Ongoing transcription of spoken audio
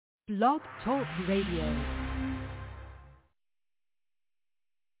Blog Talk Radio.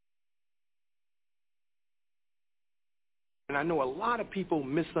 And I know a lot of people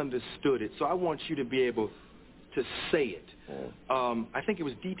misunderstood it, so I want you to be able to say it. I think it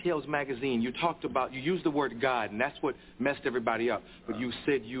was Details Magazine. You used the word God, and that's what messed everybody up. But you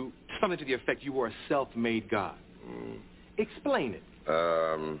said something to the effect you were a self-made God. Explain it.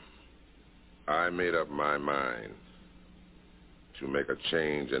 I made up my mind to make a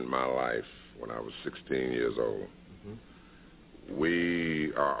change in my life when I was 16 years old.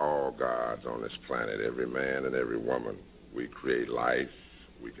 We are all gods on this planet, every man and every woman. We create life.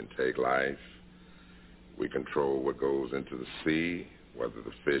 We can take life. We control what goes into the sea, whether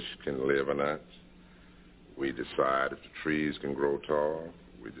the fish can live or not. We decide if the trees can grow tall.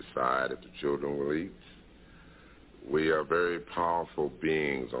 We decide if the children will eat. We are very powerful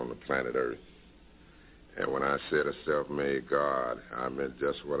beings on the planet Earth. And when I said a self-made God, I meant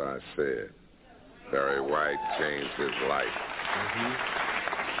just what I said. Barry White changed his life.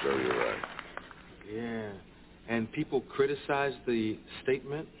 So you're right. Yeah. And people criticize the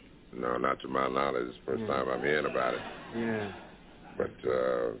statement? No, not to my knowledge. It's the first time I'm hearing about it. Yeah. But,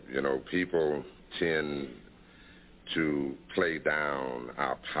 people tend to play down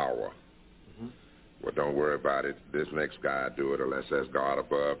our power. Well, don't worry about it. This next guy do it, or let's ask God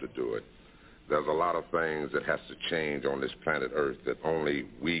above to do it. There's a lot of things that has to change on this planet Earth that only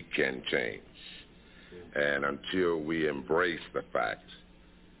we can change. And until we embrace the fact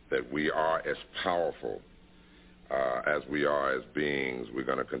that we are as powerful as we are as beings, we're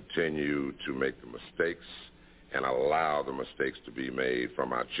going to continue to make the mistakes and allow the mistakes to be made,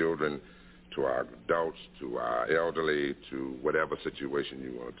 from our children to our adults to our elderly to whatever situation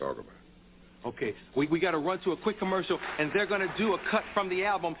you want to talk about. Okay, we got to run to a quick commercial, and they're going to do a cut from the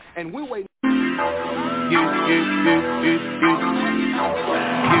album, and we're waiting.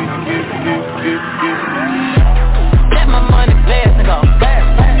 Let my money fast and go fast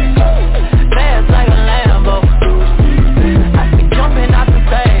like a Lambo. I be jumping out the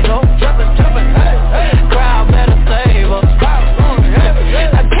stage, jumping, crowd better save us.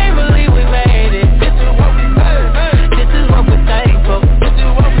 I can't believe we made it. This is what we thankful.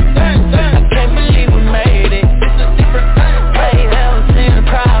 I can't believe we made it. This is different. I ain't ever seen the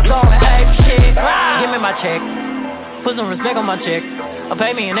crowd going ape shit. Give me my check, put some respect on my check.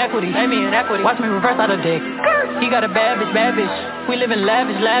 Pay me in equity, watch me reverse out of dick. He got a bad bitch, we live in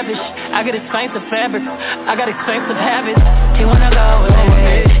lavish. I got expensive fabric, I got expensive habits. He wanna go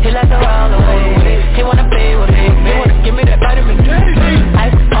away, he like to roll away. He wanna be with me, he wanna give me that vitamin D.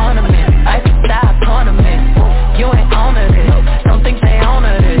 Ice ornament, ice style ornament. You ain't on it, don't think they own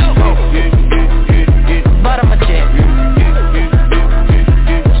it. Bottom of jet,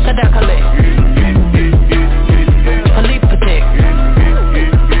 shut down collect. Philippe Patek,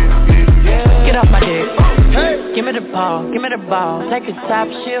 get off my dick. Give me the ball, take a top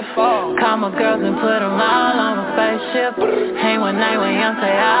shift. Call my girls and put them all on a spaceship. Hang one night when young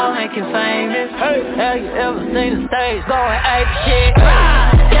say I'll make you famous. Have you ever seen the stage going ape shit?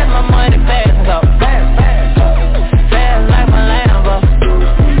 Get my money fast and go fast like my Lambo.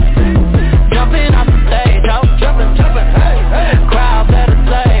 Jumping off the stage, jumping, crowd better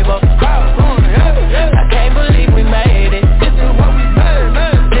save us. I can't believe we made it. This is what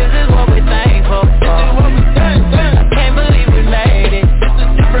we thankful for. I can't believe we made it. This is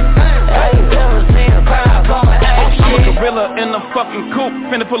different. I ain't never seen a crowd going ape shit. I'm a gorilla in the fucking coop,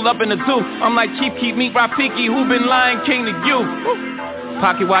 finna pull up in the zoo. I'm like Chief Keef, meet Rafiki, who been Lion King to you.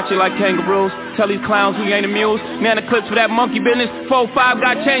 Pocket watch it like kangaroos. Tell these clowns we ain't amused. Man, the clips for that monkey business. 4-5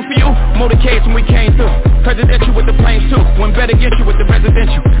 got change for you. Motorcades when we came through. Presidential with the planes too. When better get you with the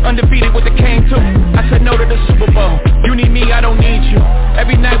residential. Undefeated with the cane too. I said no to the Super Bowl. You need me, I don't need you.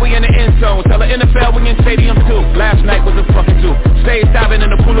 Every night we in the end zone. Tell the NFL we in stadium too. Last night was a fucking zoo. Stage diving in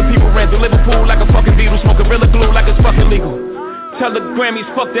a pool of people ran through Liverpool like a fucking beetle. Smoking Gorilla Glue like it's fucking legal. Tell the Grammys,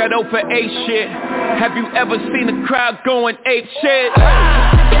 fuck that O for 8 shit. Have you ever seen a crowd going ape shit?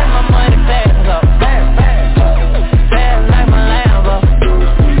 Get my money fast and go fast like my Lambo.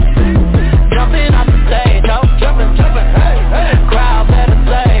 Jumping off the stage, jumping, crowd better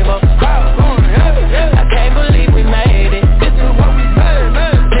save us. I can't believe we made it. This is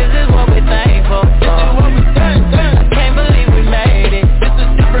what we thankful for. I can't believe we made it. This is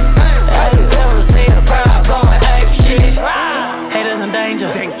different. I ain't never seen a crowd going ape shit. Haters in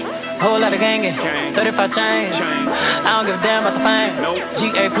danger, whole lot of gangin', 35 chains. I don't give a damn about the fame.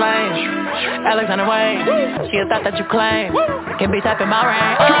 GA planes, Alexander Wayne. She a thought that you claim. Can be typing my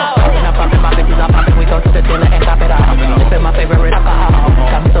range. And I'm popping my bitches, I'm popping. We go to the dealer and top it off. This is my favorite alcohol.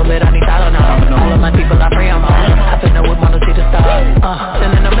 Got me so lit, I need Tylenol. All of my people are free, I'm on. I finna with one to see the stars.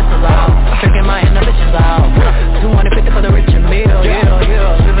 Sending the missiles off.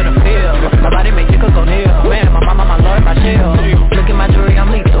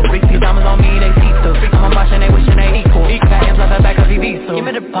 too. Give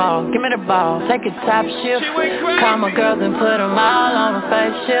me the ball, take a top shift. Call my girls and put them all on a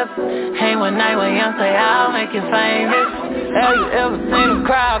face shift. Hang one night with young, say I'll make you famous. Have you ever seen a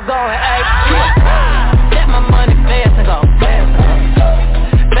crowd going ape shit? Get my money fast and go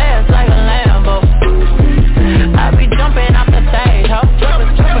fast like a Lambo. I be jumping off the stage, ho.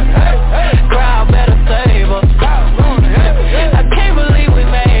 Crowd better save us. I can't believe we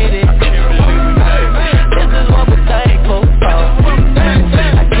made it. This is what we're thankful for.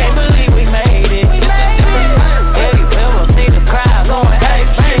 I can't believe we made it. Have you ever seen the crowd going ape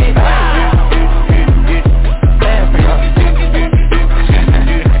shit?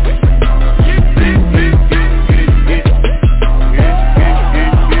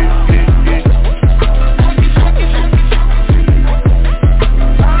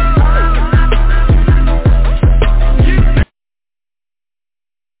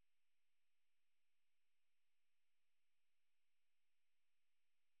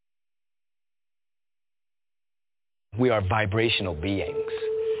 We are vibrational beings.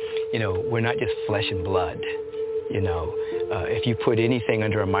 You know, we're not just flesh and blood. You know, if you put anything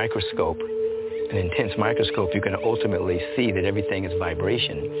under a microscope, an intense microscope, you can ultimately see that everything is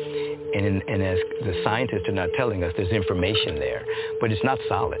vibration. And as the scientists are not telling us, there's information there, but it's not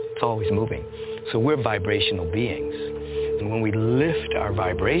solid. It's always moving. So we're vibrational beings. And when we lift our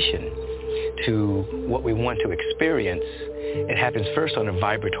vibration to what we want to experience, it happens first on a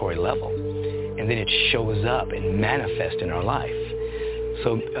vibratory level, and then it shows up and manifests in our life.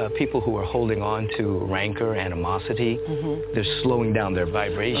 So people who are holding on to rancor, animosity, they're slowing down their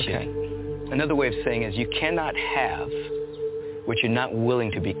vibration. Okay. Another way of saying is you cannot have what you're not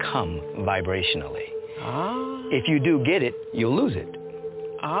willing to become vibrationally. If you do get it, you'll lose it.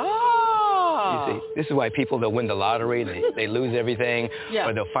 You see, this is why people, they'll win the lottery, they lose everything,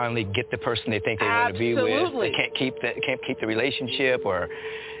 or they'll finally get the person they think they want to be with. They can't keep the relationship, or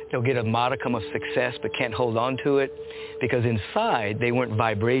they'll get a modicum of success but can't hold on to it because inside they weren't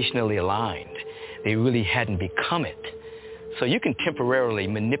vibrationally aligned. They really hadn't become it. So you can temporarily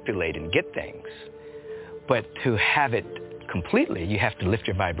manipulate and get things, but to have it completely, you have to lift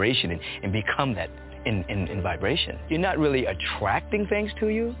your vibration and become that in vibration. You're not really attracting things to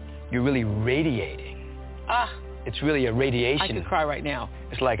you. You're really radiating. It's really a radiation. I could cry right now.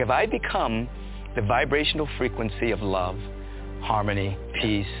 It's like if I become the vibrational frequency of love, harmony,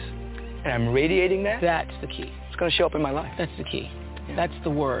 peace, and I'm radiating that. That's the key. It's going to show up in my life. That's the key. That's the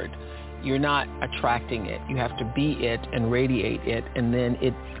word. You're not attracting it. You have to be it and radiate it, and then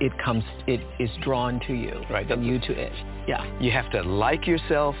it is drawn to you. Right. And you to it. Yeah. You have to like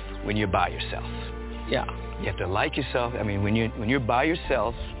yourself when you're by yourself. Yeah. You have to like yourself. I mean, when you're by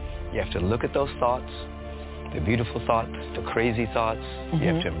yourself, you have to look at those thoughts, the beautiful thoughts, the crazy thoughts. You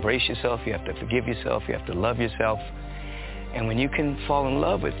have to embrace yourself. You have to forgive yourself. You have to love yourself. And when you can fall in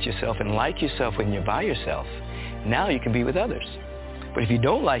love with yourself and like yourself when you're by yourself, now you can be with others. But if you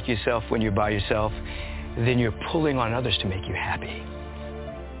don't like yourself when you're by yourself, then you're pulling on others to make you happy.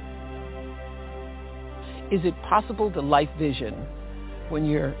 Is it possible to life vision when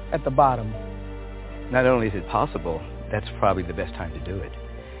you're at the bottom? Not only is it possible, that's probably the best time to do it.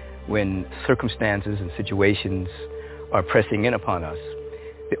 When circumstances and situations are pressing in upon us,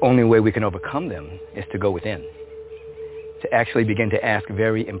 the only way we can overcome them is to go within, to actually begin to ask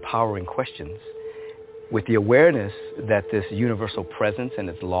very empowering questions with the awareness that this universal presence and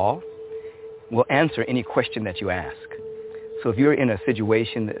its law will answer any question that you ask. So if you're in a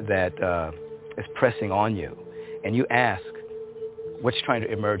situation that is pressing on you and you ask, what's trying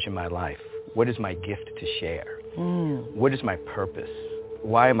to emerge in my life? What is my gift to share? What is my purpose?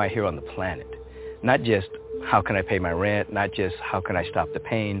 Why am I here on the planet? Not just how can I pay my rent, not just how can I stop the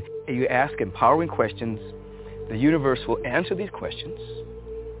pain. You ask empowering questions, the universe will answer these questions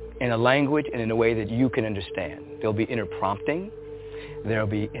in a language and in a way that you can understand. There'll be inner prompting. There'll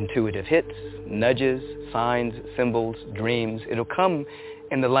be intuitive hits, nudges, signs, symbols, dreams. It'll come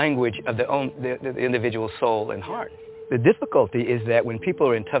in the language of the individual soul and heart. The difficulty is that when people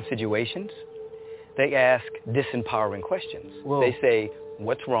are in tough situations, they ask disempowering questions. Whoa. They say,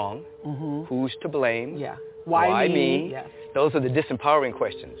 what's wrong? Who's to blame? Yeah. Why me? Yes. Those are the disempowering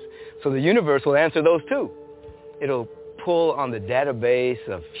questions. So the universe will answer those too. It'll pull on the database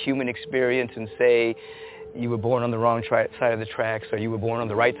of human experience and say, you were born on the wrong side of the tracks, or you were born on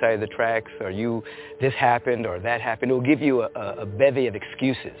the right side of the tracks, or this happened or that happened. It will give you a bevy of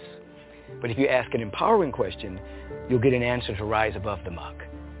excuses. But if you ask an empowering question, you'll get an answer to rise above the muck.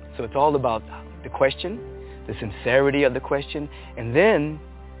 So it's all about the question, the sincerity of the question, and then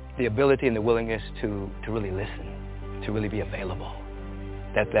the ability and the willingness to really listen, to really be available.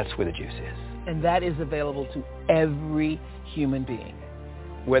 That's where the juice is. And that is available to every human being.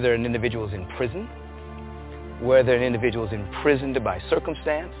 whether an individual is in prison, whether an individual is imprisoned by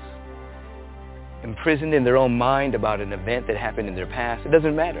circumstance, imprisoned in their own mind about an event that happened in their past. It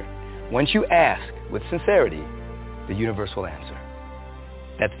doesn't matter. Once you ask with sincerity, the universe will answer.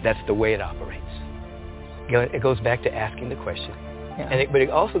 That's the way it operates. It goes back to asking the question. Yeah. But it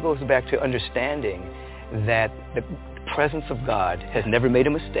also goes back to understanding that the presence of God has never made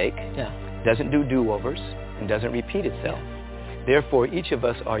a mistake, doesn't do do-overs, and doesn't repeat itself. Yeah. Therefore, each of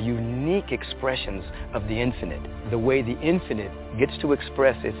us are unique expressions of the infinite. The way the infinite gets to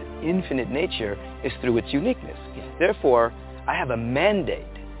express its infinite nature is through its uniqueness. Yeah. Therefore, I have a mandate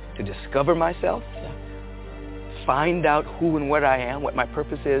to discover myself, find out who and what I am, what my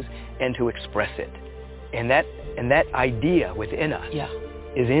purpose is, and to express it. And that idea within us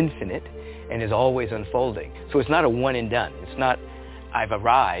is infinite and is always unfolding. So it's not a one and done. It's not I've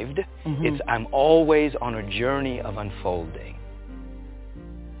arrived. Mm-hmm. It's I'm always on a journey of unfolding.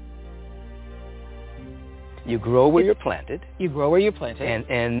 You grow where you're planted. You grow where you're planted.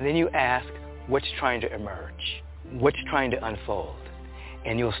 And then you ask, what's trying to emerge? What's trying to unfold?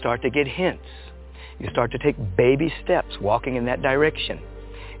 And you'll start to get hints. You start to take baby steps walking in that direction.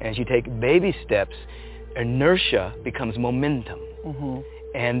 And as you take baby steps, inertia becomes momentum. Mm-hmm.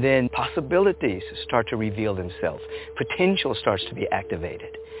 And then possibilities start to reveal themselves. Potential starts to be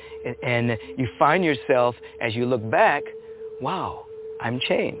activated. And you find yourself, as you look back, wow, I'm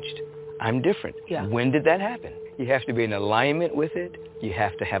changed. I'm different. Yeah. When did that happen? You have to be in alignment with it. You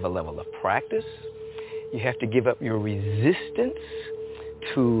have to have a level of practice. You have to give up your resistance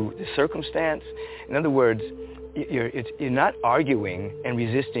to the circumstance. In other words, you're not arguing and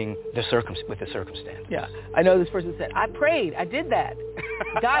resisting with the circumstance. Yeah. I know this person said, I prayed. I did that.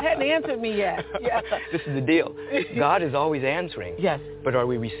 God hadn't answered me yet. Yeah. This is the deal. God is always answering. Yes. But are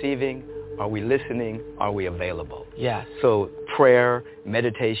we receiving? Are we listening? Are we available? Yes. So prayer,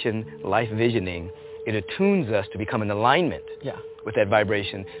 meditation, life visioning, it attunes us to become in alignment with that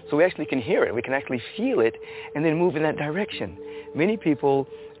vibration. So we actually can hear it. We can actually feel it and then move in that direction. Many people,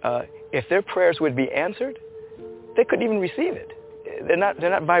 if their prayers would be answered, they couldn't even receive it. They're not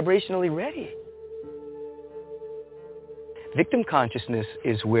vibrationally ready. Victim consciousness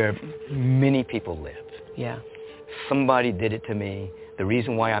is where many people live. Yeah. Somebody did it to me. The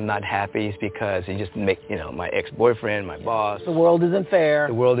reason why I'm not happy is because he just my ex-boyfriend, my boss. The world isn't fair.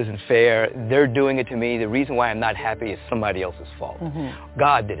 The world isn't fair. They're doing it to me. The reason why I'm not happy is somebody else's fault. Mm-hmm.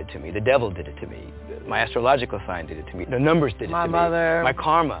 God did it to me. The devil did it to me. My astrological sign did it to me. The numbers did it to me. My mother. My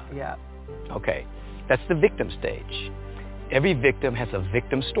karma. Yeah. Okay. That's the victim stage. Every victim has a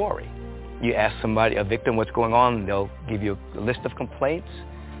victim story. You ask somebody, a victim, what's going on, and they'll give you a list of complaints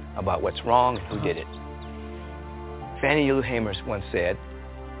about what's wrong and who did it. Fannie Lou Hamer once said,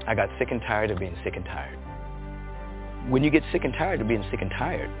 I got sick and tired of being sick and tired. When you get sick and tired of being sick and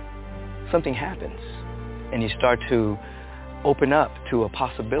tired, something happens. And you start to open up to a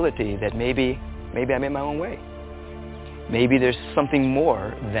possibility that maybe I'm in my own way. Maybe there's something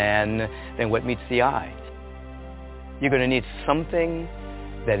more than what meets the eye. You're going to need something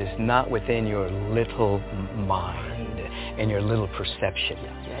that is not within your little mind and your little perception.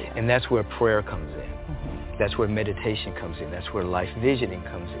 And that's where prayer comes in. Mm-hmm. That's where meditation comes in. That's where life visioning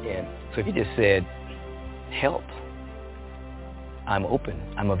comes in. So if you just said, help, I'm open,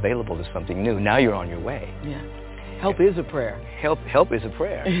 I'm available to something new, now you're on your way. Yeah. Help is a prayer. Help is a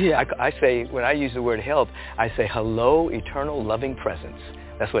prayer. Yeah. I say, when I use the word help, I say, hello, eternal loving presence.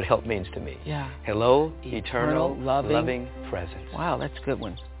 That's what help means to me. Yeah. Hello, eternal loving presence. Wow, that's a good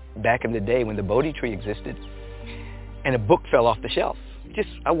one. Back in the day when the Bodhi tree existed, and a book fell off the shelf.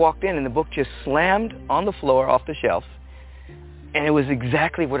 I walked in and the book just slammed on the floor off the shelf, and it was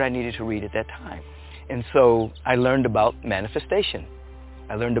exactly what I needed to read at that time. And so I learned about manifestation.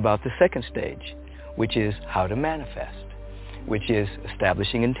 I learned about the second stage, which is how to manifest, which is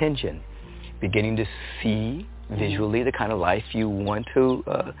establishing intention, beginning to see visually the kind of life you want to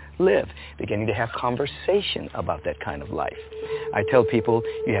live, beginning to have conversation about that kind of life. I tell people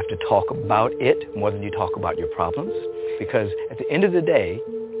you have to talk about it more than you talk about your problems, because at the end of the day,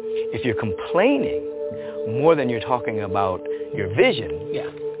 if you're complaining more than you're talking about your vision,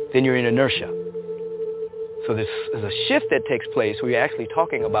 then you're in inertia. So there's a shift that takes place where you're actually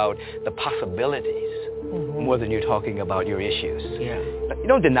talking about the possibilities more than you're talking about your issues. Yeah. You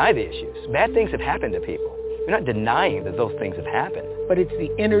don't deny the issues. Bad things have happened to people. You're not denying that those things have happened. But it's the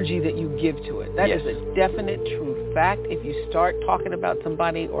energy that you give to it. That is a definite true fact. If you start talking about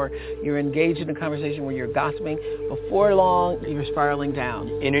somebody or you're engaged in a conversation where you're gossiping, before long, you're spiraling down.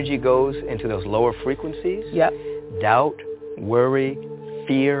 Energy goes into those lower frequencies. Yep. Doubt, worry,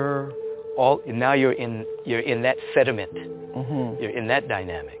 fear, now you're in that sediment. Mm-hmm. You're in that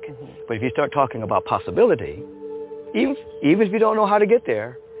dynamic. Mm-hmm. But if you start talking about possibility, even if you don't know how to get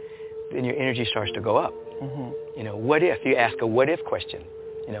there, then your energy starts to go up. Mm-hmm. What if you ask a what if question?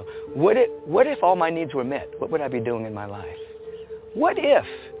 What if all my needs were met? What would I be doing in my life? What if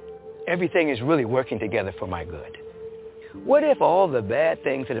everything is really working together for my good? What if all the bad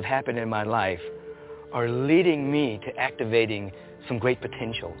things that have happened in my life are leading me to activating some great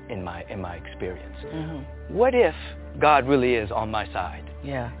potential in my experience? Mm-hmm. What if God really is on my side?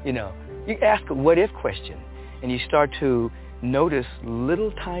 Yeah. You ask a what if question and you start to notice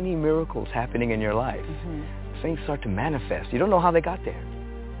little tiny miracles happening in your life. Mm-hmm. Things start to manifest. You don't know how they got there.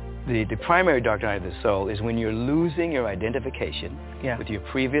 The primary dark night of the soul is when you're losing your identification with your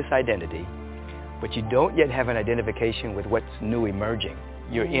previous identity, but you don't yet have an identification with what's new emerging.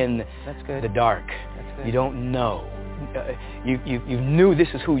 You're in the dark. That's good. You don't know. You knew this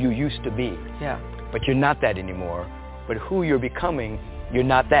is who you used to be, but you're not that anymore. But who you're becoming, you're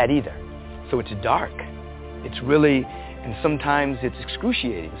not that either. So it's dark. It's really, and sometimes it's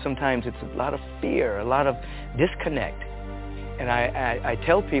excruciating. Sometimes it's a lot of fear, a lot of disconnect. And I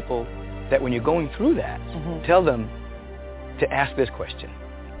tell people that when you're going through that, mm-hmm. tell them to ask this question.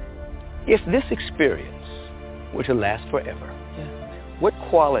 If this experience were to last forever, what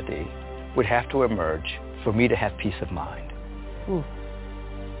quality would have to emerge for me to have peace of mind? Ooh.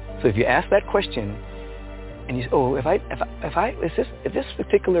 So if you ask that question, and you say, if this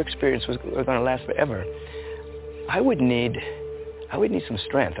particular experience was going to last forever, I would need some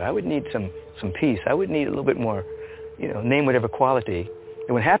strength. I would need some peace. I would need a little bit more, name whatever quality.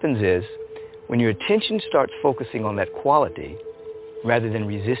 And what happens is, when your attention starts focusing on that quality, rather than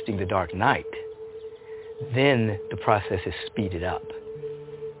resisting the dark night, then the process is speeded up.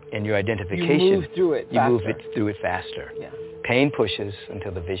 And your identification, you move through it faster. Yeah. Pain pushes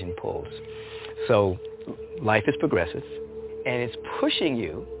until the vision pulls. So life is progressive, and it's pushing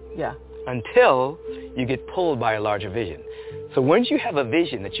you until you get pulled by a larger vision. So once you have a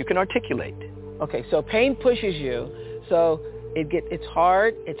vision that you can articulate. Okay, so pain pushes you, so it's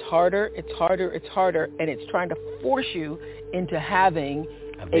hard, it's harder, and it's trying to force you into having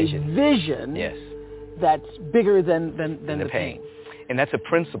a vision that's bigger than the pain. And that's a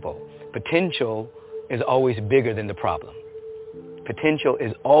principle. Potential is always bigger than the problem. Potential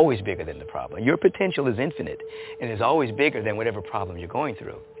is always bigger than the problem. Your potential is infinite and is always bigger than whatever problem you're going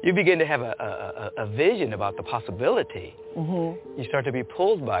through. You begin to have a vision about the possibility. Mm-hmm. You start to be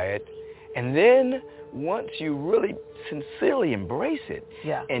pulled by it. And then once you really sincerely embrace it,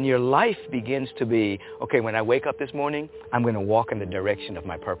 and your life begins to be, okay, when I wake up this morning, I'm going to walk in the direction of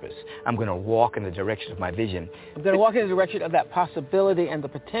my purpose. I'm going to walk in the direction of my vision. I'm going to walk in the direction of that possibility and the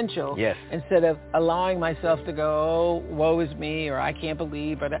potential, instead of allowing myself to go, oh, woe is me, or I can't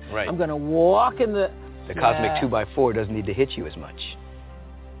believe, or that. Right. I'm going to walk in the cosmic 2x4 doesn't need to hit you as much.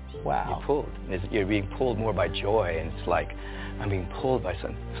 Wow. You're pulled. You're being pulled more by joy, and it's like, I'm being pulled by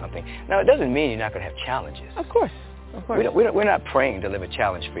something. Now, it doesn't mean you're not going to have challenges. Of course. We're not praying to live a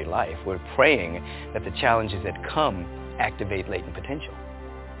challenge-free life. We're praying that the challenges that come activate latent potential.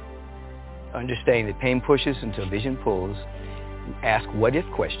 Understanding that pain pushes until vision pulls. Ask what-if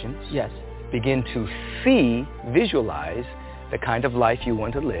questions. Yes. Begin to visualize the kind of life you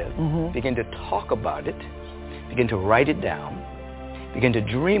want to live. Mm-hmm. Begin to talk about it. Begin to write it down. Begin to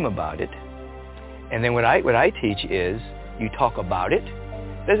dream about it. And then what I teach is, you talk about it.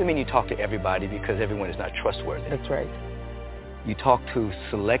 Doesn't mean you talk to everybody, because everyone is not trustworthy. That's right. You talk to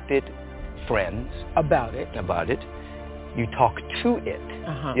selected friends about it. You talk to it.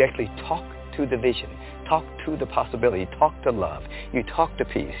 Uh-huh. You actually talk to the vision, talk to the possibility, talk to love. You talk to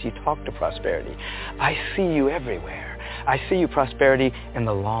peace. You talk to prosperity. I see you everywhere. I see you prosperity in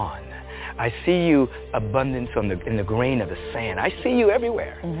the lawn. I see you abundance in the grain of the sand. I see you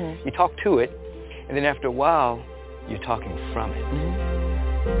everywhere. Mm-hmm. You talk to it, and then after a while, you're talking from it. Mm-hmm.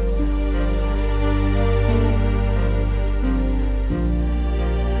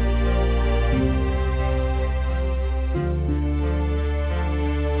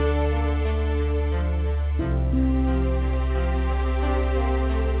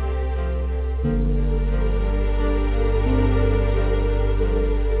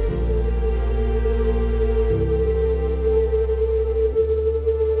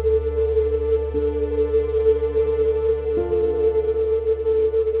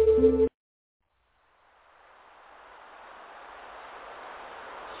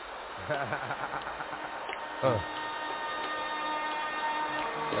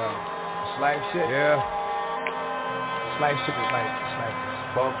 Shit. Yeah. Life shit is like,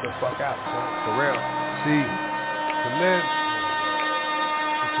 bump the fuck out, son. For real. See, to live,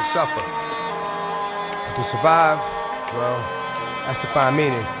 it's a suffer. To survive, well, that's to find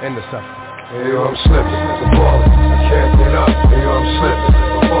meaning in the suffering. Hey yo, I'm slipping, I'm falling, I can't get up. Hey yo, I'm slipping,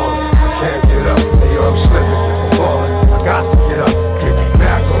 I'm falling, I can't get up. Hey yo, I'm slipping, I'm falling, I got to get up. Get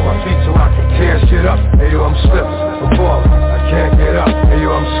back on my feet so I can tear shit up. Hey yo, I'm slipping, I'm falling, I can't get up. Hey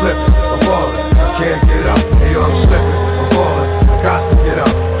yo, I'm slipping, I'm falling, I can't get up. Hey yo, I'm slipping, I'm falling, I got to get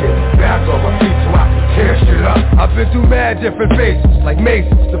up. Get back on my feet so I can tear shit up. I've been through mad different phases, like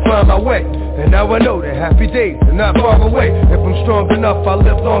mazes, to find my way. And now I know that happy days are not far away. If I'm strong enough, I'll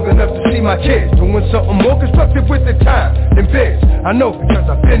live long enough to see my kids doing something more constructive with their time than biz. I know because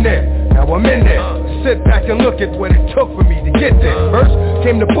I've been there, now I'm in there. Sit back and look at what it took for me to get there. First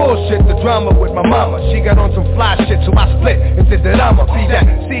came the bullshit, the drama with my mama. She got on some fly shit, so I split and said that I'ma be that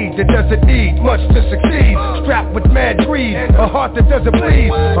seed that doesn't need much to succeed. Strapped with mad greed, a heart that doesn't bleed.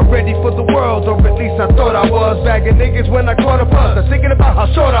 I'm ready for the world, or at least I thought I was. Bagging niggas when I caught a buzz. I'm thinking about how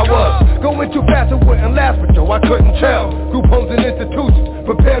short I was. Going too fast, it wouldn't last, but yo, I couldn't tell. Group homes and institutions,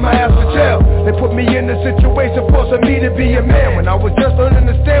 prepare my ass for jail. They put me in a situation forcing me to be a man when I was just learning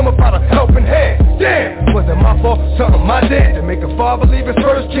to stand without a helping hand. Damn, wasn't my fault, something I did to make a father leave his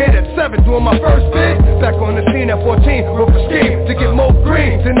first kid at 7 doing my first bid. Back on the scene at 14 with a scheme to get more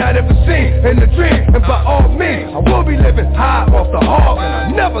green than I'd ever seen in the dream. And by all means, I will be living high off the hog. And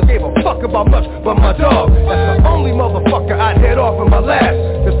I never gave a fuck about much but my dog. That's the only motherfucker I'd head off in my last.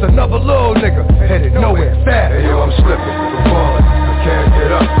 Just another little nigga headed nowhere fast. Hey yo, I'm slipping, I'm falling, I can't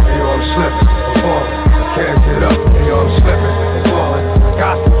get up. Hey yo, I'm slipping, I'm falling, I can't get up. Hey yo, I'm slipping, I'm falling, I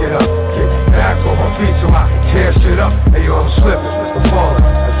got to get up. Get back on my feet so I can tear shit up. Hey yo, I'm slipping, I'm falling,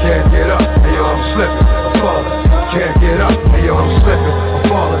 I can't get up. Hey yo, I'm slipping, I'm falling, I can't get up. Hey yo, I'm slipping, I'm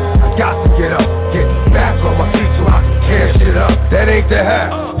falling, I got to get up. Get back on my feet so I can tear shit up. That ain't the half.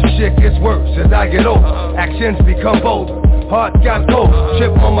 Shit gets worse as I get older. Actions become bolder. Heart got cold,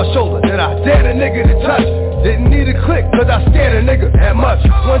 chip on my shoulder that I dared a nigga to touch. Didn't need a click, cause I scared a nigga that much.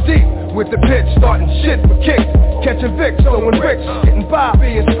 One deep with the pitch, starting shit with kicks. Catching Vicks, throwing bricks, getting by,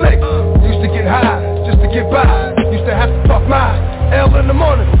 being slick. Used to get high, just to get by. Used to have to talk my L in the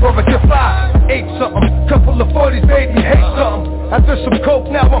morning before I get fly. Ate something, couple of 40s made me hate something. After some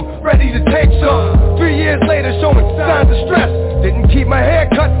coke, now I'm ready to take some. 3 years later, showing signs of stress. Didn't keep my hair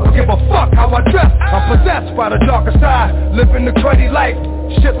cut, or give a fuck how I dress. I'm possessed by the darker side, living the cruddy life.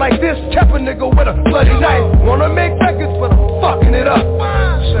 Shit like this kept a nigga with a bloody knife. Wanna make records, but I'm fucking it up.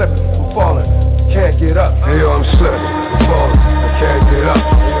 Slipping, I'm falling, can't get up. Hey yo, I'm slipping, I'm falling, I can't get up.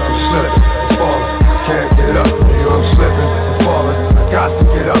 Hey yo, I'm slipping, I'm falling, I can't get up. Hey yo, I'm slipping, I'm falling, I got to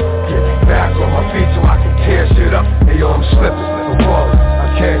get up. Get back on my feet so I can tear shit up. Hey yo, I'm slipping, I'm falling, I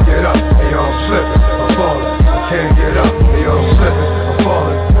can't get up. Hey yo, I'm slipping, I'm falling, I can't get up. Hey yo, I'm slipping, I'm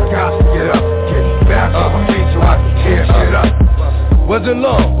falling, I got to get up. Get back on my feet so I can tear shit up. Wasn't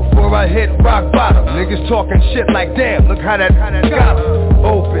long before I hit rock bottom. Niggas talking shit like damn, look how that got 'em.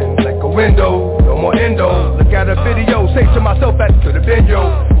 Open like a window, no more endo. Look at a video, say to myself that could have been yo.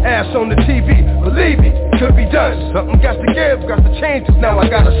 Ass on the TV, believe me, it could be done. Something got to give, got to change, cause now I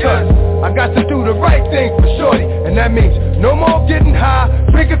got a son. I got to do the right thing for shorty, and that means no more getting high,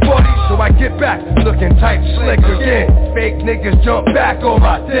 drinking 40, so I get back, looking tight, slick again. Fake niggas jump back on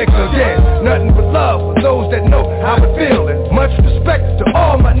my dick again. Nothing but love for those that know how it feel, and much respect to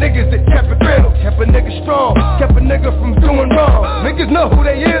all my niggas that kept it real. Kept a nigga strong, kept a nigga from doing wrong. Niggas know who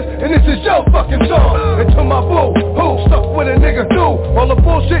they is, and this is your fucking song. And to my boo, who stuck with a nigga do all the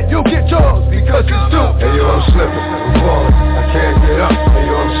bullshit, you'll get yours, because it's due. Hey yo, I'm slipping, I'm falling, I can't get up. Hey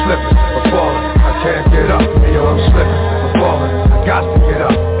yo, I'm slipping, I'm falling, I can't get up. Hey yo, I'm slipping, I'm falling, I got to get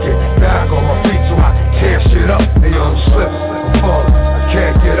up. Get back on my feet so I can tear shit up. Hey yo, I'm slipping, I'm falling, I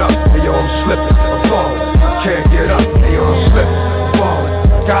can't get up. Hey yo, I'm slipping, I'm falling, I can't get up. Hey yo, I'm slipping, I'm falling,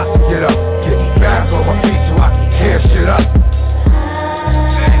 I got to get up. Get back on my feet so I can tear shit up.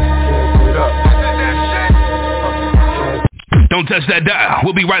 Don't touch that dial.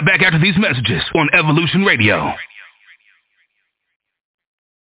 We'll be right back after these messages on Evolution Radio.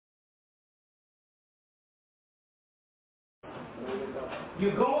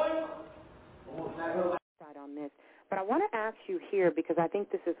 You going? On this, but I want to ask you here because I think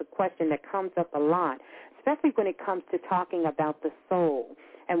this is a question that comes up a lot, especially when it comes to talking about the soul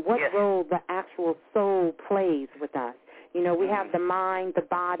and what role the actual soul plays with us. You know, we have the mind, the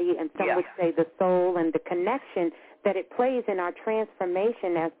body, and some would say the soul, and the connection that it plays in our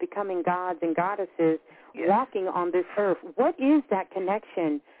transformation as becoming gods and goddesses walking on this earth. What is that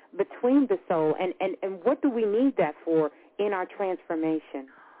connection between the soul, and what do we need that for in our transformation?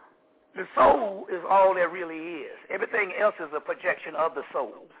 The soul is all there really is. Everything else is a projection of the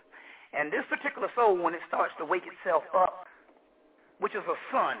soul. And this particular soul, when it starts to wake itself up, which is a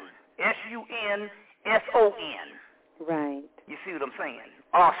sun, S-U-N-S-O-N. Right. You see what I'm saying?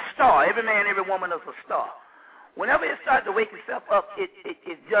 Or a star. Every man, every woman is a star. Whenever it starts to wake itself up, it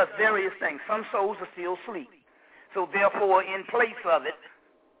does various things. Some souls are still asleep. So therefore, in place of it,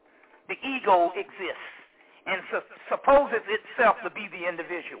 the ego exists and supposes itself to be the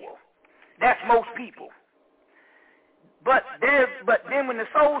individual. That's most people. But then when the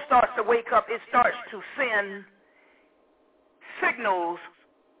soul starts to wake up, it starts to send signals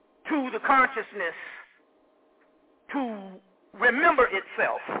to the consciousness to remember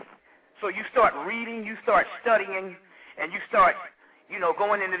itself. So you start reading, you start studying, and you start,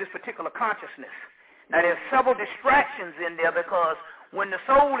 going into this particular consciousness. Now, there's several distractions in there because when the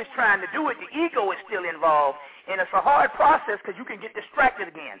soul is trying to do it, the ego is still involved, and it's a hard process because you can get distracted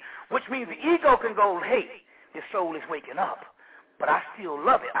again, which means the ego can go, hey, this soul is waking up, but I still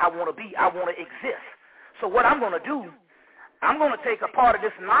love it. I want to exist. So what I'm going to do, I'm going to take a part of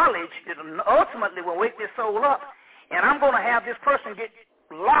this knowledge that ultimately will wake this soul up, and I'm going to have this person get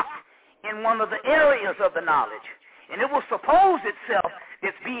locked in one of the areas of the knowledge. And it will suppose itself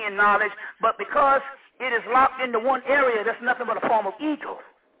it's being knowledge, but because it is locked into one area, that's nothing but a form of ego.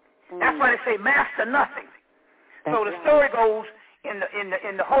 That's why they say master nothing. So the story goes in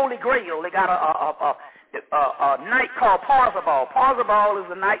the Holy Grail, they got a knight called Parzival. Parzival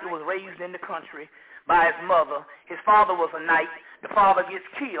is a knight that was raised in the country by his mother. His father was a knight. The father gets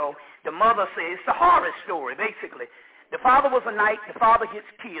killed. The mother says, it's a horror story, basically. The father was a knight. The father gets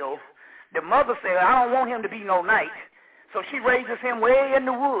killed. The mother said, I don't want him to be no knight. So she raises him way in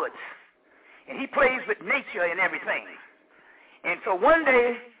the woods. And he plays with nature and everything. And so one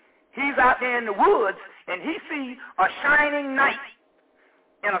day, he's out there in the woods, and he sees a shining knight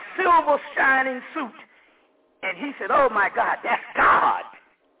in a silver shining suit. And he said, oh, my God, that's God.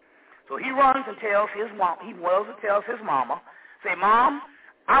 So he runs and tells his mom, mama, say, Mom,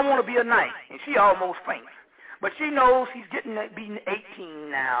 I want to be a knight. And she almost faints. But she knows he's getting to be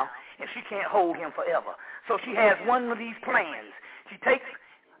 18 now, and she can't hold him forever. So she has one of these plans. She takes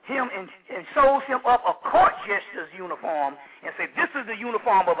him and sews him up a court jester's uniform and says, this is the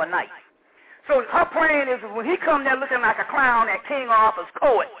uniform of a knight. So her plan is when he comes there looking like a clown at King Arthur's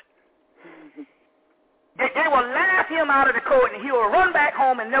court, they will laugh him out of the court and he will run back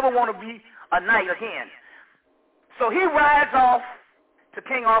home and never want to be a knight again. So he rides off to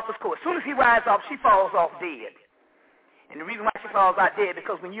King Arthur's court. As soon as he rides off, she falls off dead. And the reason why she falls out dead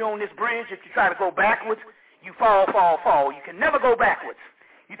because when you're on this bridge, if you try to go backwards, you fall. You can never go backwards.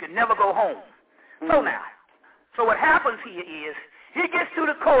 You can never go home. So what happens here is he gets to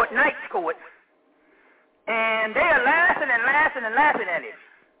the court, knight's court, and they are laughing at him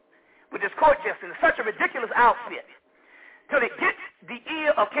with this court jester in such a ridiculous outfit till it gets the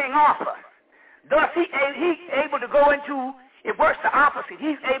ear of King Arthur. Thus, he's able to go into, it works the opposite.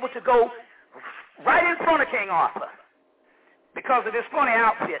 He's able to go right in front of King Arthur because of this funny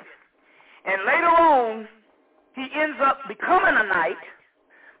outfit. And later on, he ends up becoming a knight,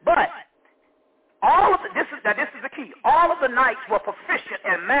 but this is the key. All of the knights were proficient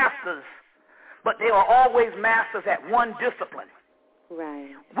and masters, but they were always masters at one discipline.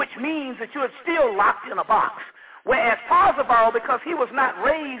 Right. Which means that you're still locked in a box. Whereas Parzival, because he was not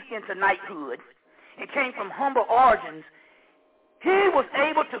raised into knighthood and came from humble origins, he was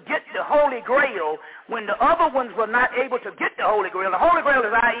able to get the Holy Grail when the other ones were not able to get the Holy Grail. The Holy Grail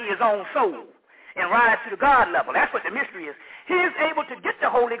is, i.e., his own soul, and rise to the God level. That's what the mystery is. He is able to get the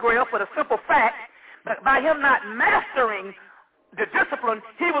Holy Grail for the simple fact that by him not mastering the discipline,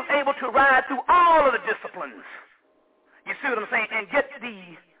 he was able to ride through all of the disciplines. You see what I'm saying? And get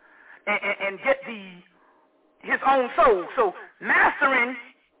his own soul. So mastering,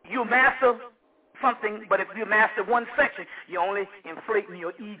 you master something, but if you master one section, you're only inflating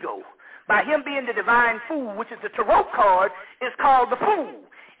your ego. By him being the divine fool, which is the tarot card, is called the fool.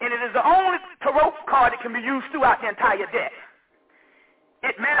 And it is the only tarot card that can be used throughout the entire deck.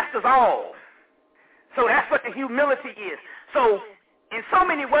 It masters all. So that's what the humility is. So in so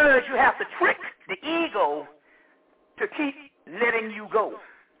many words, you have to trick the ego to keep letting you go.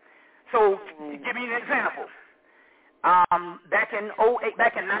 So to give you an example, back in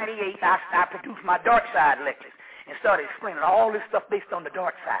 98, I produced my dark side lectures and started explaining all this stuff based on the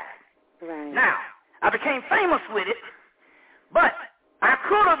dark side. Right. Now, I became famous with it, but I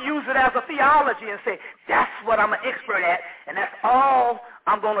could have used it as a theology and say, that's what I'm an expert at, and that's all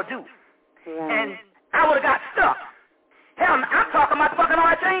I'm going to do. Right. And I would have got stuck. Hell, I'm talking about fucking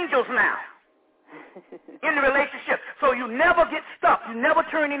archangels now in the relationship. So you never get stuck. You never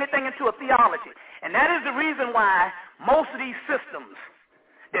turn anything into a theology. And that is the reason why most of these systems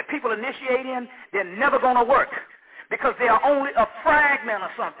that people initiate in, they're never going to work. because they are only a fragment of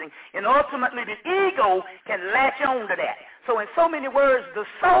something, and ultimately the ego can latch on to that. So in so many words, the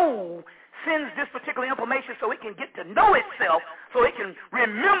soul sends this particular information so it can get to know itself, so it can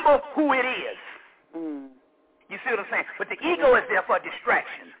remember who it is. You see what I'm saying? But the ego is there for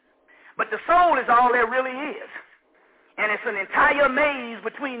distraction. But the soul is all there really is. And it's an entire maze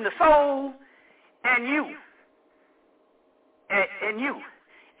between the soul and you. And you.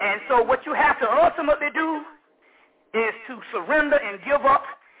 And so what you have to ultimately do is to surrender and give up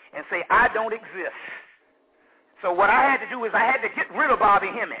and say, I don't exist. So what I had to do is I had to get rid of Bobby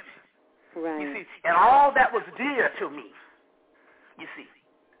Hemmings. Right. You see, and all that was dear to me. You see.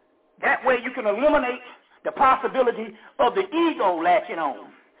 That way you can eliminate the possibility of the ego latching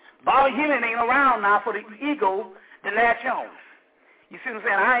on. Bobby Hemmings ain't around now for the ego to latch on. You see what I'm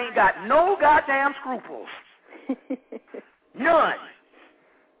saying? I ain't got no goddamn scruples. None.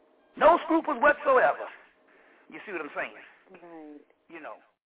 No scruples whatsoever. You see what I'm saying? Right. You know.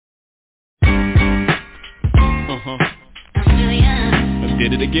 I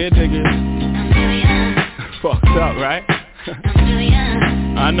did it again, niggas. Fucked up, right?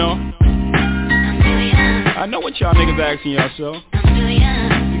 I know. I know what y'all niggas asking yourself.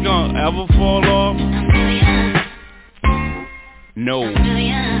 You gonna ever fall off? No.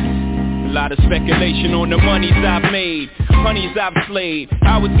 A lot of speculation on the monies I've made, honeys I've slayed.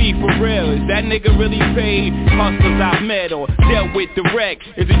 How is he for real? Is that nigga really paid? Hustlers I've met or dealt with direct.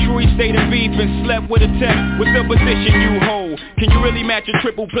 Is it true he stayed in beef and slept with a tech? What's the position you hold? Can you really match a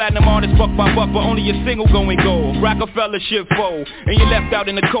triple platinum artist buck by buck, but only a single going gold? Rockefeller shit fold, and you left out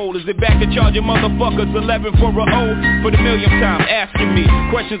in the cold. Is it back to charging motherfuckers 11 for a O? For the millionth time asking me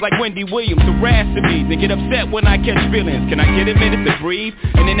questions like Wendy Williams harassing me. They get upset when I catch feelings. Can I get a minute to breathe?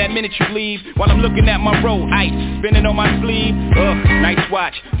 And in that minute you leave while I'm looking at my road, ice spinning on my sleeve. Nice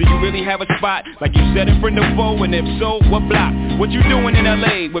watch. Do you really have a spot like you said in front of foe? And if so, what block? What you doing in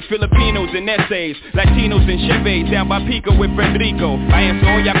LA with Filipinos and essays, Latinos and Chevys down by Pico with Federico? I answer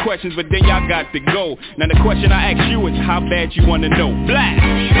all y'all questions, but then y'all got to go. Now the question I ask you is how bad you wanna know. Black.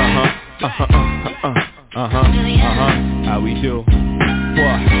 How we do?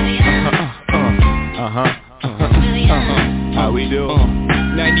 What? How we do?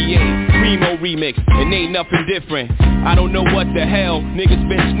 98 Primo remix, and ain't nothing different. I don't know what the hell niggas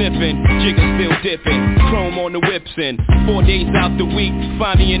been sniffing. Jigger still dipping, chrome on the whips and 4 days out the week,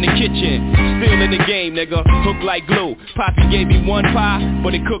 find me in the kitchen, still in the game, nigga, hooked like glue. Poppy gave me one pie,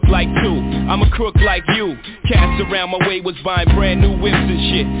 but it cooked like two. I'm a crook like you. Cats around my way was buying brand new whips and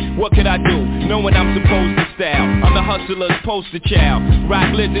shit. What could I do, knowing I'm supposed to style? I'm the hustler's poster child.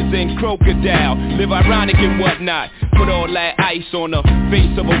 Rock lizards and crocodile, live ironic and whatnot. Put all that ice on the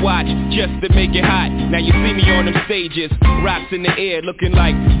face of a watch just to make it hot. Now you see me on them stages, rocks in the air looking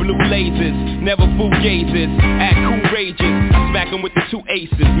like blue lasers. Never fool gazes, act cool rages. I smack them with the 2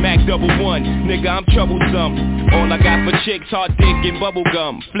 aces, Mac double one. Nigga, I'm troublesome. All I got for chicks, hard dick and bubble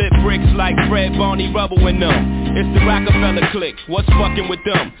gum. Flip bricks like Fred Barney Rubble in them. It's the Rockefeller clique, what's fucking with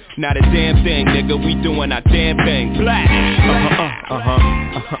them? Not a damn thing, nigga, we doing our damn thing. Black.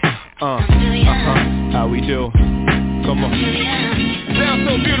 How we do? Come on. Sounds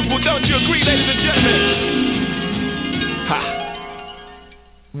so beautiful, don't you agree, ladies and gentlemen? Ha.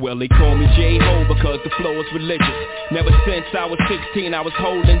 Well, they call me J-Ho because the flow is religious. Never since I was 16, I was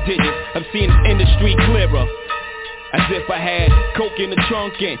holding digits. I'm seeing the industry clearer, as if I had coke in the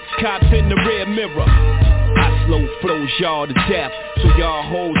trunk and cops in the rear mirror. I slow flows y'all to death, so y'all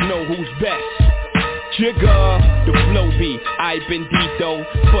hoes know who's best. Jigga, the flow be I bendito.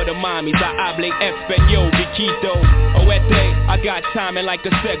 For the mommies, I hable español, bichito. Oete, I got timing like a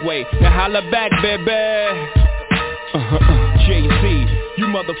Segway. Now holla back, baby. Jay-Z, you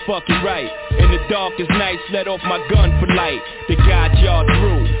motherfucking right. In the darkest nights, let off my gun for light. To guide y'all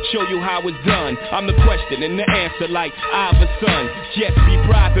through, show you how it's done. I'm the question and the answer like Iverson. Jets be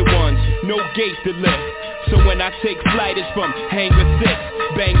private ones, no gate to lift. So when I take flight, it's from hangar 6.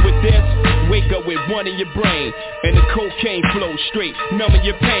 Bang with this, wake up with one in your brain. And the cocaine flow straight, numbing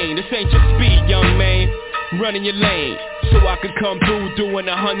your pain. This ain't just speed, young man. Running your lane, so I can come through doing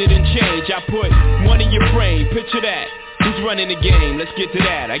 100 and change. I put one in your brain, picture that. Who's running the game? Let's get to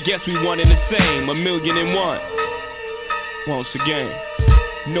that. I guess we one in the same, 1,000,001. Once again,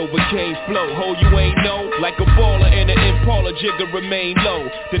 Novocaine flow, ho you ain't know. Like a baller in an Impala, jigger remain low.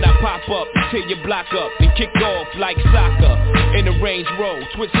 Then I pop up, tear your block up, and kick off like soccer. In the Range Road,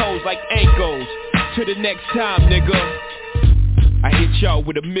 twist hoes like ankles. To the next time, nigga, I hit y'all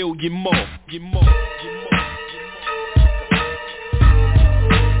with 1,000,000 more.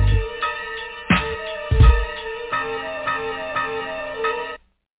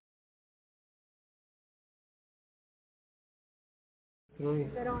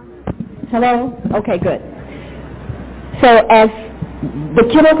 Hello? Okay, good. So as the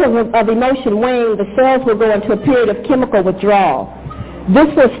chemicals of emotion wane, the cells will go into a period of chemical withdrawal. This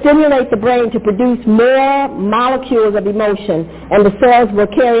will stimulate the brain to produce more molecules of emotion, and the cells will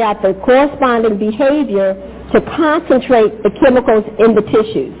carry out the corresponding behavior to concentrate the chemicals in the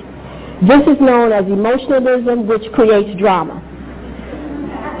tissues. This is known as emotionalism, which creates drama.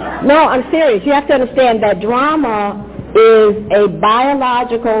 No, I'm serious. You have to understand that drama is a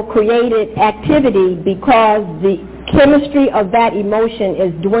biological created activity because the chemistry of that emotion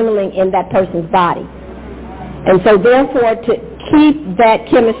is dwindling in that person's body. And so therefore, to keep that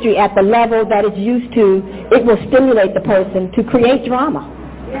chemistry at the level that it's used to, it will stimulate the person to create drama.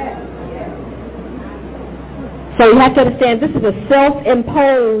 So you have to understand this is a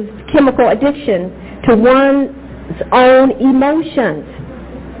self-imposed chemical addiction to one's own emotions.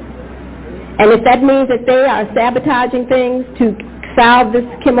 And if that means that they are sabotaging things to solve this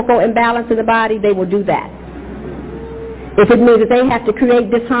chemical imbalance in the body, they will do that. If it means that they have to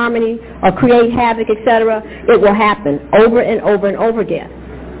create disharmony or create havoc, etc., it will happen over and over and over again.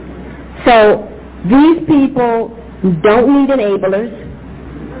 So these people don't need enablers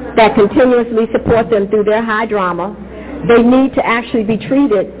that continuously support them through their high drama. They need to actually be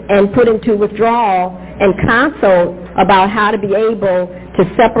treated and put into withdrawal and consult about how to be able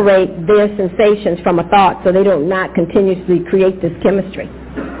to separate their sensations from a thought so they do not continuously create this chemistry.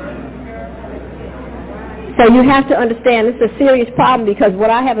 So you have to understand this is a serious problem because what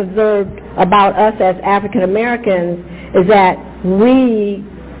I have observed about us as African Americans is that we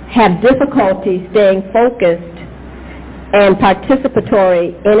have difficulty staying focused and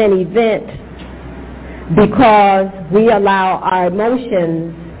participatory in an event because we allow our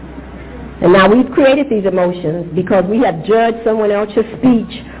emotions, and now we've created these emotions because we have judged someone else's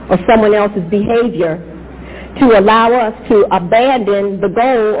speech or someone else's behavior to allow us to abandon the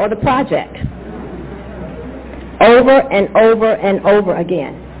goal or the project over and over and over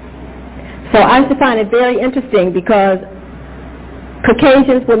again. So I used to find it very interesting because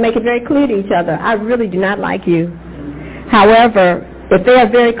Caucasians will make it very clear to each other, I really do not like you. However, if they are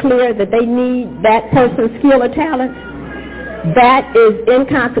very clear that they need that person's skill or talent, that is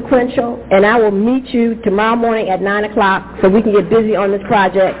inconsequential, and I will meet you tomorrow morning at 9 o'clock so we can get busy on this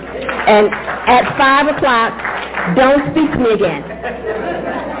project. And at 5 o'clock, don't speak to me again.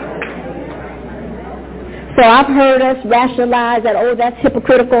 So I've heard us rationalize that, oh, that's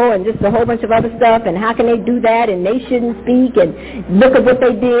hypocritical and just a whole bunch of other stuff, and how can they do that, and they shouldn't speak, and look at what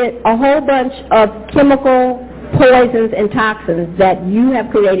they did. A whole bunch of chemical poisons and toxins that you have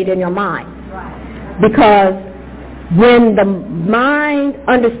created in your mind. Because when the mind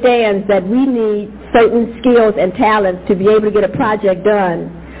understands that we need certain skills and talents to be able to get a project done,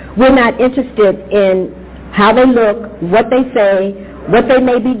 we're not interested in how they look, what they say, what they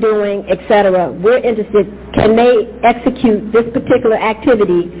may be doing, etc. We're interested, can they execute this particular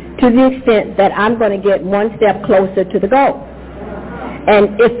activity to the extent that I'm going to get one step closer to the goal.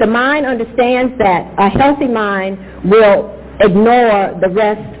 And if the mind understands that, a healthy mind will ignore the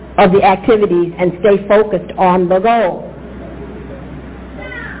rest of the activities and stay focused on the goal.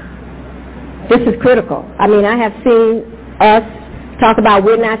 This is critical. I mean, I have seen us talk about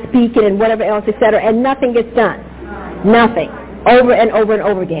we're not speaking and whatever else, etc., and nothing gets done. Nothing. Over and over and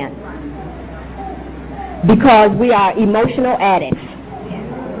over again. Because we are emotional addicts.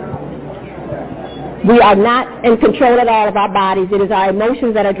 We are not in control at all of our bodies. It is our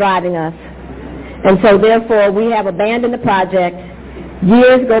emotions that are driving us. And so therefore we have abandoned the project.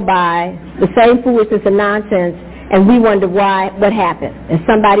 Years go by, the same foolishness and nonsense, and we wonder why, what happened. And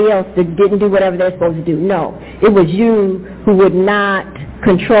somebody else that didn't do whatever they're supposed to do. No, it was you who would not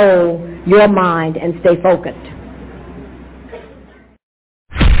control your mind and stay focused.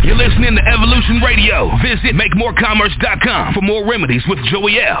 You're listening to Evolution Radio. Visit MakeMoreCommerce.com for more remedies with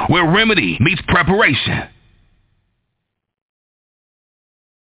Joey L., where remedy meets preparation.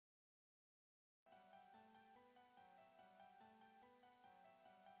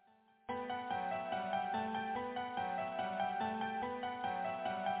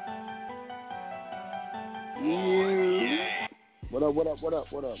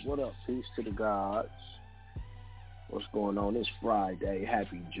 What up? Peace to the gods. What's going on? It's Friday.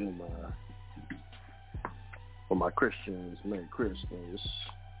 Happy Juma. For my Christians, Merry Christmas.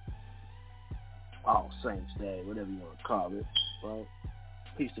 All Saints Day, whatever you want to call it, right?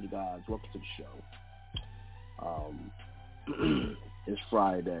 Peace to the gods. Welcome to the show. It's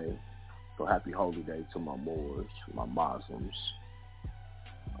Friday, so happy holy day to my Moors, my Muslims.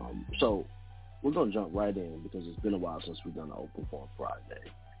 So we're going to jump right in because it's been a while since we've done an open forum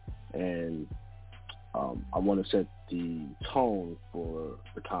Friday. And I want to set the tone for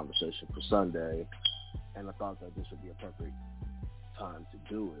the conversation for Sunday, and I thought that this would be a perfect time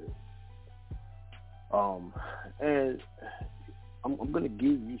to do it. And I'm going to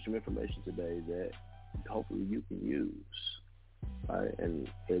give you some information today that hopefully you can use, right? And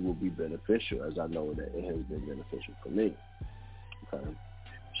it will be beneficial, as I know that it has been beneficial for me. Okay.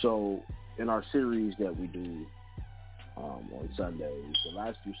 So in our series that we do on Sundays, the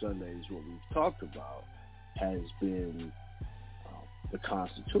last few Sundays, what we've talked about has been the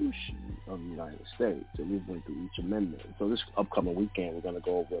Constitution of the United States, and we've went through each amendment. So this upcoming weekend, we're going to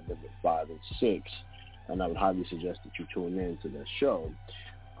go over Amendment 5 and 6, and I would highly suggest that you tune in to that show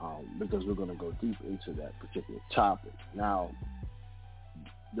because we're going to go deep into that particular topic. Now,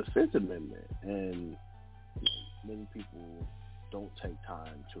 the Fifth Amendment, and many people don't take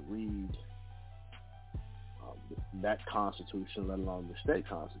time to read that Constitution, let alone the state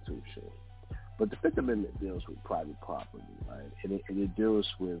Constitution. But the Fifth Amendment deals with private property, right? And it deals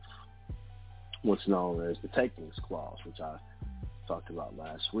with what's known as the Takings Clause, which I talked about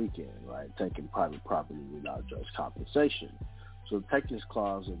last weekend, right? Taking private property without just compensation. So the Takings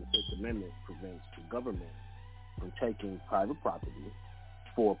Clause of the Fifth Amendment prevents the government from taking private property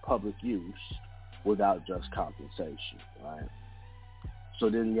for public use without just compensation, right? So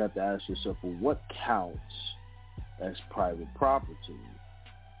then you have to ask yourself, well, what counts as private property?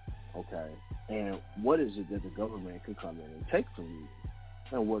 Okay, and what is it that the government can come in and take from you,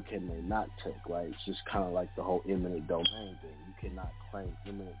 and what can they not take, right? It's just kind of like the whole eminent domain thing. You cannot claim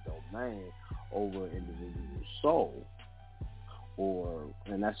eminent domain over an individual's soul,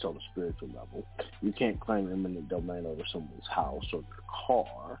 and that's on a spiritual level. You can't claim eminent domain over someone's house or their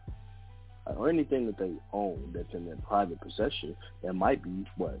car, or anything that they own that's in their private possession that might be,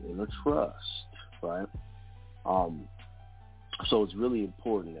 in a trust, right? So it's really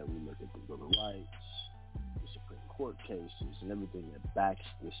important that we look at the Bill of Rights, the Supreme Court cases, and everything that backs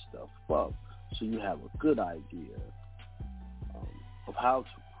this stuff up, so you have a good idea of how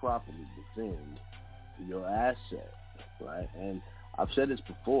to properly defend your asset, right? And I've said this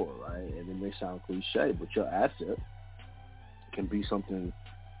before, right? And it may sound cliche, but your asset can be something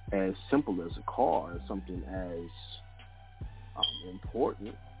as simple as a car, and something as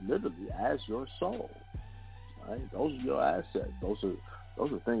important, literally, as your soul. Right? Those are your assets. Those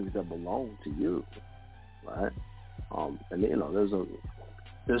are things that belong to you, right? And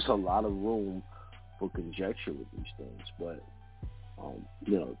there's a lot of room for conjecture with these things, but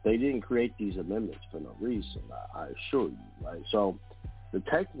they didn't create these amendments for no reason. I assure you, right? So the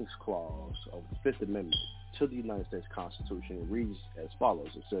Takings Clause of the Fifth Amendment to the United States Constitution reads as follows.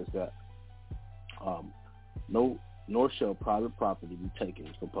 It says that nor shall private property be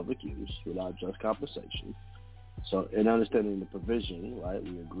taken for public use without just compensation. So in understanding the provision, right,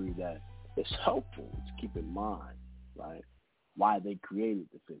 we agree that it's helpful to keep in mind, right, why they created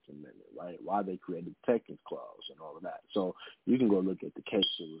the Fifth Amendment, right, why they created the Takings Clause and all of that. So you can go look at the case.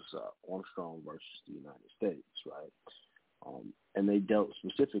 It was Armstrong versus the United States, right, and they dealt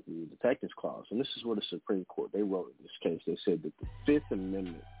specifically with the Takings Clause. And this is what the Supreme Court, they wrote in this case. They said that the Fifth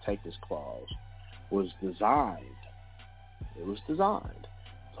Amendment Takings Clause was designed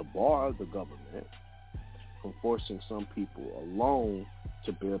to bar the government from forcing some people alone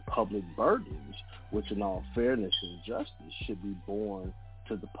to bear public burdens, which in all fairness and justice should be borne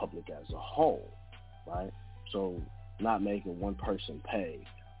to the public as a whole, right? So not making one person pay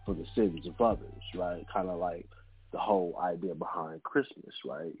for the sins of others, right? Kind of like the whole idea behind Christmas,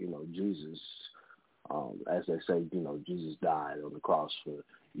 right? Jesus, as they say, Jesus died on the cross for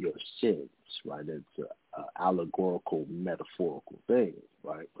your sins, right? It's an allegorical, metaphorical thing,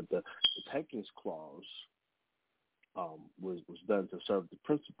 right? But the Takings Clause was done to serve the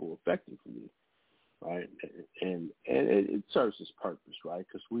principle effectively, right? And it serves its purpose, right?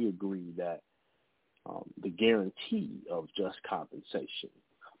 Because we agree that the guarantee of just compensation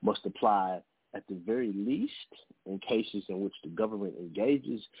must apply at the very least in cases in which the government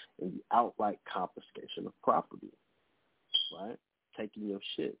engages in the outright confiscation of property, right? Taking your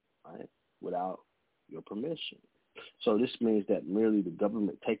shit, right, without your permission. So this means that merely the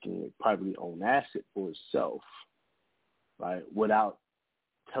government taking a privately owned asset for itself, right, without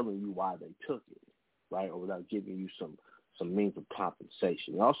telling you why they took it, right, or without giving you some means of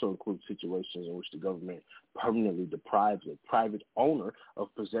compensation. It also includes situations in which the government permanently deprives a private owner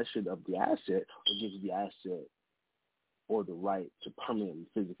of possession of the asset or gives the asset or the right to permanently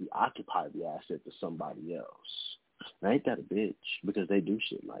physically occupy the asset to somebody else. Now, ain't that a bitch? Because they do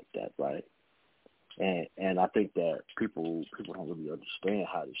shit like that, right? And I think that people don't really understand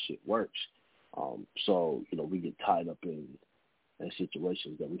how this shit works. So, we get tied up in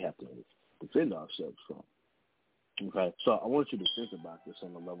situations that we have to defend ourselves from. Okay, so I want you to think about this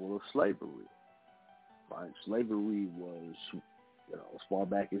on the level of slavery. Right, slavery was, as far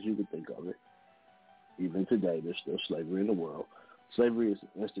back as you could think of it. Even today, there's still slavery in the world. Slavery is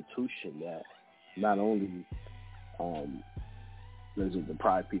an institution that not only does it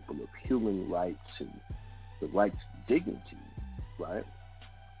deprive people of human rights and the right to dignity, right?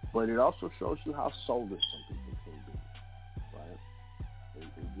 But it also shows you how soulless some people can be, right?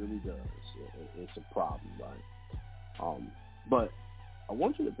 It really does. It's a problem, right? But I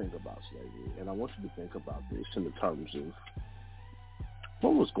want you to think about slavery, and I want you to think about this in the terms of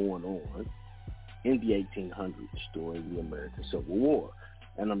what was going on in the 1800s during the American Civil War.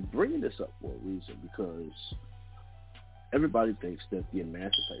 And I'm bringing this up for a reason, because everybody thinks that the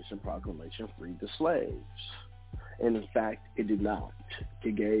Emancipation Proclamation freed the slaves. And in fact, it did not.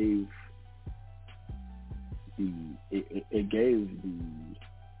 It gave the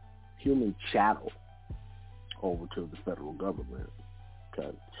human chattel over to the federal government.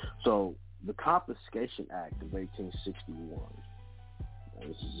 Okay, so the Confiscation Act of 1861.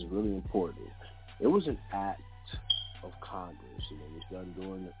 This is really important. It was an act of Congress, and it was done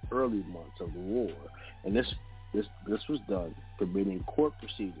during the early months of the war. And this was done permitting court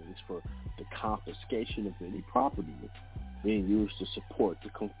proceedings for the confiscation of any property being used to support the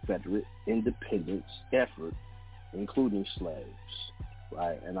Confederate independence effort, including slaves.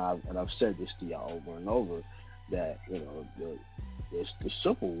 Right, and I've said this to y'all over and over that the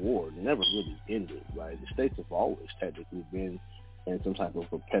Civil War never really ended. Right, the states have always technically been in some type of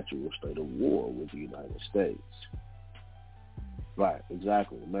perpetual state of war with the United States. Right,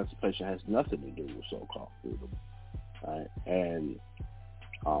 exactly. Emancipation has nothing to do with so-called freedom. Right, and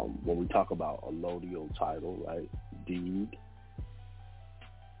when we talk about a allodial title, right, deed,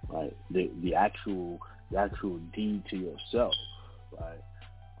 right, the actual deed to yourself, right,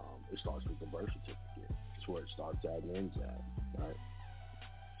 it starts with the birth certificate. It's where it starts at and ends at, right.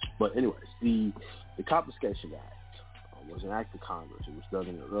 But anyways, the Confiscation Act was an act of Congress. It was done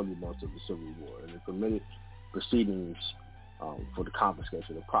in the early months of the Civil War, and it permitted proceedings for the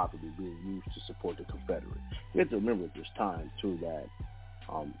confiscation of property being used to support the Confederate. You have to remember at this time, too, that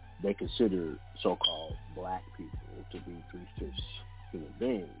they considered so-called black people to be 3/5 human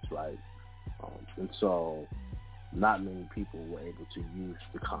beings, right? And so not many people were able to use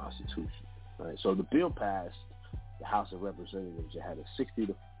the Constitution, right? So the bill passed the House of Representatives. It had a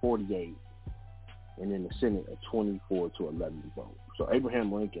 60-48, and in the Senate a 24-11 vote. So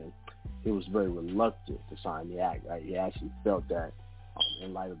Abraham Lincoln, he was very reluctant to sign the act. Right? He actually felt that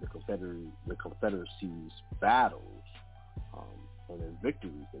in light of the Confederacy's battles and their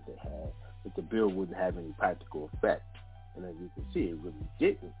victories that they had, that the bill wouldn't have any practical effect. And as you can see, it really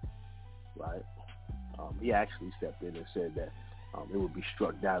didn't. Right? He actually stepped in and said that it would be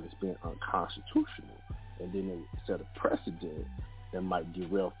struck down as being unconstitutional, and then it would set a precedent that might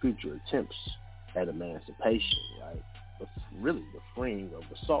derail future attempts at emancipation, right? But really the freeing of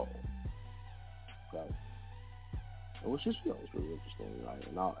the soul, right? Which is, it's really interesting, right?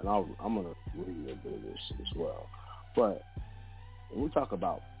 And I'm gonna read a bit of this as well. But when we talk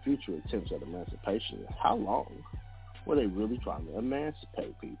about future attempts at emancipation, how long were they really trying to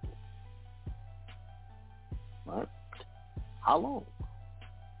emancipate people? Right? How long?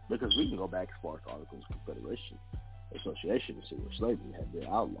 Because we can go back as far as Articles of Confederation, Association, and see where slavery had been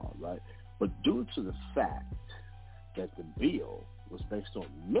outlawed, right? But due to the fact that the bill was based on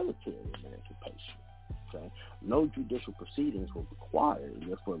military emancipation, okay, no judicial proceedings were required.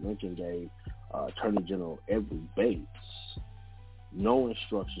 Therefore, Lincoln gave Attorney General Edward Bates no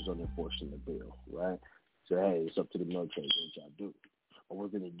instructions on enforcing the bill, right? So, hey, it's up to the military to do what y'all do. But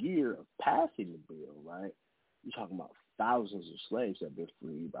within a year of passing the bill, right, you're talking about thousands of slaves that have been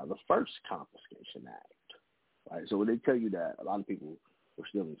freed by the first Confiscation Act, right? So when they tell you that a lot of people were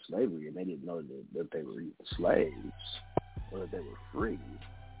still in slavery and they didn't know that they were even slaves or that they were free,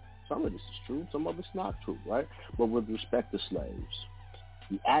 some of this is true, some of it's not true, right? But with respect to slaves,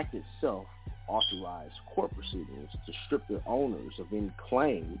 the act itself authorized court proceedings to strip their owners of any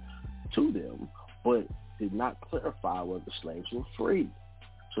claim to them, but did not clarify whether slaves were free.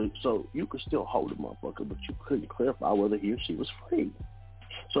 So you could still hold a motherfucker, but you couldn't clarify whether he or she was free.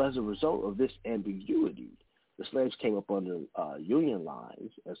 So as a result of this ambiguity, the slaves came up under Union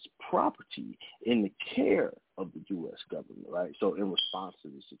lines as property in the care of the U.S. government, right? So in response to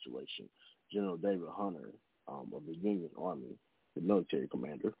this situation, General David Hunter of the Union Army, the military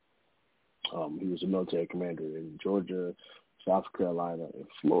commander, he was a military commander in Georgia, South Carolina, and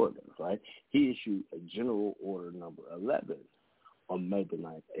Florida, right? He issued a General Order Number 11 on May the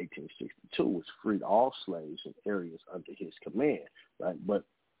 9th, 1862, which freed all slaves in areas under his command, right? But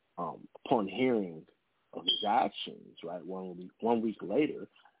upon hearing of his actions, right, 1 week later,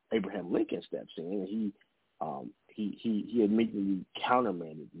 Abraham Lincoln steps in, and he immediately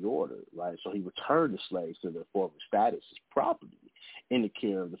countermanded the order, right? So he returned the slaves to their former status as property in the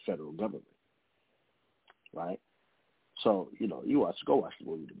care of the federal government, right? So, you know, go watch the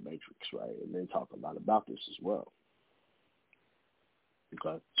movie The Matrix, right? And they talk a lot about this as well.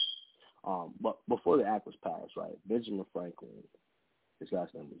 Okay. But before the act was passed, right, Benjamin Franklin, his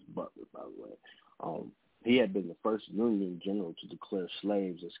last name was Butler, by the way, he had been the first Union general to declare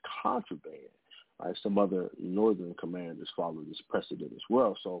slaves as contraband. Right? Some other northern commanders followed this precedent as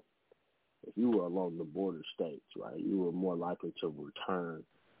well. So if you were along the border states, right, you were more likely to return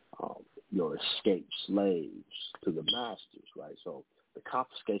your escaped slaves to the masters, right? So the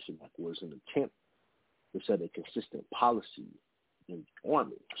Confiscation Act was an attempt to set a consistent policy in the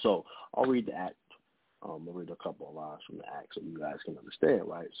Army. So I'll read the act. I'll read a couple of lines from the act so you guys can understand,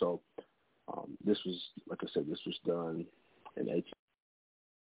 right? So this was, like I said, this was done in 18.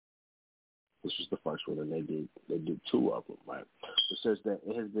 This was the first one, and they did two of them, right? It says that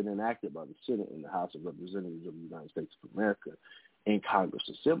it has been enacted by the Senate and the House of Representatives of the United States of America in Congress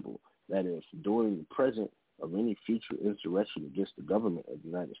assembled that if during the present of any future insurrection against the government of the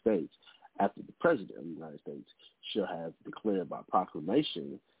United States, after the President of the United States shall have declared by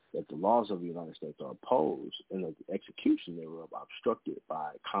proclamation that the laws of the United States are opposed and that the execution thereof obstructed by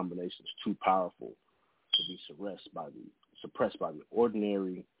combinations too powerful to be suppressed by the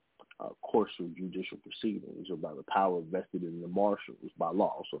ordinary course of judicial proceedings or by the power vested in the marshals by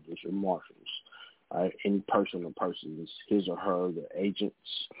law. So there's your marshals. Any person or persons, his or her, their agents,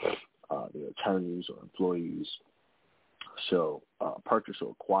 their attorneys or employees shall purchase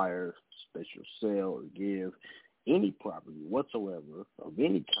or acquire, special sell or give any property whatsoever of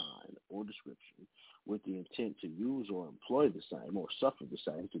any kind or description with the intent to use or employ the same or suffer the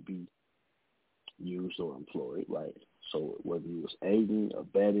same to be used or employed, right? So whether it was aiding,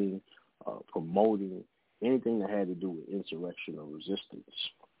 abetting, promoting, anything that had to do with insurrection or resistance,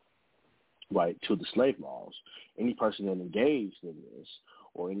 right, to the slave laws, any person that engaged in this,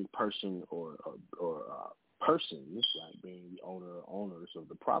 or any person or persons, right, being the owner or owners of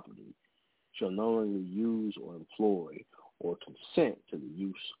the property, shall knowingly use or employ or consent to the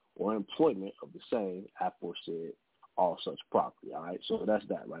use or employment of the same aforesaid all such property. All right, so that's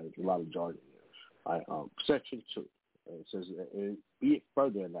that, right? There's a lot of jargon there. All right, Section 2. It says, and be it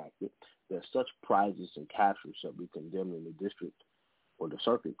further enacted that such prizes and captures shall be condemned in the district or the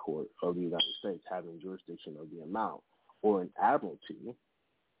circuit court of the United States having jurisdiction of the amount or an admiralty,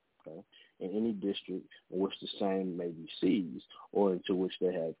 okay, in any district in which the same may be seized or into which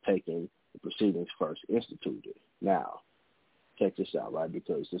they have taken the proceedings first instituted. Now, check this out, right,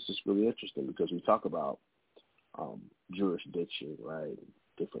 because this is really interesting because we talk about jurisdiction, right,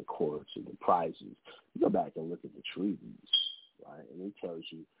 different courts and the prizes. You go back and look at the treaties, right, and it tells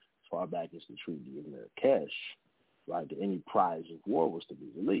you as far back as the Treaty of Marrakesh, right, that any prize of war was to be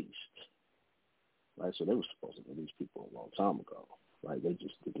released, right, so they were supposed to release people a long time ago, right, they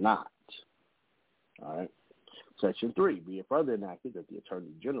just did not, all right. Section 3, be it further enacted that the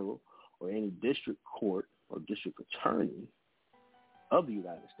Attorney General or any district court or district attorney of the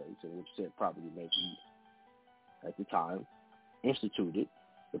United States in which said property may be at the time instituted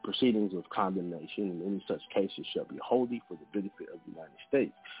the proceedings of condemnation in any such cases shall be wholly for the benefit of the United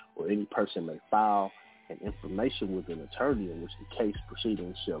States, or any person may file an information with an attorney in which the case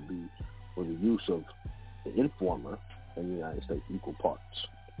proceedings shall be for the use of the informer in the United States equal parts.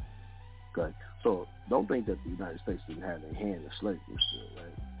 Okay, so don't think that the United States didn't have their hand in slavery still,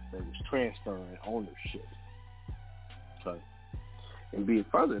 right? They was transferring ownership. Okay, and be it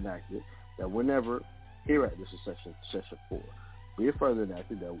further enacted that whenever hereafter, this is section 4. Be it further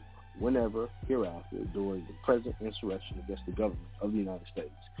enacted that whenever hereafter during the present insurrection against the government of the United States,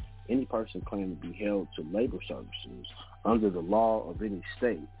 any person claiming to be held to labor services under the law of any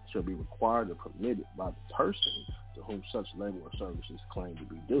state shall be required or permitted by the person to whom such labor or services claim to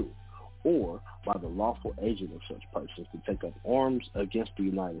be due, or by the lawful agent of such persons to take up arms against the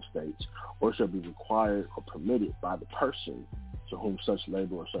United States, or shall be required or permitted by the person to whom such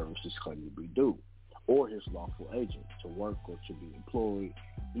labor or services claim to be due, or his lawful agent to work or to be employed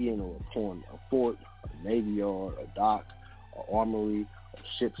in or upon a fort, a navy yard, a dock, a armory, a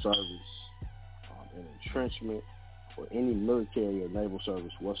ship service, an entrenchment, or any military or naval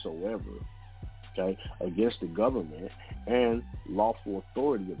service whatsoever, okay, against the government and lawful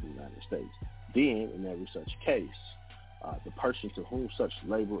authority of the United States. Then, in every such case, the person to whom such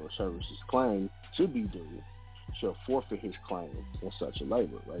labor or services claim to be due shall forfeit his claim in such a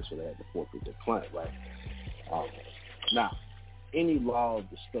labor, right? So they had to forfeit their claim, right? Now, any law of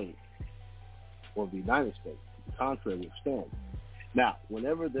the state or the United States to the contrary withstand. Now,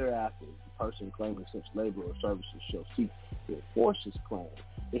 whenever thereafter the person claiming such labor or services shall seek to enforce his claim,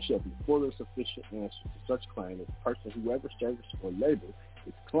 there shall be full and sufficient answer to such claim if the person whoever service or labor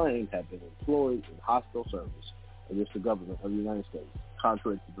is claimed have been employed in hostile service against the government of the United States,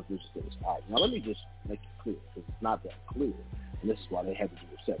 contrary to the provisions of this act. Now, let me just make it clear, because it's not that clear, and this is why they had to do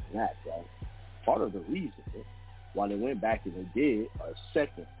a second act, right? Part of the reason why they went back and they did a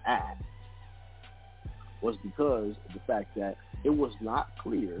second act was because of the fact that it was not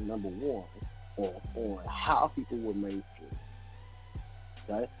clear, number one, on how people were made free.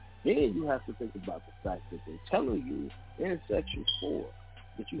 Okay? Then you have to think about the fact that they're telling you in Section 4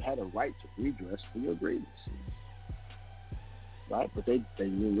 that you had a right to redress for your grievances. Right? But they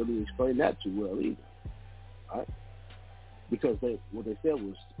didn't really explain that too well either. Right? Because what they said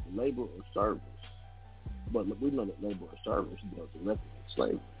was labor or service. But we know that labor or service deals directly with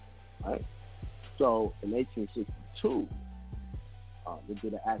slavery. Right? So in 1862, they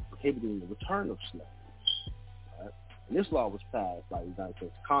did an act prohibiting the return of slaves. Right? And this law was passed by the United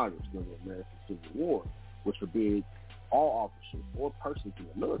States Congress during the American Civil War, which forbid all officers or persons in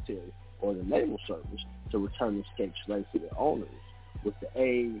the military or the naval service to return escaped slaves to their owners with the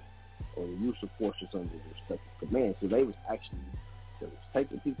aid or the use of forces under their respective command. So they was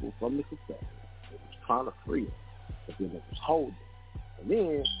taking people from the Confederates. They was trying to free them, but then they was holding. And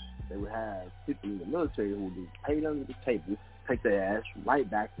then they would have people in the military who would be paid under the table, take their ass right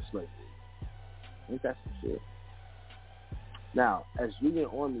back to slavery. Ain't that some shit? Now, as Union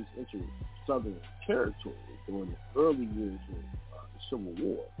armies entered Southern territory during the early years of the Civil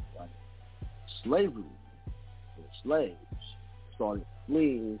War, right, slavery and slaves started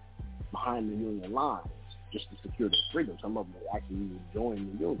fleeing behind the Union lines just to secure their freedom. Some of them actually even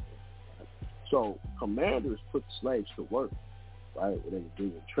joined the Union. Right? So commanders put slaves to work, right? They would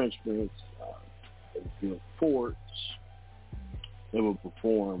do entrenchments, they would build forts, they would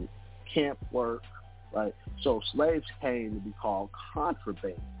perform camp work, right? So slaves came to be called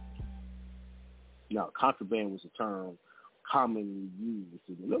contraband. Now, contraband was a term commonly used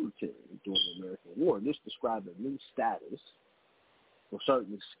in the military during the American War. This described a new status for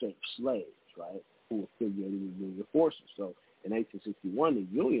certain escaped slaves, right, who were affiliated with Union forces. So in 1861, the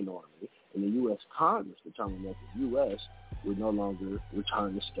Union Army and the U.S. Congress determined that the U.S. would no longer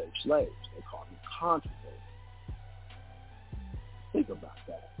return escaped slaves. They called them contraband. Think about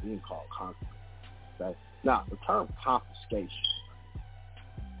that, being called contraband. Okay? Now, the term confiscation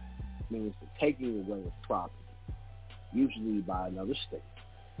means the taking away of property, usually by another state,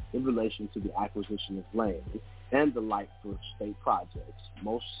 in relation to the acquisition of land and the like for state projects.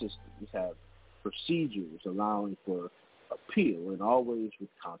 Most systems have procedures allowing for appeal and always with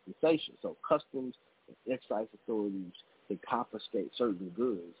compensation. So customs and excise authorities can confiscate certain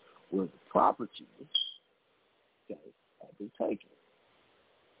goods where the property, okay, have been taken.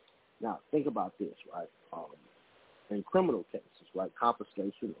 Now, think about this, right? In criminal cases, right,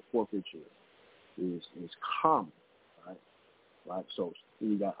 confiscation or forfeiture is common, right? Right. So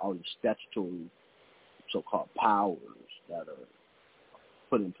you got all these statutory so-called powers that are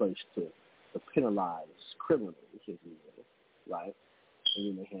put in place to penalize criminals, if you will, right? And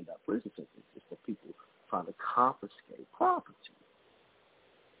then they hand out prison sentences for people trying to confiscate property.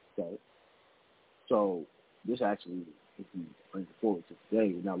 Okay. So this actually, if you bring it forward to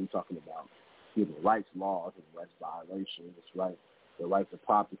today, now we're talking about human rights laws and rights violations, right? The right to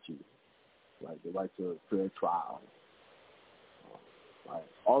property, right? The right to a fair trial, right?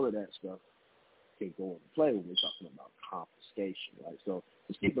 All of that stuff can go into play when we're talking about confiscation, right? So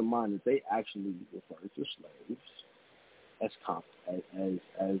just keep in mind that they actually refer to slaves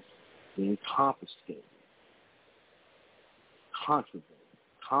as being confiscated, contraband,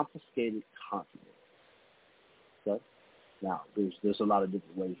 confiscated contraband. Okay. Now, there's a lot of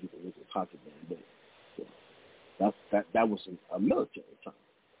different ways you can look at contraband, but that was a military term.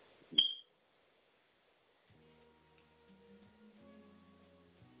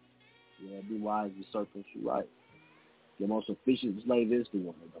 Yeah, be wise as serpents, you're right. The most efficient slave is the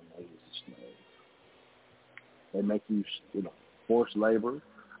one that don't know he's a slave. They make you, forced labor.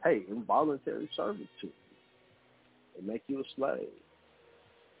 Hey, involuntary servitude. They make you a slave.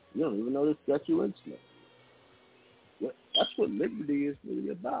 You don't even know that you're enslaved. That's what liberty is really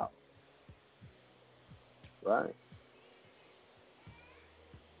about, right?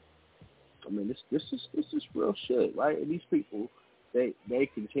 I mean, this is real shit, right? And these people, they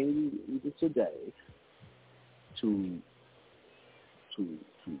continue even today to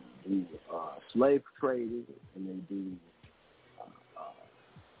do slave trading, and they do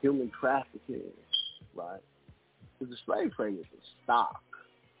human trafficking, right? Because the slave trade is a stock,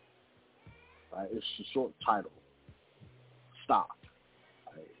 right? It's a short title, stock.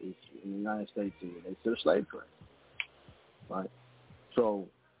 Right? It's in the United States, they said a slave trade, right? So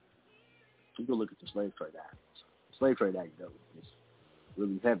you can look at the Slave Trade Act. The Slave Trade Act, though, is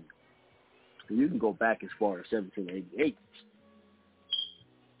really heavy. You can go back as far as 1788.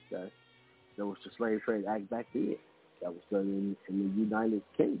 Okay? There was the Slave Trade Act back then. That was done in the United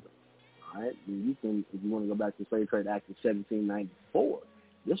Kingdom. All right? And you can, if you want to go back to the Slave Trade Act in 1794,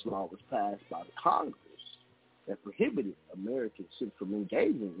 this law was passed by the Congress that prohibited Americans from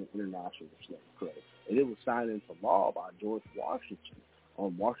engaging in international slave trade. And it was signed into law by George Washington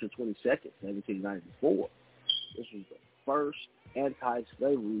on March 22nd, 1794. This was the first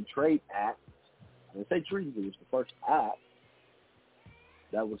anti-slavery trade act. When I say treaty, it was the first act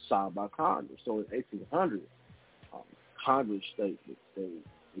that was signed by Congress. So in 1800, Congress stated that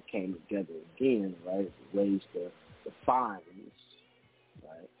they came together again, right, to raise the fines,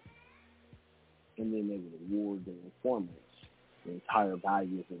 right, and then they would award the informants the entire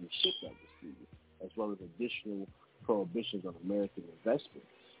value of any ship that was seized, as well as additional prohibitions on American investments.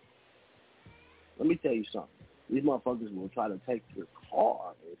 Let me tell you something. These motherfuckers will try to take your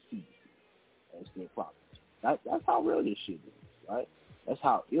car and seize it as their property. That's how real this shit is, right? That's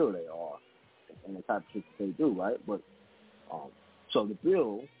how ill they are and the type of shit that they do, right? But so the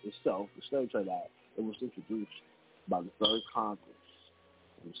bill itself, the Slave Trade Act, it was introduced by the Third Congress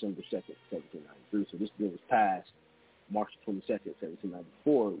on December 2nd, 1793. So this bill was passed March 22nd,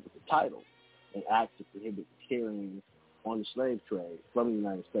 1794 with the title, an act to prohibit carrying on the slave trade from the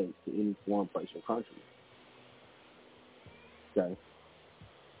United States to any foreign place or country. Okay?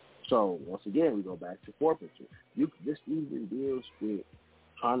 So, once again, we go back to forfeiture. This even deals with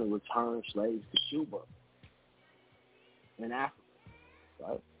trying to return slaves to Cuba and Africa,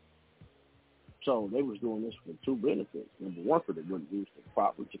 right? So, they was doing this for two benefits. Number one, for they wouldn't use the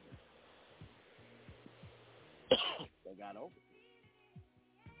property. They got over it.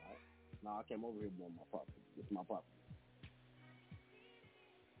 Right? Now, I came over here to my property. It's my property.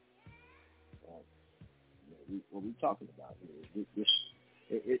 What we talking about here?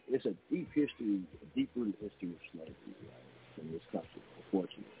 It's a deep history, a deep-rooted history of slavery, right, in this country,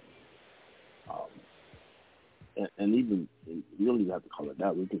 unfortunately. And even we don't even have to call it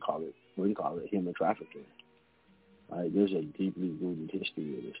that. We can call it human trafficking. Right? There's a deeply rooted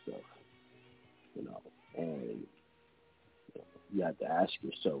history of this stuff, and you have to ask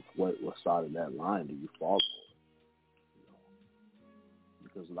yourself what side of that line do you fall for?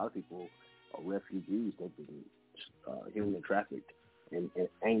 Because a lot of people are refugees. They've been human trafficked and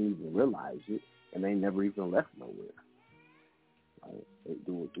ain't even realize it, and they never even left nowhere. Right? They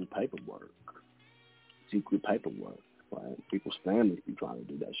do it through paperwork, secret paperwork. Right? People's families be trying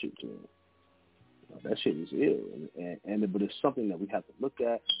to do that shit to them. That shit is ill, but it's something that we have to look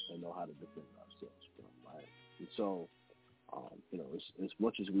at and know how to defend ourselves from. Right? And so, as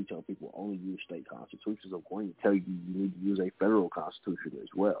much as we tell people only use state constitutions, I'm going to tell you need to use a federal constitution as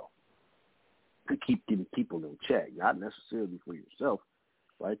well to keep getting people in check, not necessarily for yourself,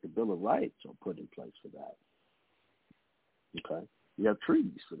 right? The Bill of Rights are put in place for that. Okay? You have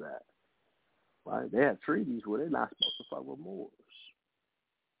treaties for that, right? They have treaties where they're not supposed to fuck with Moors.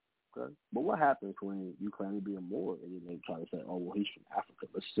 Okay? But what happens when you claim to be a Moor and then they try to say, oh, well, he's from Africa.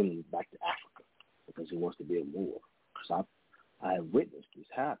 Let's send him back to Africa because he wants to be a Moor. Because I have witnessed this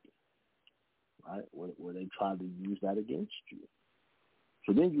happen, right, where they try to use that against you.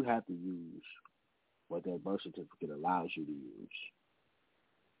 So then you have to use what that birth certificate allows you to use,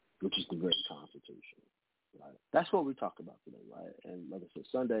 which is the great Constitution. Right? That's what we talk about today, right? And like I said,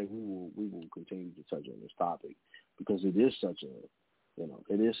 Sunday we will continue to touch on this topic because it is such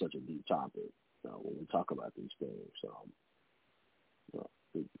a deep topic when we talk about these things.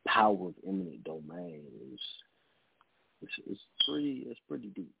 The power of eminent domain is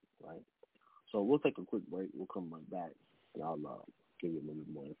pretty deep, right? So we'll take a quick break. We'll come right back, and I'll give you a little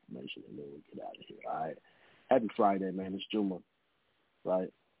bit more information, and then we'll get out of here. All right. Happy Friday, man. It's Juma,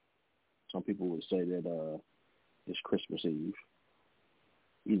 right? Some people would say that it's Christmas Eve.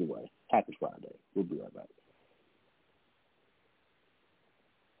 Either way, happy Friday. We'll be right back.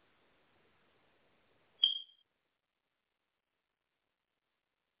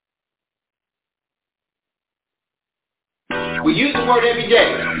 We use the word every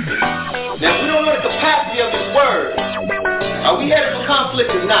day. Now, if we don't know the capacity of this word, are we headed for conflict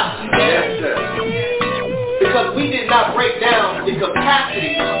or not? Yes, sir. Because we did not break down the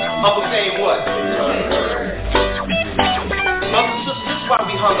capacity of a saying what? Brothers and sisters, this is why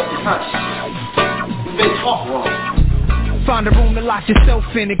we hung up the conscience. We've been taught wrong. Find a room to lock yourself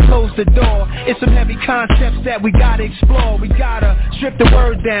in and close the door. It's some heavy concepts that we gotta explore. We gotta strip the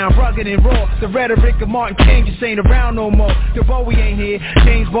word down, rugged and raw. The rhetoric of Martin King just ain't around no more. The Bowie ain't here,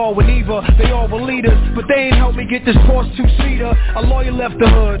 James Baldwin either. They all were leaders, but they ain't helped me get this Porsche two-seater. A lawyer left the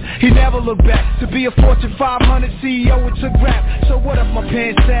hood, he never looked back. To be a Fortune 500 CEO, it took rap. So what if my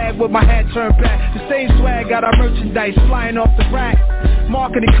pants sag with my hat turned back? The same swag got our merchandise flying off the rack.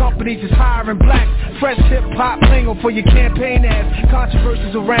 Marketing companies is hiring blacks. Fresh hip-hop lingo for your campaign ads.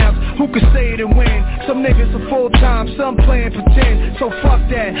 Controversies around, who could say it and win? Some niggas are full-time, some playing pretend. So fuck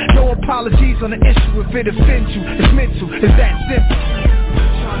that, no apologies on the issue. If it offends you, it's mental, it's that simple.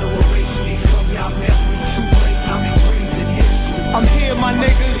 Trying to erase me from y'all memory. Too late, I'm engraved in history. I'm here, my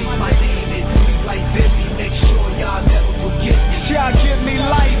niggas. My name is Tweet like Vivi. Make sure y'all never forget me. Y'all give me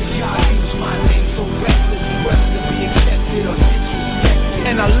life. Y'all use my name so reckless. Whether to be accepted or disrespected.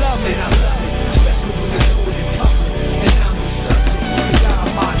 And I love it. Especially when it's good and public. And I'm the subject.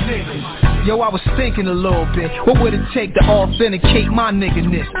 Y'all my niggas. Yo, I was thinking a little bit. What would it take to authenticate my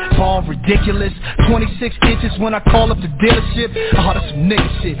nigga-ness? All ridiculous. 26 inches when I call up the dealership. Oh, that's some nigga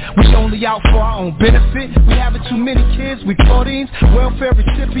shit. We only out for our own benefit. We having too many kids. We Claudines, welfare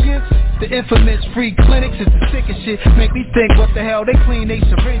recipients. The infamous free clinics is the sickest shit. Make me think what the hell they clean they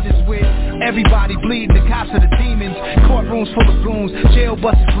syringes with. Everybody bleeding, the cops are the demons. Courtrooms full of goons, jail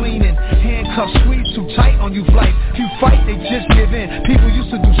buses leaning. Handcuffs squeezed too tight on you flight. If you fight, they just give in. People used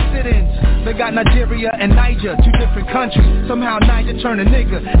to do sit-ins. They got Nigeria and Niger, two different countries. Somehow Niger turned a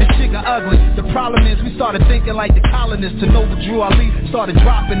nigga and shit got ugly. The problem is we started thinking like the colonists. To know what Drew Ali started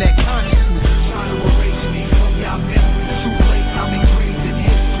dropping that consciousness. Trying to erase me from y'all memory. Too late, I'm engraved in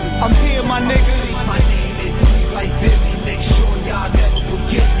history. I'm here, my niggas. My name is Tweet like Vivi. Make sure y'all never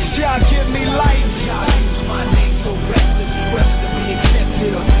forget me. Y'all give me life. Y'all use my name so reckless. Whether to be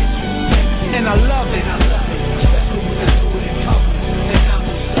accepted or disrespected. And I love it. Especially when it's good and public. And I'm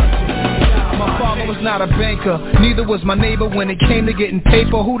the subject. My father was not a banker, neither was my neighbor. When it came to getting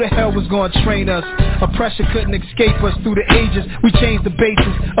paper, who the hell was gonna train us? Oppression couldn't escape us through the ages. We changed the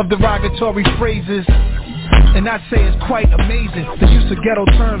basis of derogatory phrases. And I'd say it's quite amazing. The use of ghetto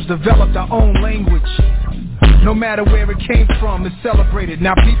terms developed our own language. No matter where it came from, it's celebrated.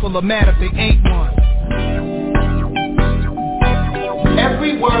 Now people are mad if they ain't one.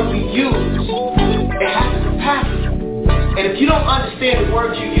 Every word we use, it has a capacity. And if you don't understand the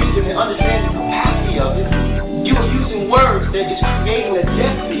words you're using and understand the capacity of it, you are using words that is creating a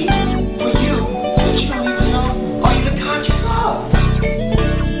destiny for you that you don't even know or even conscious of.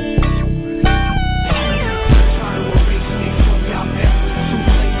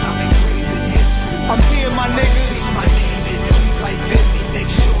 I'm here, my niggas. My name is Tweet like Vivi.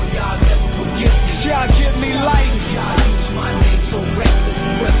 Make sure y'all never forget me. Y'all give me life. Y'all use my name so reckless.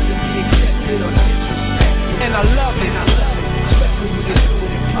 Whether to be accepted or disrespected. And I love it. Especially when it's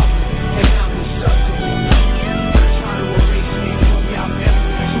good and public. And I'm the subject. Trying to erase me from y'all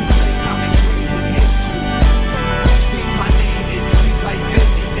memory. Too late, I'm engraved in history. My name is Tweet like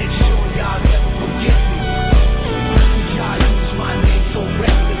Vivi. Make sure y'all never forget me. Y'all use my name so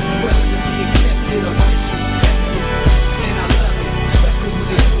reckless. Whether to be accepted or disrespected. And I love it. Especially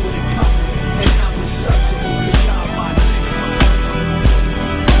when it's good and public. And I'm the subject. Y'all my niggas.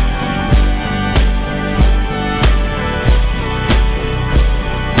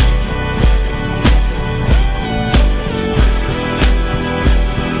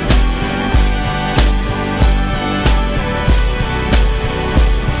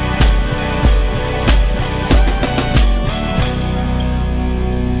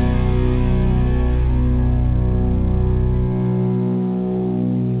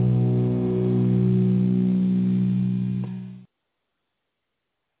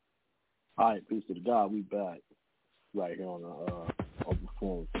 All right, peace to the God. We back right here on the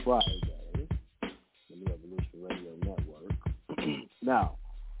Overflowing Friday on the Evolution Radio Network. Now,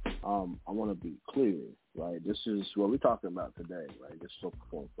 I want to be clear, right? This is what we're talking about today, right? This is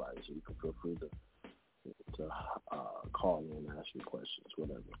Overflowing Friday, so you can feel free to call in and ask me questions,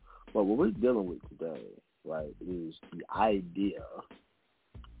 whatever. But what we're dealing with today, right, is the idea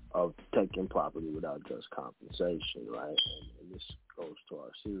of taking property without just compensation, right? And this goes to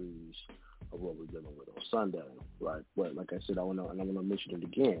our series of what we're dealing with on Sunday, right? But like I said, I want to mention it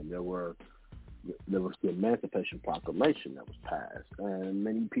again. There was the Emancipation Proclamation that was passed, and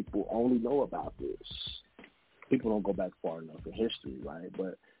many people only know about this. People don't go back far enough in history, right?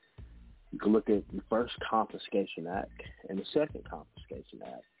 But you can look at the first Confiscation Act and the second Confiscation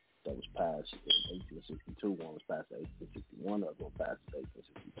Act that was passed in 1862. One was passed in 1861, the other one passed in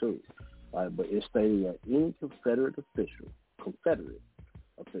 1862. Right? But it stated that any Confederate official,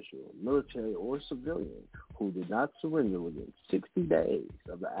 military or civilian, who did not surrender within 60 days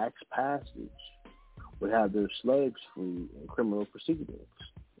of the act's passage would have their slaves free in criminal proceedings.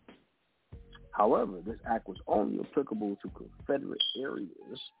 However, this act was only applicable to Confederate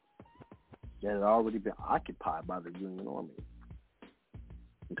areas that had already been occupied by the Union Army.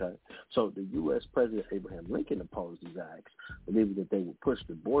 Okay, so the U.S. President Abraham Lincoln opposed these acts, believing that they would push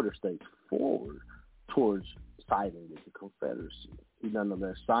the border states forward towards siding with the Confederacy. He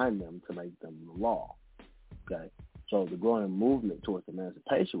nonetheless signed them to make them the law. Okay, so the growing movement towards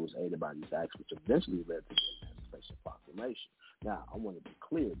emancipation was aided by these acts, which eventually led to the Emancipation Proclamation. Now, I want to be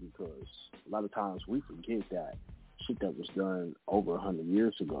clear because a lot of times we forget that shit that was done over 100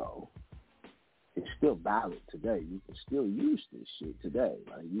 years ago is still valid today. You can still use this shit today.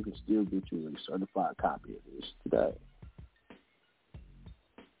 Like, you can still get you a certified copy of this today.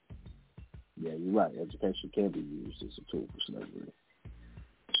 Yeah, you're right. Education can be used as a tool for slavery.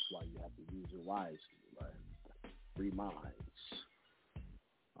 That's why you have to use it wisely, right? Free minds.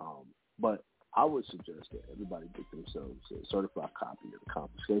 But I would suggest that everybody get themselves a certified copy of the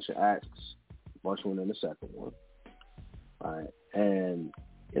Confiscation Acts, the first one and the second one. All right? And,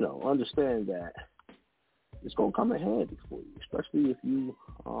 understand that it's going to come in handy for you, especially if you,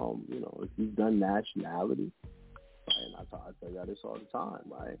 if you've done nationality. Right? And I tell y'all this all the time,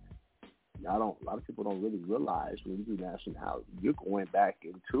 right? A lot of people don't really realize when you do nationality, you're going back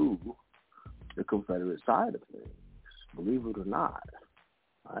into the Confederate side of things, believe it or not.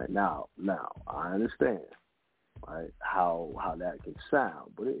 All right, now, I understand, right, how that can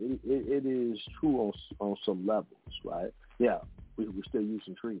sound, but it is true on some levels, right? Yeah, we're still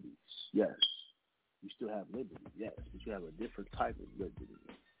using treaties, yes. You still have liberty, yes, but you have a different type of liberty,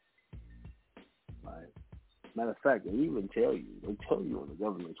 right? Matter of fact, they tell you on the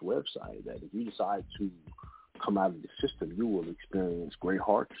government's website that if you decide to come out of the system, you will experience great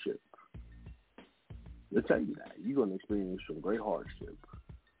hardship. They'll tell you that. You're going to experience some great hardship.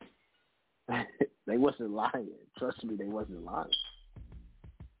 They wasn't lying. Trust me, they wasn't lying.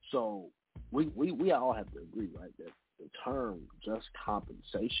 So we all have to agree, right, that the term just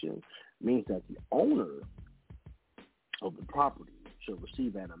compensation means that the owner of the property should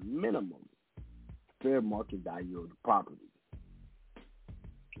receive at a minimum fair market value of the property,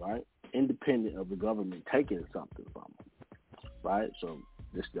 right? Independent of the government taking something from them, right? So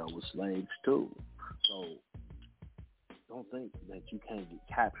this dealt with slaves too. So don't think that you can't get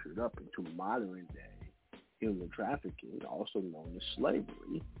captured up into modern day human trafficking, also known as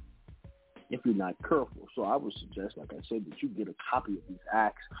slavery, if you're not careful. So I would suggest, like I said, that you get a copy of these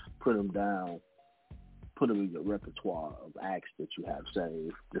acts, put them down, put them in your repertoire of acts that you have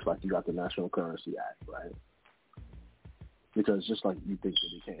saved, just like you got the National Currency Act, right? Because just like you think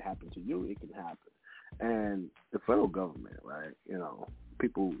that it can't happen to you, it can happen. And the federal government, right,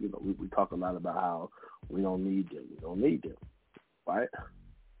 people, we talk a lot about how we don't need them, right?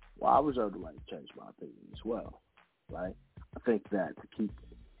 Well, I reserve the right to change my opinion as well, right? I think that to keep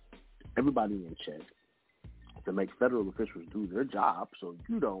everybody in check, to make federal officials do their job so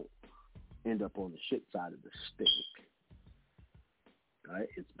you don't end up on the shit side of the stick, right?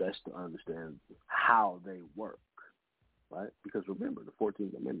 It's best to understand how they work, right? Because remember, the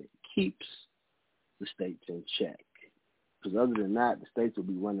 14th Amendment keeps the states in check. Because other than that, the states will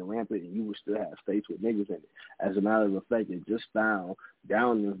be running rampant and you will still have states with niggas in it. As a matter of fact, they just found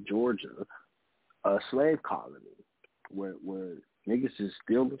down in Georgia a slave colony where niggas is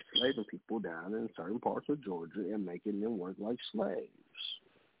still enslaving people down in certain parts of Georgia and making them work like slaves.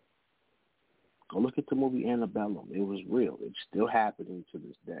 Go look at the movie Antebellum. It was real. It's still happening to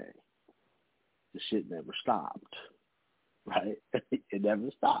this day. The shit never stopped, right? It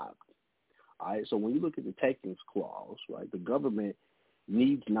never stopped. All right, so when you look at the takings clause, right, the government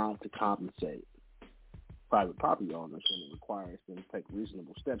needs not to compensate private property owners, and it requires them to take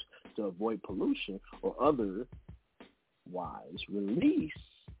reasonable steps to avoid pollution or otherwise release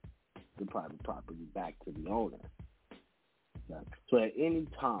the private property back to the owner. Okay? So at any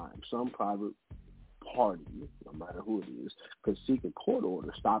time, some private party, no matter who it is, could seek a court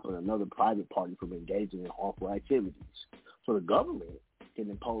order stopping another private party from engaging in harmful activities. So the government can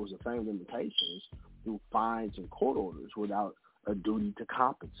impose the same limitations through fines and court orders without a duty to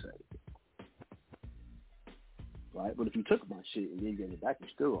compensate. Right? But if you took my shit and then gave it back, you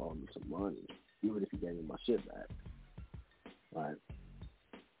still owe me some money, even if you gave me my shit back. Right?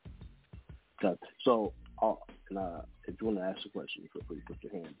 Okay. So, if you want to ask a question, feel free to put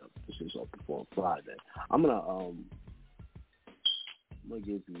your hand up. This is open for Friday. I'm gonna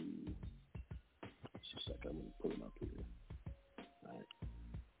give you just a second. I'm gonna pull it up here. Right.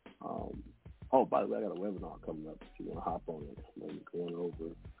 By the way, I got a webinar coming up if you want to hop on it. Maybe going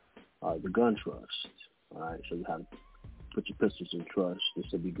over the gun trust. All right, so you have to put your pistols in trust. This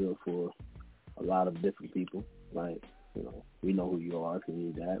will be good for a lot of different people, right? You know, we know who you are if you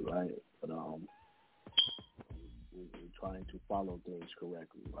need that, right? But we're trying to follow things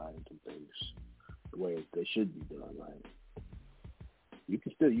correctly, right? Do things the way they should be done, right? You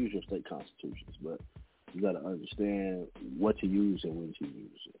can still use your state constitutions, but you got to understand what to use and when to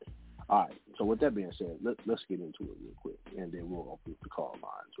use it. All right, so with that being said, let's get into it real quick, and then we'll open the call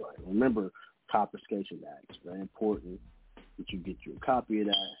lines, right? Remember, Confiscation Act. It's very important that you get you a copy of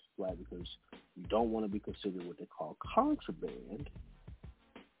that, right? Because you don't want to be considered what they call contraband,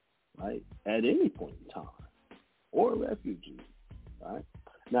 right, at any point in time, or a refugee, right?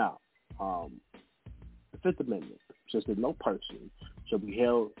 Now, the Fifth Amendment says that no person shall be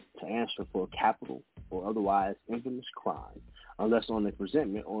held to answer for a capital or otherwise infamous crime unless on a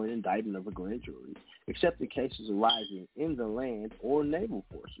presentment or an indictment of a grand jury, except in cases arising in the land or naval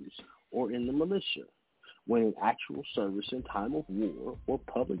forces or in the militia, when in actual service in time of war or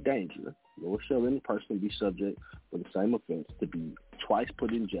public danger, nor shall any person be subject for the same offense to be twice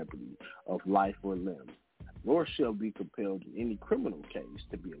put in jeopardy of life or limb, nor shall be compelled in any criminal case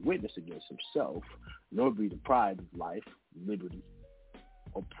to be a witness against himself, nor be deprived of life, liberty,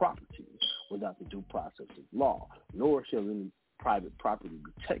 or property without the due process of law, nor shall any private property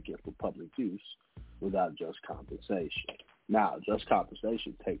be taken for public use without just compensation. Now, just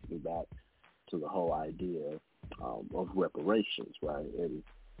compensation takes me back to the whole idea of reparations, right? And,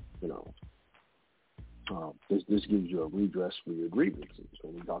 you know, this gives you a redress for your grievances.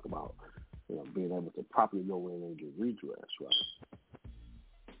 When we talk about, you know, being able to properly go in and get redress, right?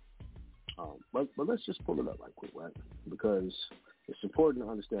 But let's just pull it up right quick, right? Because it's important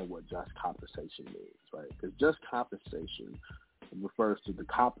to understand what just compensation means, right? Because just compensation refers to the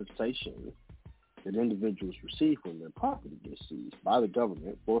compensation that individuals receive when their property gets seized by the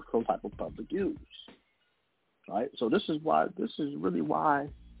government for some type of public use, right? So this is really why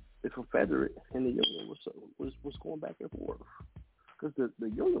the Confederate and the Union was going back and forth, because the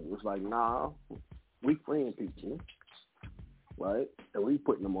Union was like, nah, we freeing people, right, and we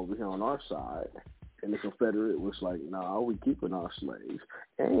putting them over here on our side, and the Confederate was like, nah, we keeping our slaves,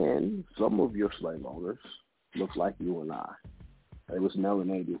 and some of your slave owners look like you and I. They was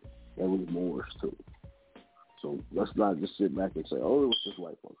melanated. It was Moors too. So let's not just sit back and say, oh, it was just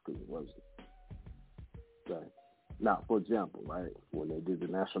white folks, because it wasn't. Okay. Now, for example, right, when they did the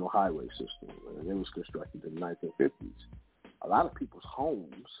national highway system, and it was constructed in the 1950s, a lot of people's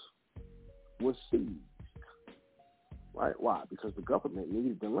homes were seized. Right? Why? Because the government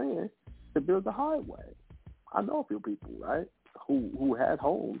needed the land to build the highway. I know a few people, right, who had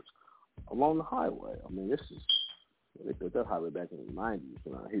homes along the highway. I mean, they built that highway back in the 90s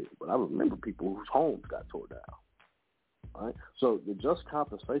when I hear, but I remember people whose homes got tore down. Right? So the just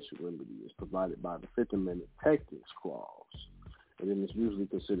compensation remedy is provided by the Fifth Amendment takings clause, and then it's usually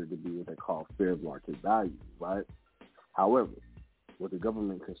considered to be what they call fair market value, right? However, what the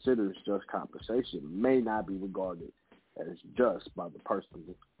government considers just compensation may not be regarded as just by the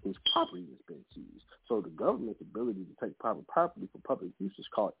person whose property has been seized. So the government's ability to take private property for public use is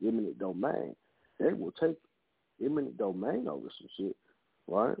called eminent domain. They will take eminent domain over some shit,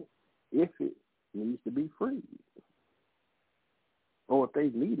 right, if it needs to be freed, or if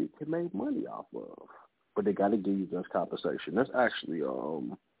they need it to make money off of. But they got to give you just compensation. That's actually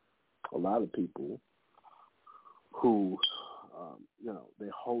a lot of people who, they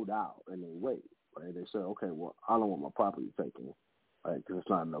hold out and they wait, right? They say, okay, well, I don't want my property taken, right, because it's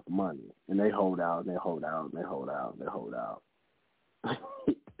not enough money. And they hold out, and they hold out, and they hold out, and they hold out.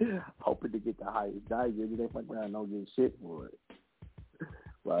 Hoping to get the highest value, and they fuck around and don't get shit for it,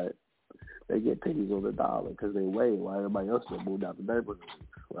 right? They get pennies on the dollar because they wait while everybody else will move out the neighborhood,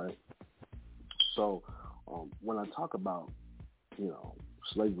 right? So when I talk about,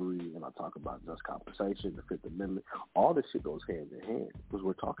 slavery and I talk about just compensation, the Fifth Amendment, all this shit goes hand in hand because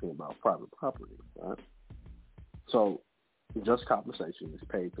we're talking about private property, right? So just compensation is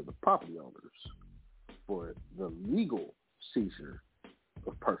paid to the property owners for the legal seizure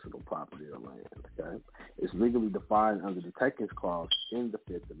of personal property or land, okay? It's legally defined under the takings clause in the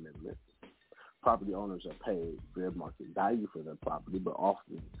Fifth Amendment. Property owners are paid fair market value for their property, but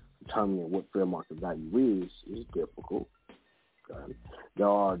often determining what fair market value is difficult. Okay? There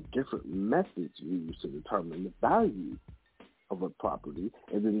are different methods used to determine the value of a property,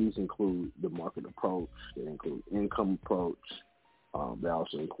 and then these include the market approach, they include income approach, they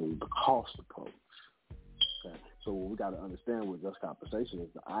also include the cost approach. Okay? So what we got to understand with just compensation is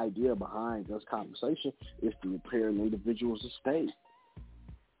the idea behind just compensation is to repair an individual's estate.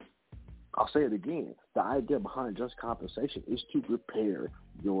 I'll say it again. The idea behind just compensation is to repair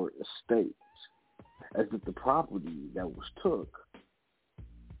your estate. as if the property that was took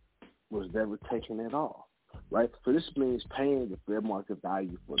was never taken at all, right? So this means paying the fair market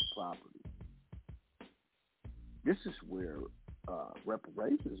value for the property. This is where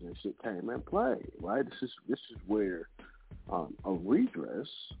reparations and shit came in play, right? This is where a redress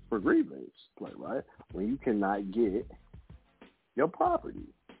for grievance play, right? When you cannot get your property,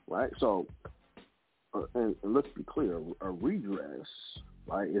 right? So, and let's be clear, a redress,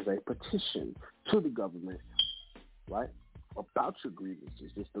 right, is a petition to the government, right, about your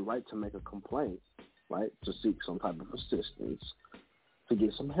grievances. It's the right to make a complaint, right, to seek some type of assistance, to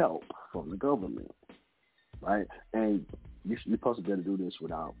get some help from the government, right? And you're supposed to be able to do this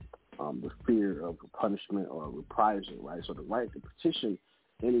without the fear of punishment or reprisal, right? So the right to petition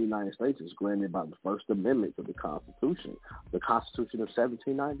in the United States is granted by the First Amendment to the Constitution of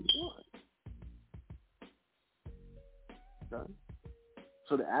 1791. Okay?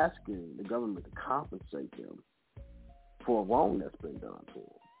 So they're asking the government to compensate them for a wrong that's been done to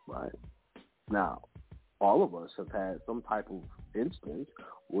them, right? Now, all of us have had some type of instance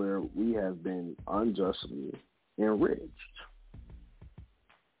where we have been unjustly enriched.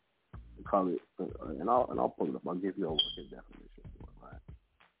 We call it, and I'll pull it up. I'll give you a working definition for it, right?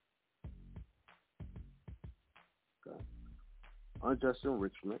 Okay. Unjust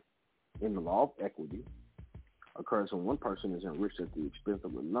enrichment in the law of equity occurs when one person is enriched at the expense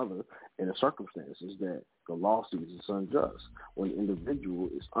of another in the circumstances that the law sees as unjust. When an individual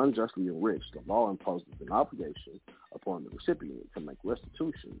is unjustly enriched, the law imposes an obligation upon the recipient to make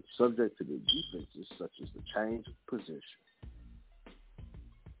restitution subject to the defenses such as the change of position.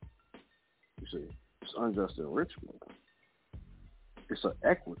 You see, it's unjust enrichment. It's an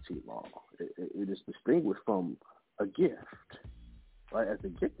equity law. It is distinguished from a gift. Right, as the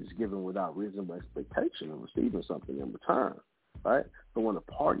gift is given without reasonable expectation of receiving something in return, right? So when a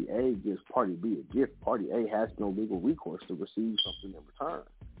party A gives party B a gift, party A has no legal recourse to receive something in return,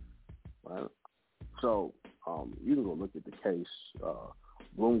 right? So you can go look at the case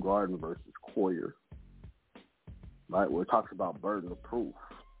Bloomgarden versus Coyer, right, where it talks about burden of proof,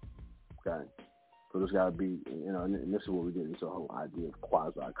 okay? So there's got to be, and this is where we get into the whole idea of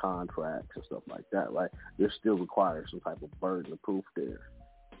quasi-contracts and stuff like that, right? There still requires some type of burden of proof there.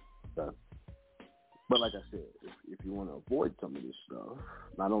 Okay? But like I said, if you want to avoid some of this stuff,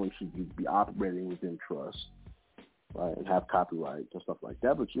 not only should you be operating within trust, right, and have copyright and stuff like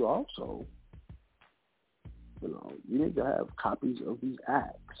that, but you also, you need to have copies of these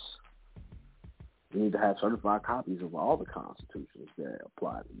acts. You need to have certified copies of all the constitutions that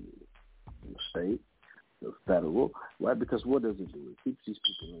apply to you. In the state, the federal, right? Because what does it do? It keeps these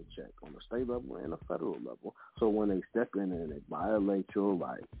people in check on the state level and the federal level. So when they step in and they violate your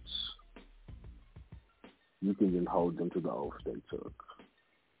rights, you can then hold them to the oath they took.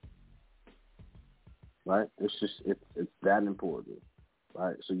 Right? It's just, it's that important.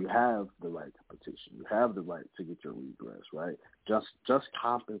 Right? So you have the right to petition. You have the right to get your redress, right? Just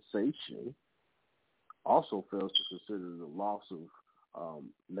compensation also fails to consider the loss of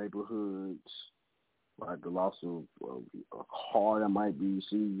neighborhoods, right? The loss of a car that might be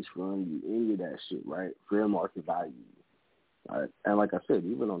seized from you, any of that shit, right? Fair market value, right? And like I said,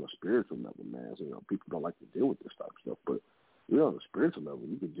 even on a spiritual level, man, people don't like to deal with this type of stuff, but even on a spiritual level,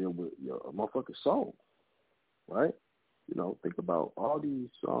 you can deal with your motherfucking soul, right? Think about all these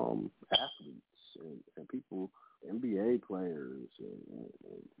athletes and people, NBA players and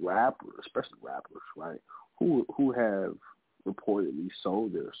rappers, especially rappers, right? Who have reportedly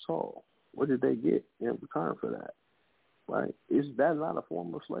sold their soul. What did they get in return for that? Right? Is that not a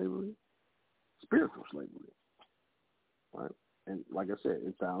form of slavery? Spiritual slavery. Right? And like I said,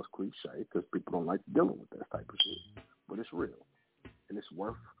 it sounds cliche because people don't like dealing with that type of shit. But it's real. And it's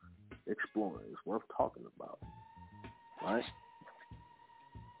worth exploring. It's worth talking about. Right?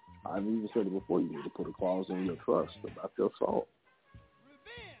 I've even said it before, you need to put a clause in your trust about your soul.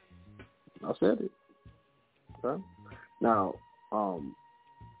 I said it. Okay? Now,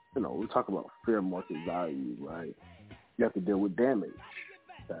 we talk about fair market value, right? You have to deal with damage,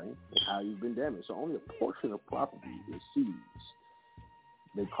 okay, and how you've been damaged. So only a portion of property is seized.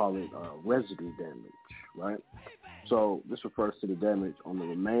 They call it residue damage, right? So this refers to the damage on the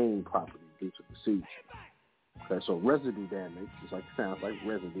remaining property due to the seizure. Okay, so residue damage, sounds like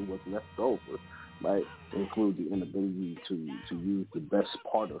residue, what's left over, right? Include the inability to use the best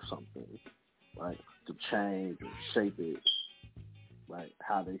part of something, right? To change or shape it, right?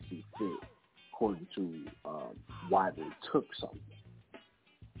 How they see fit, according to why they took something.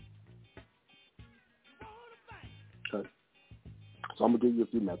 Okay. So I'm gonna give you a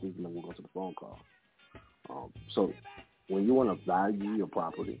few methods, and then we'll go to the phone call. So when you want to value your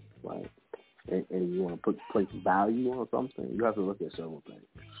property, right? and you want to place value on something, you have to look at several things.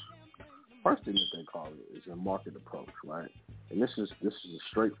 First thing that they call it is a market approach, right? And this is a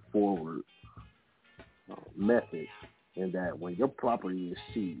straightforward method in that when your property is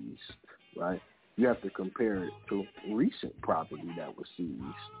seized, right, you have to compare it to recent property that was seized.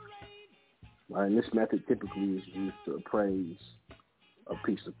 Right? And this method typically is used to appraise a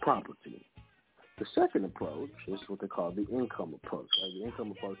piece of property. The second approach is what they call the income approach. Right? The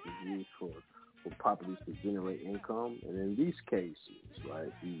income approach is used for properties to generate income, and in these cases,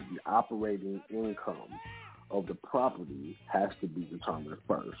 right, the operating income of the property has to be determined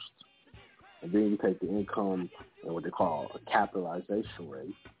first. And then you take the income and what they call a capitalization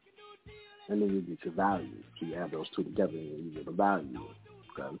rate, and then you get your value. So you add those two together and you get a value.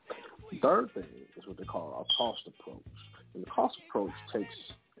 Okay? The third thing is what they call a cost approach. And the cost approach takes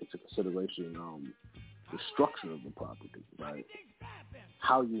into consideration the structure of the property, right?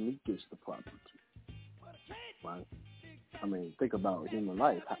 How unique is the property, right? I mean, think about human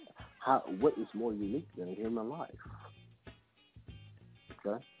life. What is more unique than a human life?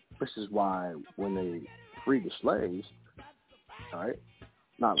 Okay? This is why when they freed the slaves, all right,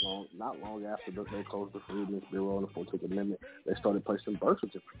 not long after they closed the Freedmen's Bureau and the 14th Amendment, they started placing birth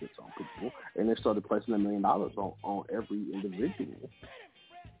certificates on people, and they started placing $1 million on every individual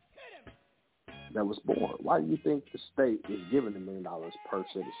that was born. Why do you think the state is giving $1 million per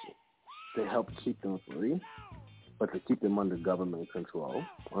citizen? To help keep them free, but to keep them under government control,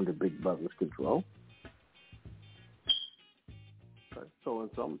 under Big Brother's control. Okay. So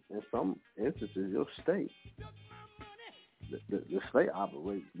in some instances, your state, the state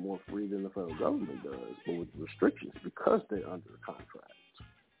operates more free than the federal government does, but with restrictions because they're under a contract.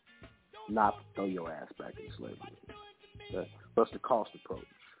 Not to throw your ass back in slavery. Okay? That's the cost approach.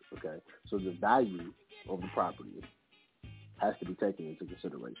 Okay, so the value of the property has to be taken into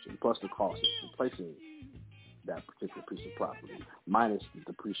consideration, plus the cost of replacing that particular piece of property, minus the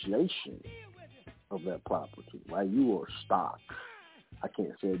depreciation of that property. Right, you are stock. I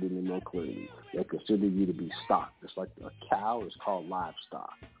can't say it any more clearly. They consider you to be stock. Just like a cow is called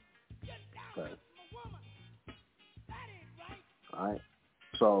livestock. Okay. All right.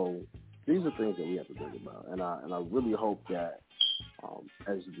 So these are things that we have to think about, and I really hope that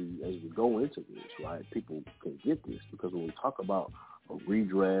as we go into this, right, people can get this, because when we talk about a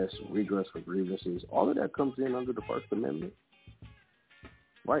redress for grievances, all of that comes in under the First Amendment,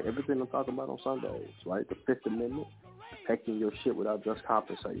 right? Everything I'm talking about on Sundays, right? The Fifth Amendment, taking your shit without just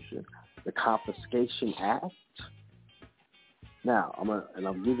compensation, the Confiscation Act. Now,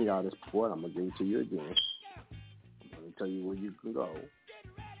 I'm giving y'all this before, and I'm gonna give it to you again. I'm gonna tell you where you can go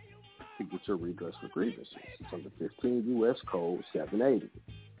to get your redress for grievances. It's under 15 U.S. Code 780,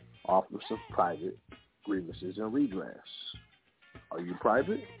 Office of Private Grievances and Redress. Are you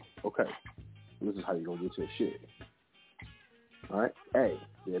private? Okay. This is how you're going to get your shit. All right. A,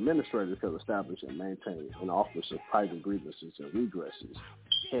 the administrator shall establish and maintain an Office of Private Grievances and Redresses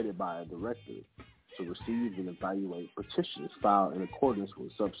headed by a director to receive and evaluate petitions filed in accordance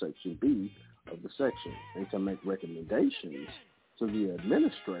with subsection B of the section, and to make recommendations to the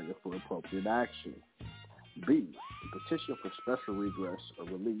administrator for appropriate action. B, the petition for special redress or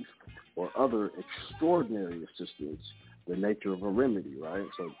relief or other extraordinary assistance, the nature of a remedy, right?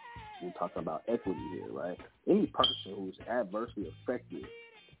 So we're talking about equity here, right? Any person who is adversely affected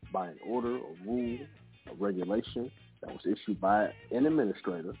by an order or rule or regulation that was issued by an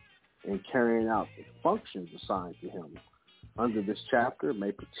administrator in carrying out the functions assigned to him under this chapter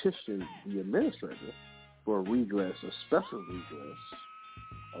may petition the administrator for a redress, a special redress,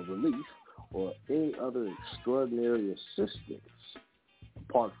 a relief, or any other extraordinary assistance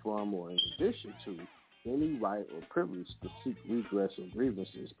apart from or in addition to any right or privilege to seek redress of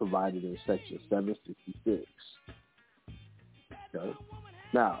grievances provided in Section 766. Okay?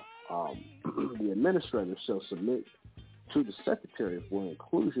 Now, the administrator shall submit to the Secretary for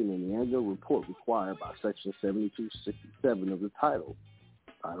inclusion in the annual report required by Section 7267 of the Title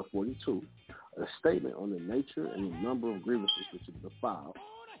 42, a statement on the nature and the number of grievances which have been filed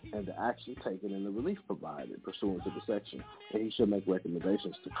and the action taken and the relief provided pursuant to the section. And he should make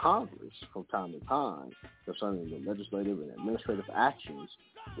recommendations to Congress from time to time concerning the legislative and administrative actions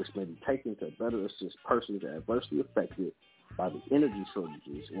which may be taken to better assist persons adversely affected by the energy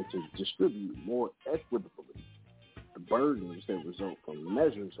shortages and to distribute more equitably the burdens that result from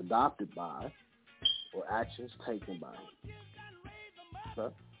measures adopted by or actions taken by him.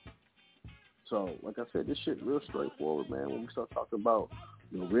 Okay? So, like I said, this shit real straightforward, man. When we start talking about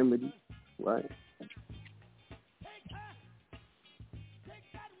the remedy, right?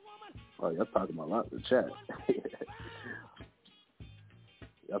 Oh, y'all talking about a lot in the chat.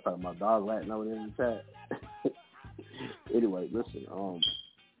 Y'all talking about dog Latin over there in the chat? Anyway, listen,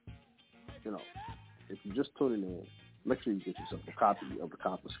 you know, if you're just tuning in, make sure you get yourself a copy of the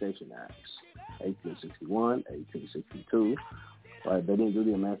Confiscation Acts, 1861, 1862. Right? They didn't do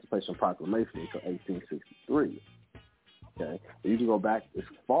the Emancipation Proclamation until 1863. Okay? And you can go back as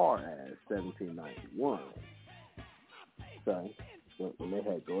far as 1791. Okay? When they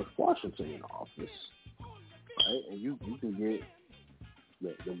had George Washington in office. Right? And you can get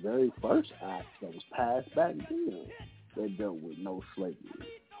the very first act that was passed back then that dealt with no slavery,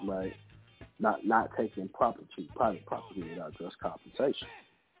 right? Not taking private property without just compensation.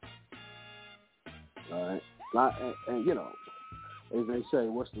 All right? And you know, as they say,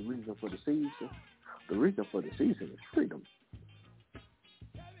 what's the reason for the season? The reason for the season is freedom.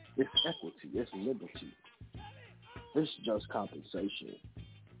 It's equity. It's liberty. It's just compensation.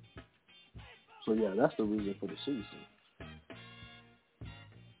 So yeah, that's the reason for the season.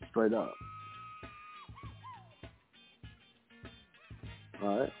 Straight up.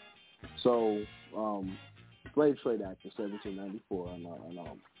 All right. So, Slave Trade Act of 1794, and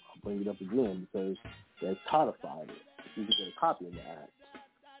I'll bring it up again because they codified it. If you can get a copy of the act,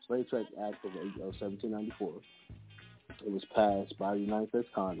 Slave Trade Act of 1794. It was passed by the United States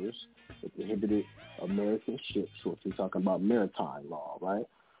Congress. It prohibited American ships, which we're talking about maritime law, right,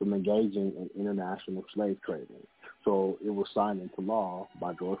 from engaging in international slave trading. So it was signed into law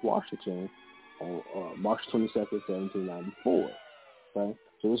by George Washington on March 22nd, 1794. Okay?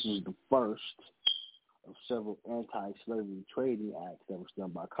 So this is the first of several anti-slavery trading acts that was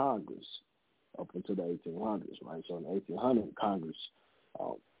done by Congress up until the 1800s, right? So in the 1800s, Congress,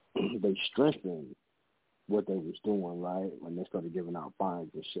 they strengthened what they was doing, right, when they started giving out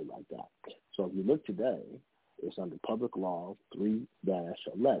fines and shit like that. So if you look today, it's under Public Law 3-11.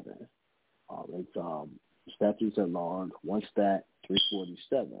 It's statutes at law, 1 Stat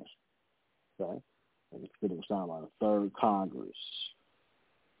 347. Okay? And it was signed by the Third Congress.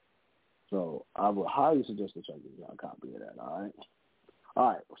 So I would highly suggest that y'all get a copy of that, all right? All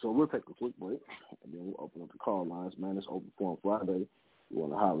right, so we'll take a quick break, and then we'll open up the call lines. Man, it's Open Forum Friday. You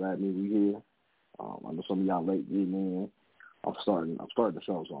want to holler at me, we here. I know some of y'all late getting in. I'm starting the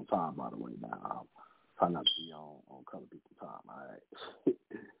shows on time, by the way, now. I'll try not to be on color people time, all right?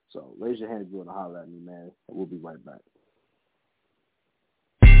 So raise your hand if you want to holler at me, man, and we'll be right back.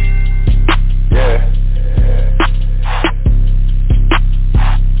 Yeah.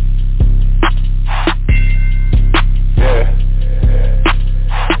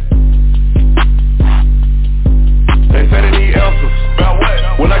 They say they need answers. About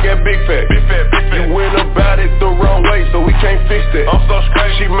what? When I get big fat. You went about it the wrong way, so we can't fix that. I'm so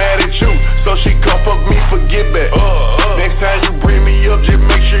straight. She mad at you, so she come fuck me for get back. Next time you bring me up, just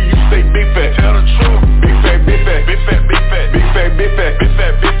make sure you stay big fat. Tell the truth. Big fat, big fat, big fat, big fat, big fat, big fat, big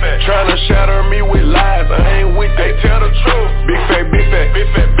fat, big fat. Tryna shatter me with lies, I ain't with that. Tell the truth. Big fat, big fat, big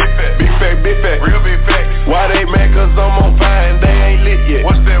fat, big fat, big fat, big fat, real big fat. Why they mad? Cause I'm on fire and they ain't lit yet.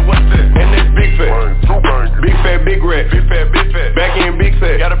 What's that? And that's big fat. Big fat, big rat. Big fat, big fat. Back in big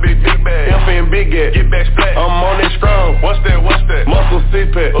sack. Got a big bag. F in big ass. Get back splat. I'm on it strong. What's that? Muscle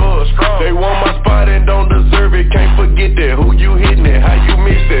six pack. Strong. They want my spot and don't deserve it. Can't forget that. Who you hitting it? How you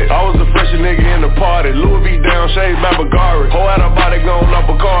miss that? I was a fresh nigga in the party. Louis V down, shades by Bagari. Whole out of body gone up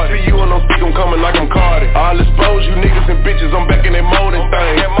a card. See you and don't speak, I'm coming like I'm Cardi. I'll expose you niggas and bitches. I'm back in that molding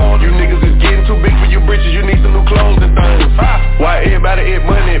thing. You niggas is getting too big for your britches. You need some new clothes and things. Why everybody hit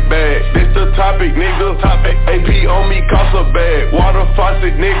money bag? This the topic, nigga. AP on me cost a bag. Water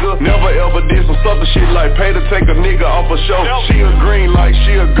faucet, nigga. Never ever did some sucker shit like pay to take a nigga off a show. She a green like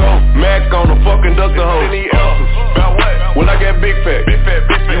she a go. Mac on the fucking duster hole. Any answers? About what? When I get big fat.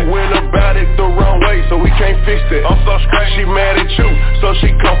 You went about it the wrong way, so we can't fix that. I'm so straight. She mad at you, so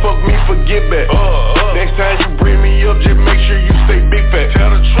she come fuck me for get back. Next time you bring me up, just make sure you stay big fat.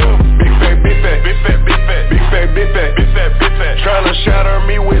 Tell the truth. Big fat, big fat, big fat, big fat, big fat, big fat, big fat, big fat. Tryna shatter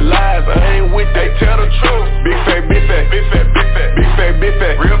me with lies, I ain't with that. Tell the truth. Big fat, big fat, big fat, big fat, big fat, big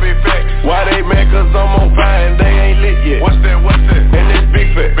fat, real big fat. Why they mad? Cause I'm on fire and they ain't lit yet. What's that? And this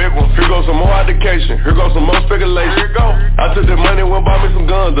big fat, big one. Here goes some more education. Here goes some more speculation. Here you go. I took that money, went buy me some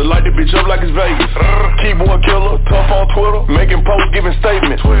guns to light the bitch up like it's Vegas. Keyboard killer, tough on Twitter, making posts, giving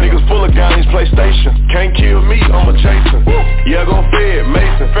statements. Niggas full of guns, PlayStation. Can't kill me, I'm a chaser. Yeah, go Fed,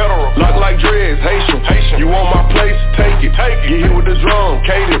 Mason, Federal. Lock like dreads, Haitian. You want my place? Take it. Get hit with the drum,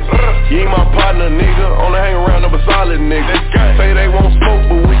 cadence. You ain't my partner, nigga. Only hang around of a solid nigga. Say they won't smoke,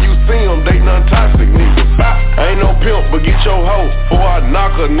 but when you see them, they none toxic, nigga. I ain't no pimp, but get your hoe before I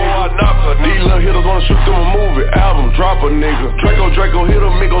knock her, nigga. These little hitters wanna shoot them a movie, album, drop a nigga. Draco hit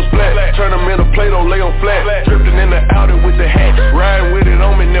them, it go splat. Turn them in a Play-Doh, lay them flat. Drifting in the Audi with the hat. Riding with it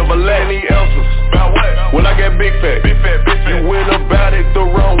on me, never lack. Any answers? About what? Well, I got big fat. You went about it the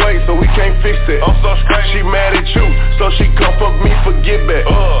wrong way, so we can't fix that. I'm so straight. She mad at you, so she come fuck me for get back.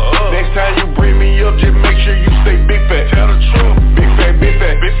 Next time you bring me up, just make sure you stay big fat. Tell the truth. Big fat, big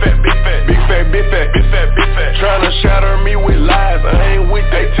fat, big fat, big fat, big fat, big fat, big fat, big fat. Tryna shatter me with lies, I ain't with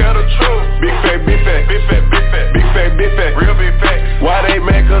that. Tell the truth. Big fat, big fat, big fat, big fat, big fat, big fat, real big fat. Why they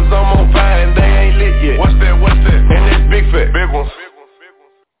mad? Cause I'm on fire and they ain't lit yet. What's that? And that's big fat, big ones.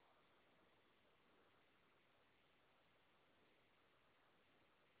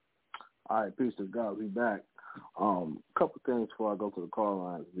 All right, peace to God. We back. Couple things before I go to the call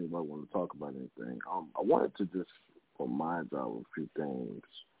lines. If anybody want to talk about anything, I wanted to just remind y'all of a few things.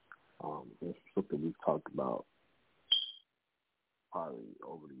 Something we've talked about probably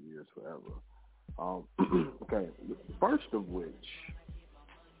over the years forever. Okay, the first of which,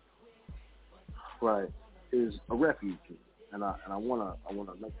 right, is a refugee, and I wanna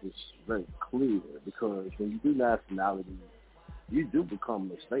make this very clear, because when you do nationality, you do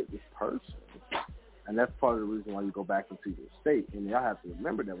become a stateless person. And that's part of the reason why you go back into your state. And y'all have to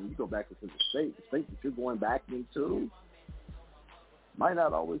remember that when you go back into the state that you're going back into might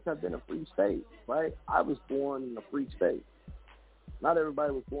not always have been a free state, right? I was born in a free state. Not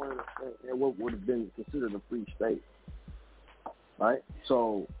everybody was born in what would have been considered a free state, right?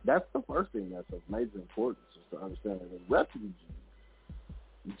 So that's the first thing that's of major importance, is to understand that a refugee,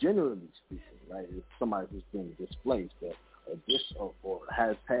 generally speaking, right, is somebody who's been displaced, or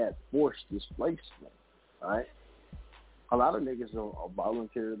has had forced displacement, right? A lot of niggas are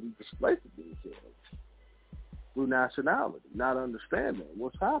voluntarily displaced themselves through nationality, not understanding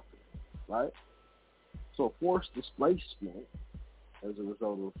what's happening, right? So forced displacement as a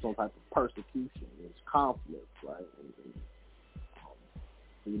result of some type of persecution, there's conflict, right?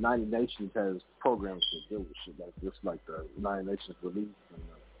 The United Nations has programs to deal with shit like this, like the United Nations Relief and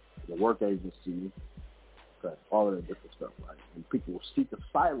the Work Agency, okay, all of that different stuff, right? And people will seek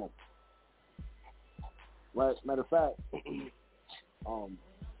asylum. Right? Matter of fact,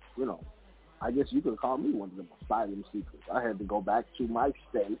 I guess you could call me one of them asylum seekers. I had to go back to my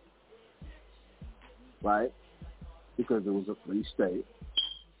state, right? Because it was a free state,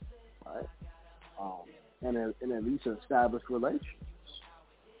 right? And at least establish relations,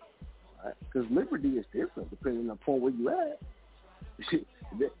 right? Because liberty is different depending upon where you at.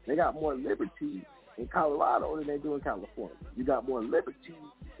 They got more liberty in Colorado than they do in California. You got more liberty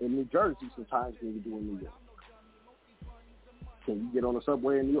in New Jersey sometimes than you do in New York. Can you get on the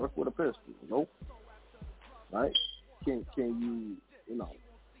subway in New York with a pistol? Nope. Right? Can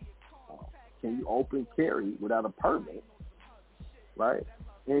you open carry without a permit? Right?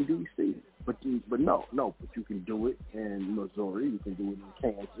 In D.C. But you can do it in Missouri. You can do it in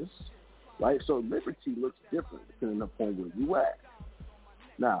Kansas. Right? So liberty looks different depending upon where you at.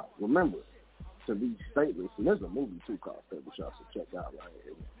 Now, remember, to be stateless, and there's a movie too called Stateless y'all should check out, right?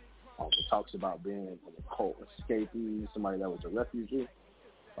 It talks about being an occult escapee, somebody that was a refugee,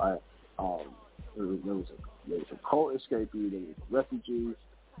 right? There was a cult escapee, there was a refugee,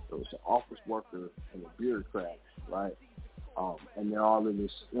 there was an office worker, and a bureaucrat, right? And they're all in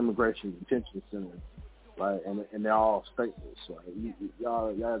this immigration detention center, right? And they're all stateless, right?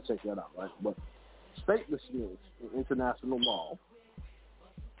 Y'all check that out, right? But statelessness in international law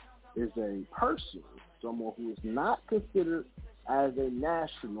is a person, someone who is not considered as a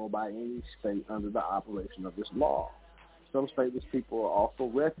national by any state under the operation of this law. Some stateless people are also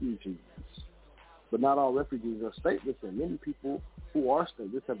refugees, but not all refugees are stateless, and many people who are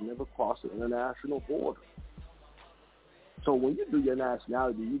stateless have never crossed the international border. So when you do your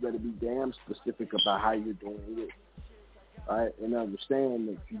nationality, you better be damn specific about how you're doing it, right? And understand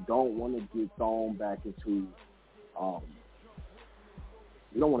that you don't want to get thrown back into,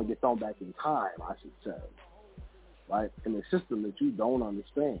 you don't want to get thrown back in time, I should say, right? In a system that you don't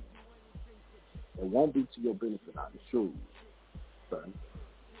understand. It won't be to your benefit, I assure you. Okay?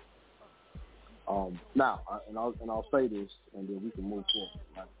 Now, I'll say this, and then we can move forward.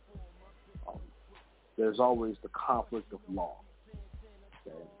 Right? There's always the conflict of law.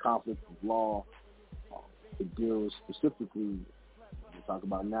 Okay? Conflict of law, it deals specifically, when we talk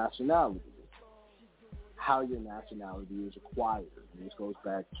about nationality, how your nationality is acquired. And this goes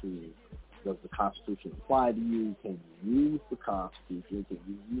back to, does the Constitution apply to you? Can you use the Constitution? Can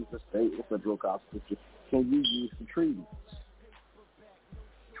you use the state or federal Constitution? Can you use the treaties?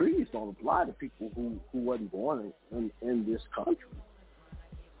 Treaties don't apply to people who wasn't born in this country.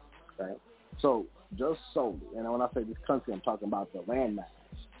 Okay? So just solely, and when I say this country, I'm talking about the landmass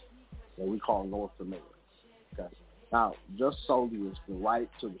that we call North America. Okay? Now, just solely is the right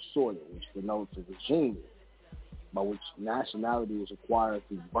to the soil, which denotes a regime by which nationality is acquired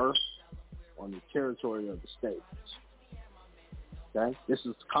through birth on the territory of the states. Okay? This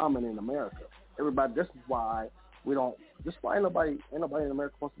is common in America. Everybody, this is why we don't, this is why ain't nobody in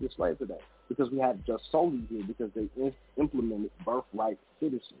America wants to be a slave today. Because we have just solely here because they implemented birthright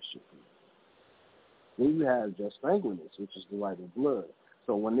citizenship. Then you have just sanguineness, which is the right of blood.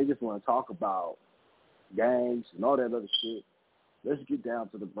 So when niggas want to talk about gangs and all that other shit, let's get down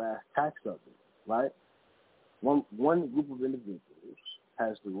to the brass tacks of it, right? One group of individuals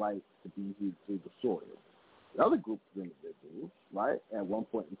has the right to be here through the soil. The other group of individuals, right, at one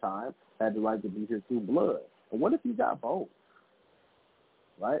point in time, had the right to be here through blood. And what if you got both?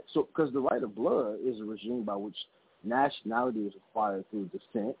 Right? So, because the right of blood is a regime by which nationality is acquired through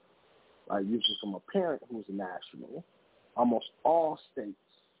descent, right, usually from a parent who's a national. Almost all states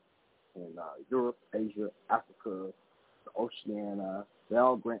in Europe, Asia, Africa, Oceania, they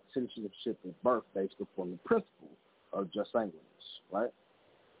all grant citizenship at birth based upon the principle of just sanguineness, right?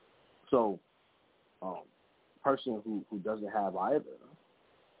 So, a person who doesn't have either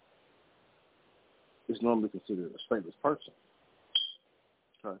is normally considered a stateless person.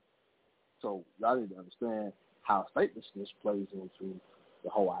 Okay. So y'all need to understand how statelessness plays into the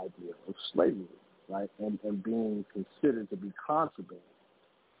whole idea of slavery, right? And being considered to be contraband,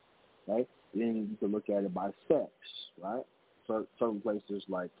 right? Then you can look at it by sex, right? So certain places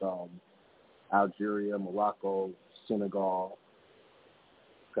like Algeria, Morocco, Senegal,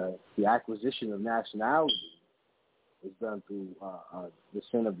 okay, the acquisition of nationality is done through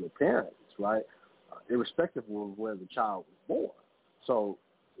descent of your parents, right? Irrespective of where the child was born. So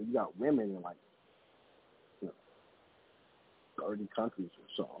you got women in 30 countries or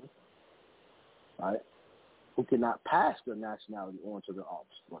so, right, who cannot pass their nationality on to their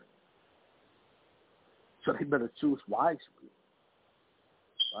offspring. So they better choose wisely,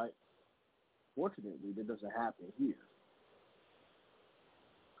 right? Fortunately, that doesn't happen here.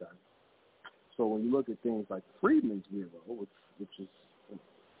 Okay. So when you look at things like the Freedmen's Bureau, which is,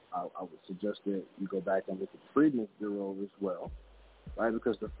 I would suggest that you go back and look at the Freedmen's Bureau as well, right?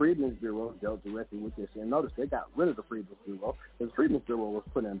 Because the Freedmen's Bureau dealt directly with this. And notice they got rid of the Freedmen's Bureau. The Freedmen's Bureau was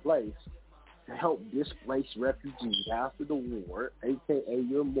put in place to help displaced refugees after the war, a.k.a.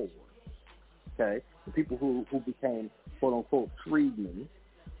 your Moors, okay? The people who became, quote-unquote, freedmen,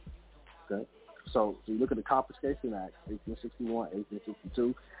 okay? So you look at the Confiscation Act, 1861,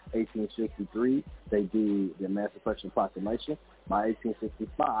 1862, 1863. They did the Emancipation Proclamation. By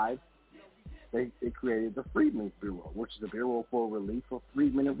 1865, they created the Freedmen's Bureau, which is the Bureau for Relief of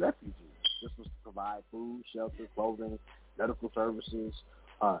Freedmen and Refugees. This was to provide food, shelter, clothing, medical services,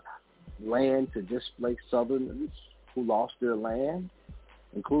 land to displaced Southerners who lost their land,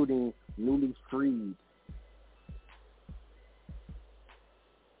 including newly freed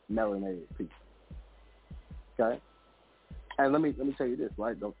melanated people. Okay? And let me tell you this,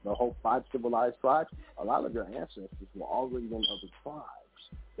 right? The whole 5 civilized tribes, a lot of their ancestors were already in other tribes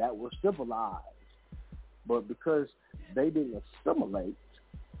that were civilized. But because they didn't assimilate,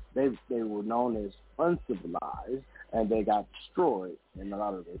 they were known as uncivilized, and they got destroyed, and a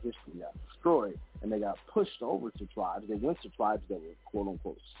lot of their history got destroyed, and they got pushed over to tribes. They went to tribes that were,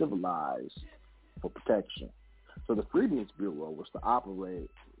 quote-unquote, civilized for protection. So the Freedmen's Bureau was to operate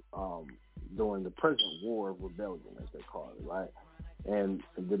during the present War of Rebellion, as they call it, right? And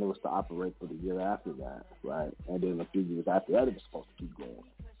then it was to operate for the year after that, right? And then a few years after that, it was supposed to keep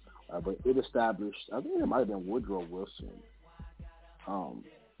going. But it established, I think it might have been Woodrow Wilson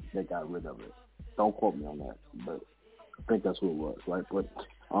that got rid of it. Don't quote me on that, but I think that's who it was, right? But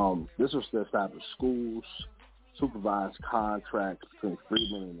this was to establish schools, supervise contracts between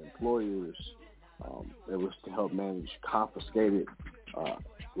freedmen and employers. It was to help manage confiscated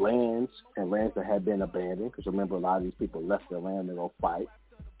lands and lands that had been abandoned, because remember, a lot of these people left their land to go fight,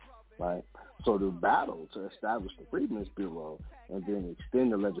 right? So the battle to establish the Freedmen's Bureau and then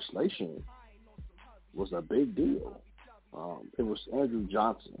extend the legislation was a big deal. It was Andrew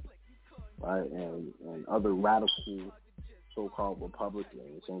Johnson, right, and other radical so-called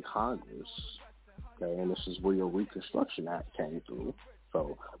Republicans in Congress, okay, and this is where your Reconstruction Act came through.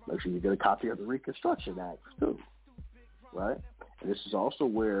 So make sure you get a copy of the Reconstruction Act too, right? And this is also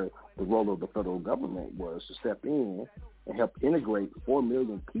where the role of the federal government was to step in and help integrate 4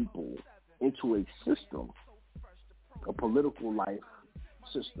 million people into a system, a political life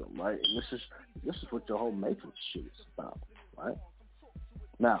system, right? And this is what your whole matrix shit is about, right?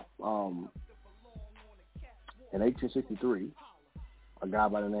 Now, in 1863, a guy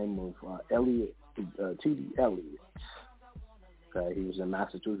by the name of T.D. Eliot. Okay, he was in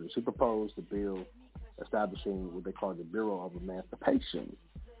Massachusetts. He proposed a bill establishing what they call the Bureau of Emancipation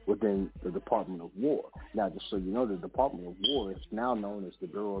within the Department of War. Now, just so you know, the Department of War is now known as the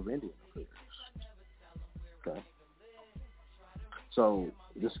Bureau of Indian Affairs. Okay. So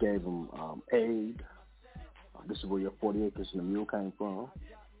this gave them aid. This is where your 40 acres and a mule came from.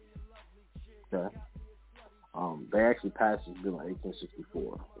 Okay. They actually passed this bill in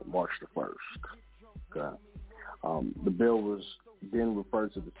 1864, March the 1st. Okay. The bill was then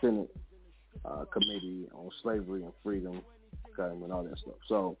referred to the Senate Committee on Slavery and Freedom, okay, and all that stuff.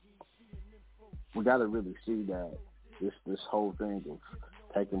 So we got to really see that this whole thing of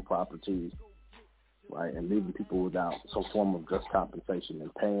taking properties, right, and leaving people without some form of just compensation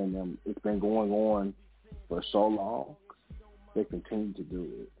and paying them, it's been going on for so long. They continue to do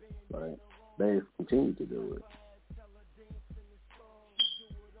it, right? They've continued to do it.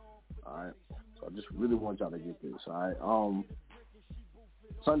 All right. So I just really want y'all to get this. All right.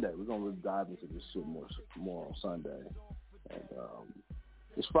 Sunday, we're gonna really dive into this shit more on Sunday. And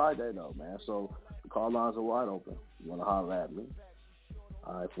it's Friday though, man. So the call lines are wide open. You wanna holler at me?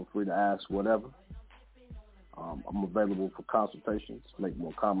 All right, feel free to ask whatever. I'm available for consultations.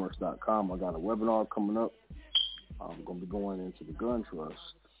 MakeMoreCommerce.com. I got a webinar coming up. I'm gonna be going into the gun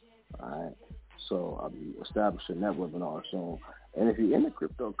trust. All right. So I'll be establishing that webinar soon. And if you're into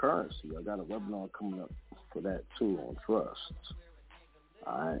cryptocurrency, I got a webinar coming up for that too on trust.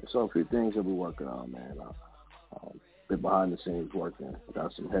 All right. So a few things that we're working on, man. Been behind the scenes working. I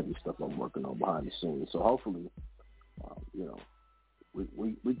got some heavy stuff I'm working on behind the scenes. So hopefully,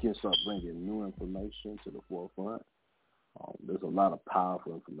 we can start bringing new information to the forefront. There's a lot of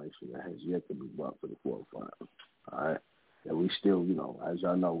powerful information that has yet to be brought to the forefront. All right. And we still, as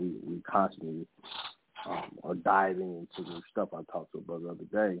y'all know, we constantly are diving into new stuff. I talked to a brother the other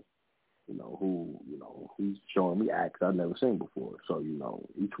day, he's showing me acts I've never seen before. So,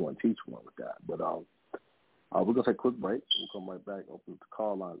 each one teach one with that. But we're going to take a quick break. We'll come right back. Open the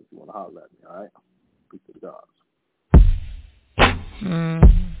call line if you want to holler at me, all right? Speak to the gods.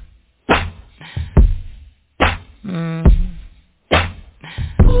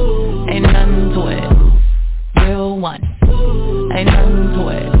 Ain't nothing to it. Real one. Ain't nothing to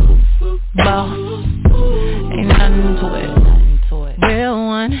it. Boss. Ain't nothing to it. Real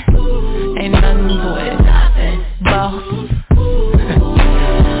one. Ain't nothing to it. Boss.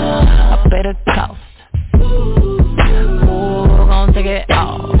 I pay the cost. Ooh, gon' take it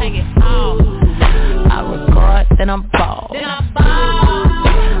all. I record, then I ball.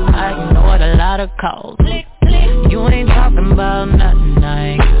 I ignored a lot of calls. You ain't talking about nothing, I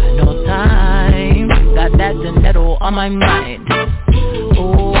ain't got no time. Got that dinero on my mind.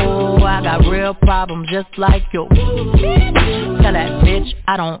 Ooh, I got real problems just like you. Tell that bitch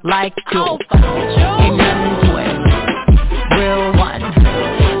I don't like you. Ain't nothing to it. Real one.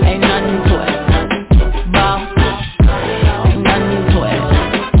 Ain't nothing to it. Boss. Ain't nothing to it.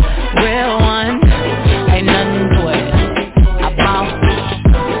 Real one. Ain't nothing to it. I boss.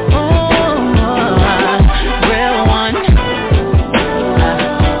 Real one.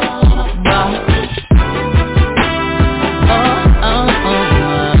 Boss.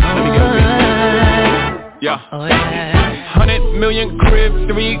 Yeah. 100 million crib,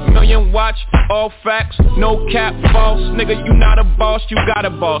 3 million watch, all facts, no cap, false. Nigga, you not a boss, you got a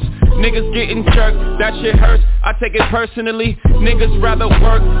boss. Niggas getting jerked, that shit hurts, I take it personally. Niggas rather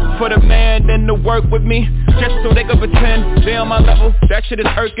work for the man than to work with me, just so they can pretend they on my level. That shit is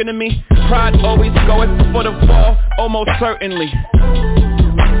irking to me. Pride always going for the fall, almost certainly.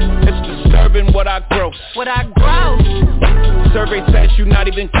 It's disturbing what I gross. Survey says you not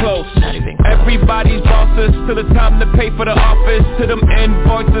even close. Everybody's bosses till it's time to pay for the office. To them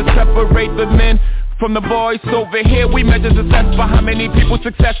invoices separate the men from the boys. Over here we measure success for how many people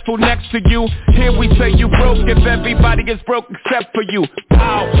successful next to you. Here we say you broke if everybody is broke except for you.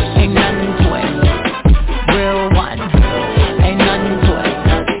 Wow. Ain't nothing to it. Real one. Ain't nothing to it.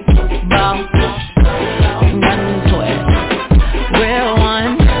 Boss. Ain't nothing to it. Real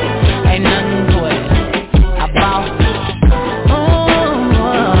one. Ain't nothing to it. I boss.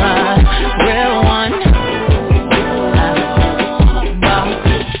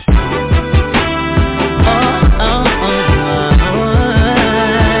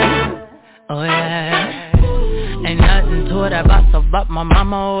 But my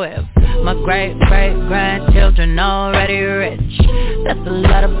mama with my great-great-grandchildren already rich. That's a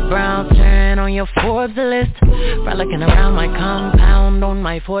lot of brown turn on your Forbes list. Frolicking around my compound on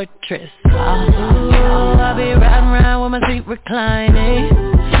my fortress. I'll be riding around with my seat reclining,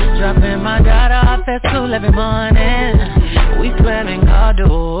 dropping my daughter off at school every morning. We slamming our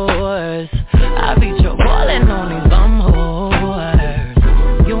doors. I beat your ballin' on these bum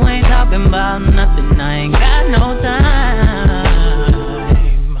whores. You ain't talking about nothing, I ain't got no time.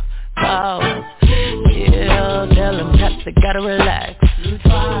 Oh, yeah, tell them cats they gotta relax.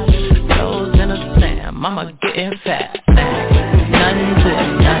 Toes in the sand, mama getting fat. Nothing to it,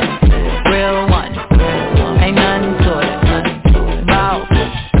 nothing. Real one, ain't nothing to it, nothing. Bow,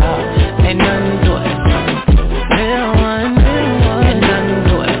 ain't nothing to it. Real one, ain't nothing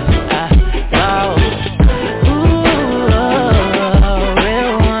to it. Bow, ooh,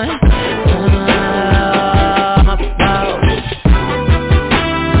 real one, bow.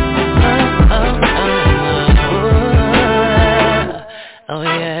 Oh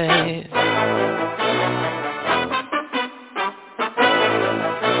yeah.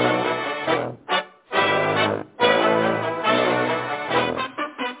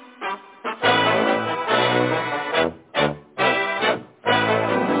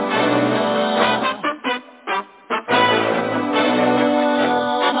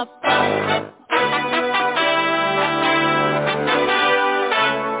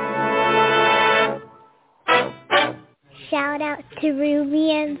 Shout out to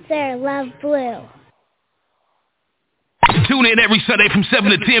Ruby and Sir Love Blue. Tune in every Sunday from 7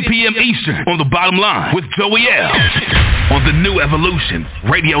 to 10 p.m. Eastern on The Bottom Line with Joey L. on the New Evolution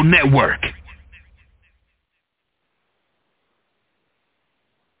Radio Network.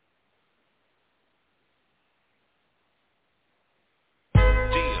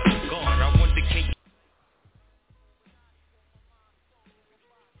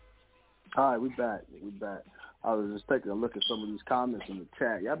 All right, we back. I was just taking a look at some of these comments in the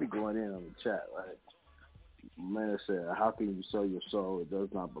chat. Y'all be going in on the chat, right? Man said, how can you sell your soul? It does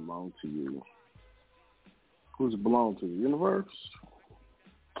not belong to you. Who does it belong to? The universe?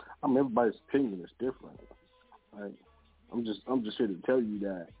 I mean, everybody's opinion is different, right? I'm just here to tell you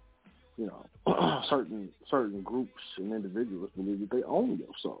that, you know, certain groups and individuals believe that they own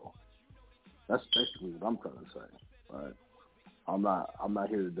your soul. That's basically what I'm trying to say, right? I'm not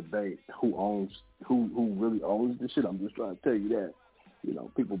here to debate who really owns this shit. I'm just trying to tell you that, you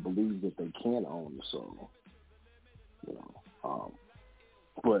know, people believe that they can own the soul. You know,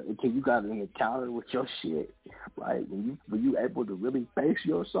 but until you got an encounter with your shit, like when you able to really face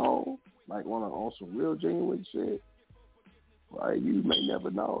your soul, like on some real genuine shit, right? You may never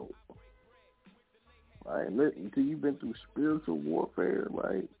know, right? Until you've been through spiritual warfare,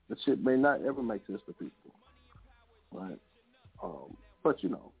 right? The shit may not ever make sense to people, right? But you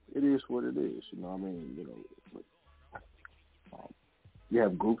know, it is what it is. You know what I mean? You know, you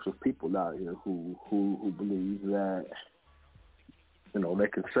have groups of people out here who believe that, you know, they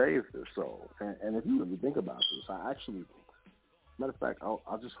can save their soul. And if you really think about this, I actually, matter of fact, I'm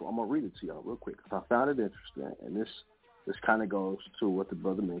gonna read it to y'all real quick because I found it interesting, and this kind of goes to what the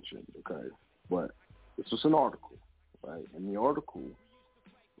brother mentioned. Okay, but this was an article, right? And the article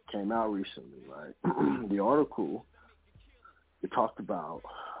came out recently, right? The article. It talked about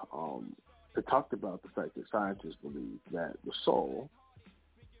the fact that scientists believe that the soul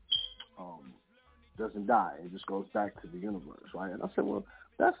doesn't die; it just goes back to the universe, right? And I said, well,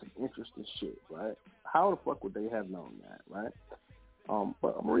 that's some interesting shit, right? How the fuck would they have known that, right?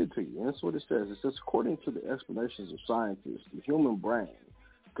 But I'm gonna read it to you, and that's what it says. It says, according to the explanations of scientists, the human brain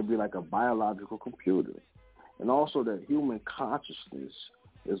could be like a biological computer, and also that human consciousness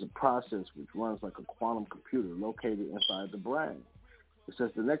is a process which runs like a quantum computer located inside the brain. It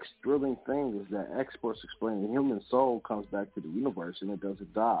says the next thrilling thing is that experts explain the human soul comes back to the universe and it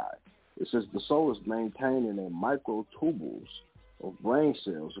doesn't die. It says the soul is maintained in a microtubules of brain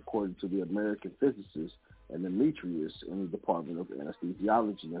cells, according to the American physicist and Demetrius in the Department of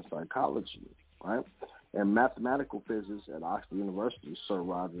Anesthesiology and Psychology, right? And mathematical physicists at Oxford University, Sir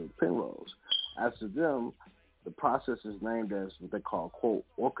Roger Penrose. As to them, the process is named as what they call, quote,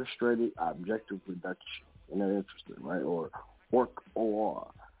 orchestrated objective reduction. And that's interesting, right? Or OR.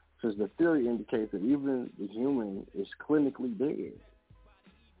 Says the theory indicates that even the human is clinically dead.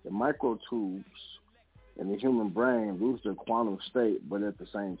 The microtubes in the human brain lose their quantum state, but at the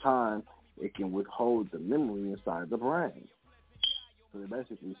same time, it can withhold the memory inside the brain. So they're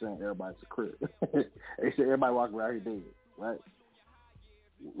basically saying everybody's a crip. They say everybody walking around here dead, right?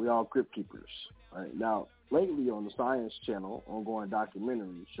 We all crypt keepers, right? Now, lately on the Science Channel, ongoing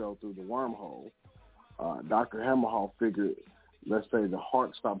documentary show Through the Wormhole, Dr. Hammerhall figured, let's say the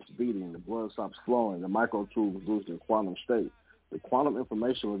heart stops beating, the blood stops flowing, the microtubes lose their quantum state. The quantum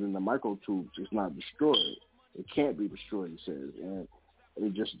information within the microtubes is not destroyed. It can't be destroyed, he says, and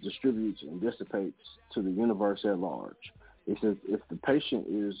it just distributes and dissipates to the universe at large. He says if the patient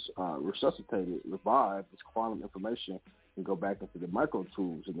is resuscitated, revived, this quantum information and go back into the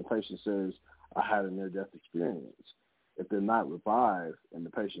microtubes, and the patient says, I had a near-death experience. If they're not revived and the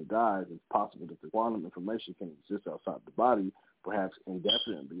patient dies, it's possible that the quantum information can exist outside the body, perhaps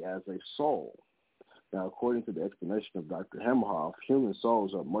indefinitely, as a soul. Now, according to the explanation of Dr. Hemmerhoff, human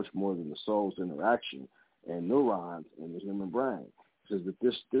souls are much more than the soul's interaction and neurons in the human brain. It says that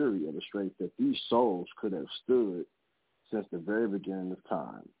this theory illustrates that these souls could have stood since the very beginning of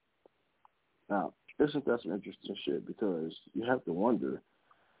time. Now, isn't that some interesting shit? Because you have to wonder,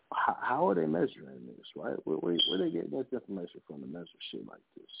 how are they measuring this, right? Where are they getting this information from to measure shit like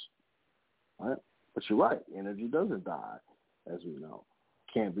this, right? But you're right. Energy doesn't die, as we know.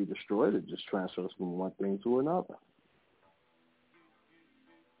 Can't be destroyed. It just transfers from one thing to another.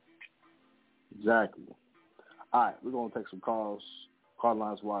 Exactly. All right, we're going to take some calls. Call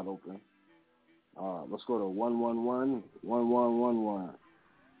lines wide open. Let's go to 111-1111.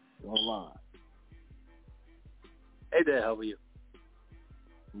 Online. Hey there, how are you?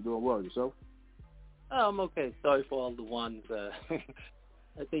 I'm doing well. Yourself? Oh, I'm okay. Sorry for all the ones. I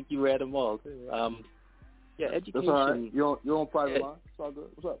think you read them all. Yeah, education. That's all right. You're on private line. It's all good.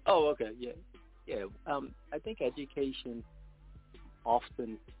 What's up? Oh, okay. Yeah. I think education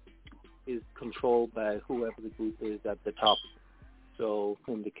often is controlled by whoever the group is at the top. So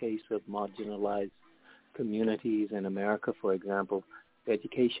in the case of marginalized communities in America, for example,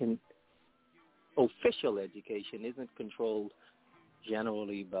 education, official education, isn't controlled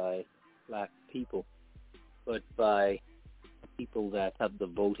generally by black people, but by people that have the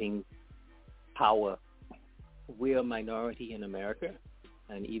voting power. We are a minority in America,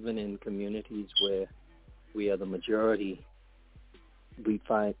 and even in communities where we are the majority,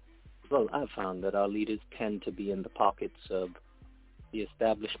 I've found that our leaders tend to be in the pockets of the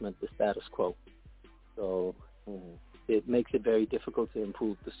establishment, the status quo. So it makes it very difficult to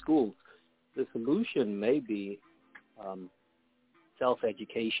improve the schools. The solution may be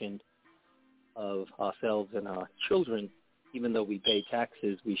self-education of ourselves and our children. Even though we pay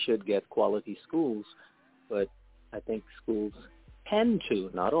taxes, we should get quality schools. But I think schools tend to,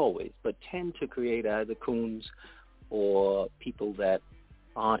 not always, but tend to create either coons or people that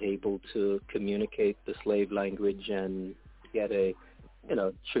aren't able to communicate the slave language and get a,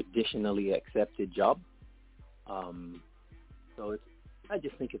 traditionally accepted job. I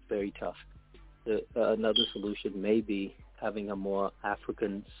just think it's very tough. Another solution may be having a more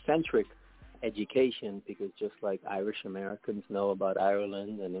African-centric education, because just like Irish Americans know about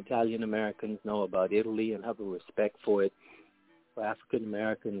Ireland and Italian Americans know about Italy and have a respect for it, for African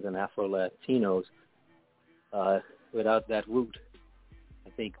Americans and Afro-Latinos, without that root, I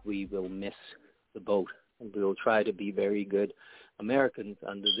think we will miss the boat, and we will try to be very good Americans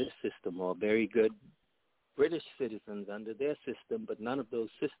under this system or very good British citizens under their system, but none of those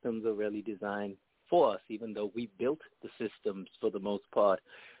systems are really designed for us, even though we built the systems for the most part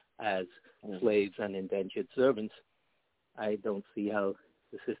as slaves and indentured servants. I don't see how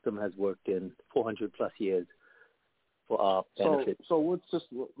the system has worked in 400 plus years for our benefit. So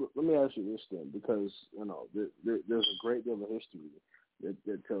let me ask you this then, because there's a great deal of history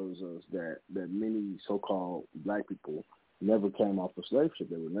that tells us that many so-called black people never came off a slave ship.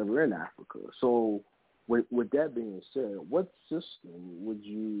 They were never in Africa. So with that being said, what system would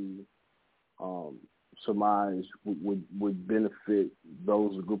you surmise would benefit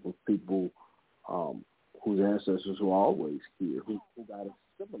those group of people whose ancestors were always here, who got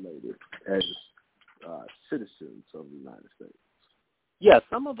assimilated as citizens of the United States? Yeah,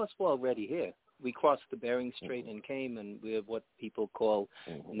 some of us were already here. We crossed the Bering Strait and came, and we're what people call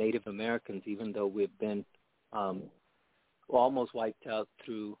Native Americans, even though we've been almost wiped out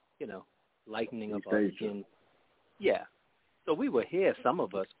through, lightening of our skin. Yeah. So we were here, some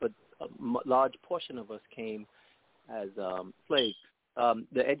of us, but a large portion of us came as slaves.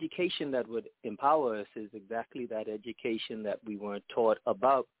 The education that would empower us is exactly that education that we weren't taught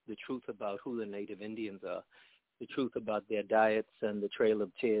about, the truth about who the Native Indians are, the truth about their diets and the Trail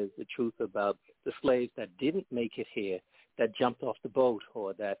of Tears, the truth about the slaves that didn't make it here, that jumped off the boat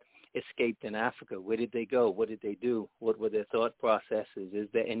or that escaped in Africa. Where did they go? What did they do? What were their thought processes? Is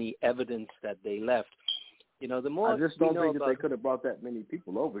there any evidence that they left? The more I just don't think that they could have brought that many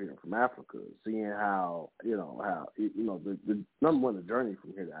people over here from Africa, seeing how the number one, the journey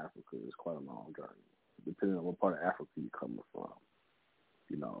from here to Africa is quite a long journey, depending on what part of Africa you're coming from.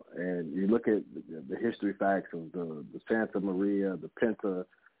 And you look at the history facts of the Santa Maria, the Pinta,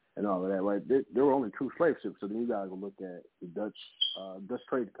 and all of that, right? There were only 2 slave ships, so then you guys will look at the Dutch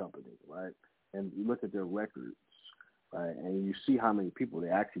Trade Company, right? And you look at their records, right? And you see how many people they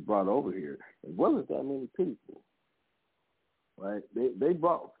actually brought over here. It wasn't that many people, right? They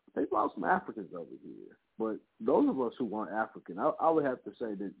brought some Africans over here, but those of us who aren't African, I would have to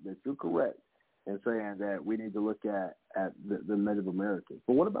say that you're correct in saying that we need to look at the Native Americans.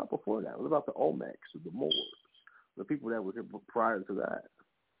 But what about before that? What about the Olmecs, the Moors, the people that were here prior to that?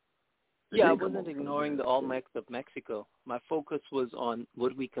 Yeah, I wasn't ignoring the Olmecs of Mexico. My focus was on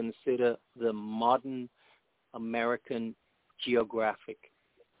what we consider the modern American geographic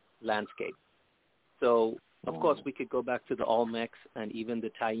landscape. So, of course, we could go back to the Olmecs and even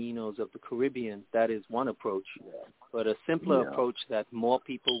the Tainos of the Caribbean. That is one approach. But a simpler approach that more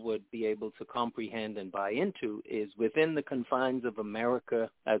people would be able to comprehend and buy into is within the confines of America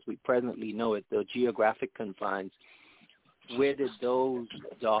as we presently know it, the geographic confines. Where did those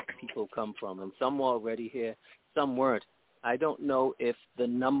dark people come from? And some were already here, some weren't. I don't know if the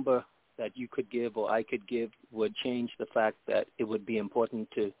number that you could give or I could give would change the fact that it would be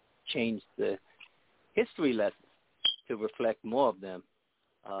important to change the history lessons to reflect more of them.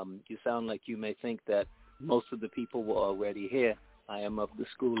 You sound like you may think that most of the people were already here. I am of the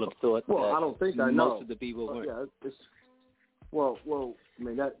school of thought that I don't think most of the people weren't. Yeah, well, I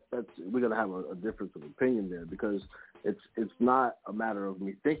mean that's we're gonna have a difference of opinion there because it's not a matter of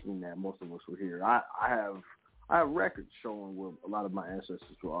me thinking that most of us were here. I have records showing where a lot of my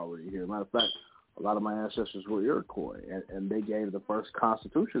ancestors were already here. Matter of fact, a lot of my ancestors were Iroquois, and they gave the first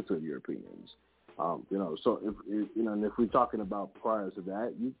constitution to the Europeans. So if we're talking about prior to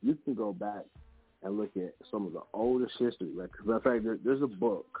that, you can go back and look at some of the oldest history records. Matter of fact, there's a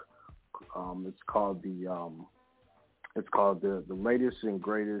book. It's called the Latest and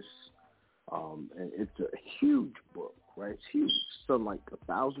Greatest, and it's a huge book, right? It's huge, something like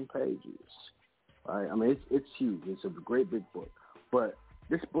 1,000 pages, right? I mean, it's huge. It's a great big book, but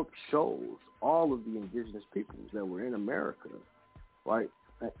this book shows all of the indigenous peoples that were in America, right?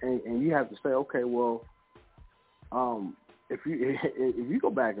 And you have to say, okay, well, if you go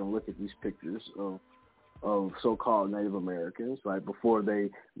back and look at these pictures of so-called Native Americans, right, before they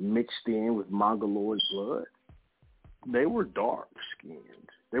mixed in with Mongoloid blood, they were dark-skinned.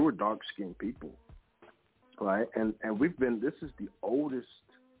 They were dark-skinned people, right? And this is the oldest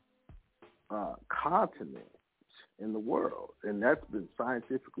continent in the world, and that's been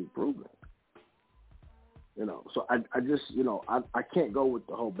scientifically proven. So I just, I can't go with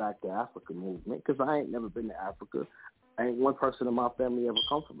the whole Back to Africa movement because I ain't never been to Africa. I ain't one person in my family ever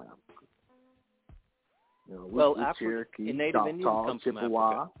come from Africa. Well, Cherokee, Native Indians come from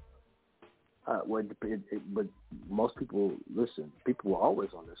Africa. But most people, listen, people were always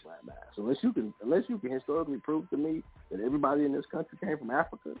on this landmass. Unless you can historically prove to me that everybody in this country came from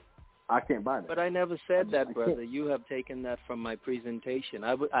Africa, I can't buy that. But I never said that, brother. You have taken that from my presentation.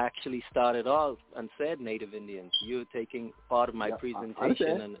 I actually started off and said Native Indians. You're taking part of my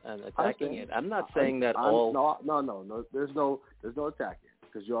presentation and attacking it. I'm not saying that all. No. There's no attacking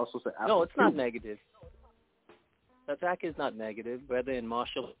because you also said African. No, it's not negative. Attack is not negative. Whether in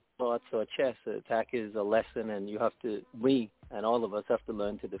martial arts or chess, attack is a lesson, and we and all of us have to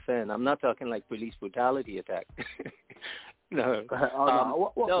learn to defend. I'm not talking like police brutality attack. No.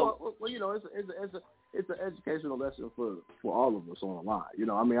 Well, it's an educational lesson for all of us on the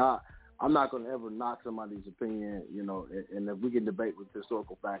line. I'm not going to ever knock somebody's opinion, and if we can debate with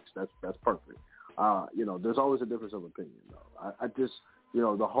historical facts, that's perfect. There's always a difference of opinion, though. I just,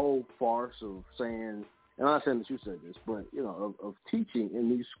 the whole farce of saying, and I'm not saying that you said this, but, of teaching in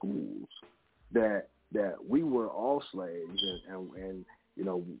these schools that we were all slaves and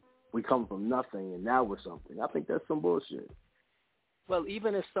we come from nothing and now we're something. I think that's some bullshit. Well,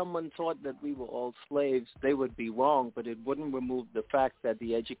 even if someone thought that we were all slaves, they would be wrong, but it wouldn't remove the fact that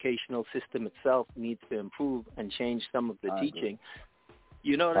the educational system itself needs to improve and change some of the teaching.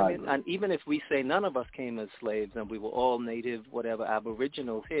 You know what I mean? And even if we say none of us came as slaves and we were all native, whatever,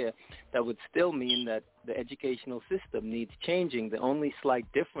 aboriginals here, that would still mean that the educational system needs changing. The only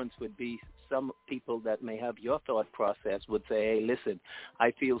slight difference would be some people that may have your thought process would say, hey, listen,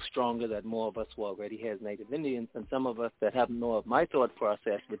 I feel stronger that more of us were already here as Native Indians, and some of us that have more of my thought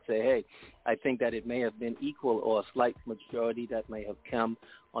process would say, hey, I think that it may have been equal or a slight majority that may have come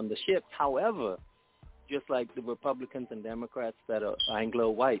on the ship. However, just like the Republicans and Democrats that are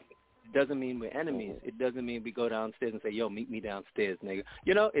Anglo-white, it doesn't mean we're enemies. It doesn't mean we go downstairs and say, yo, meet me downstairs, nigga.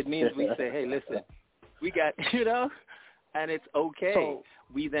 It means we say, hey, listen, we got, and it's okay. So,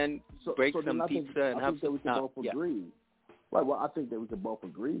 we then break some pizza and have some. We can both agree. Right. Well, I think that we can both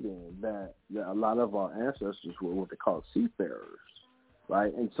agree then that a lot of our ancestors were what they call seafarers,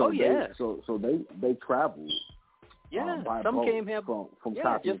 right? And so they traveled. Yeah, by some boat came here from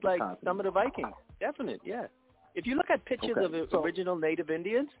just like some of the Vikings. Definite, yeah. If you look at pictures of original Native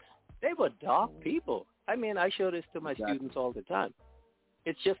Indians, they were dark people. I mean, I show this to my students all the time.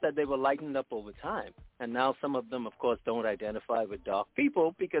 It's just that they were lightened up over time. And now some of them, of course, don't identify with dark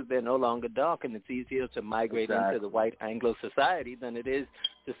people because they're no longer dark, and it's easier to migrate into the white Anglo society than it is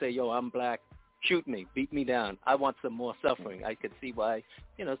to say, yo, I'm black, shoot me, beat me down. I want some more suffering. I could see why,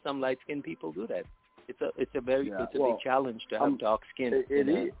 some light-skinned people do that. It's a big challenge to have dark skin in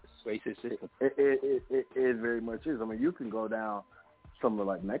a racist system. It very much is. I mean, you can go down somewhere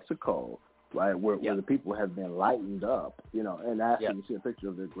like Mexico, right, where the people have been lightened up, and ask them to see a picture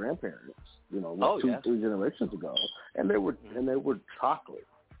of their grandparents, 3 generations ago, and they were chocolate.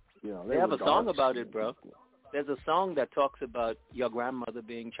 They have a song about it, bro. There's a song that talks about your grandmother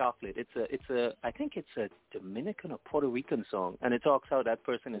being chocolate. I think it's a Dominican or Puerto Rican song, and it talks how that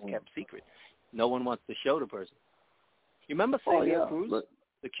person is kept secret. No one wants to show the person. You remember Celia Cruz,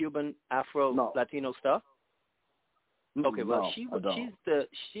 the Cuban Afro-Latino star? Okay, well,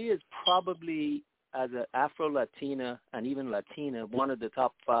 she is probably, as an Afro-Latina and even Latina, one of the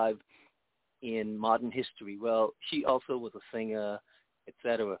top 5 in modern history. Well, she also was a singer,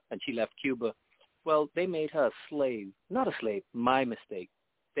 etc., and she left Cuba. Well, they made her a slave. Not a slave, my mistake.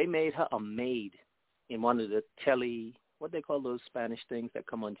 They made her a maid in one of the what they call those Spanish things that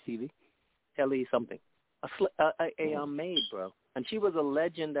come on TV? Tele something. A maid, bro. And she was a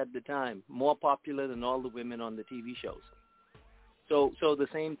legend at the time, more popular than all the women on the TV shows. So the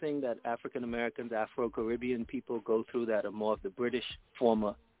same thing that African Americans, Afro-Caribbean people go through that are more of the British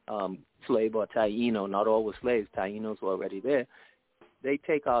former slave or Taino, not all were slaves, Tainos were already there. They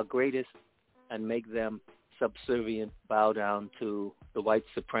take our greatest and make them subservient, bow down to the white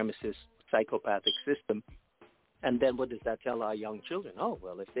supremacist psychopathic system. And then what does that tell our young children? Oh,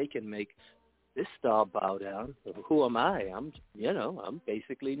 well, if they can make this star bow down, who am I? I'm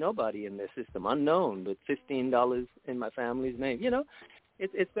basically nobody in their system, unknown, with $15 in my family's name.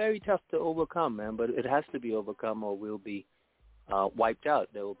 It's very tough to overcome, man, but it has to be overcome or we'll be wiped out.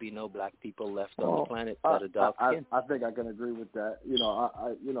 There will be no black people left on the planet that are dark skinned. I think I can agree with that.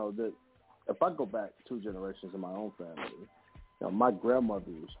 That if I go back 2 generations in my own family, my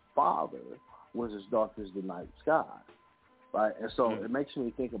grandmother's father was as dark as the night sky, right? And so it makes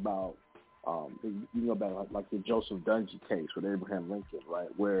me think about about like the Joseph Dungy case with Abraham Lincoln, right?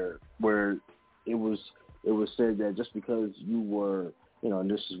 Where it was said that just because you were, and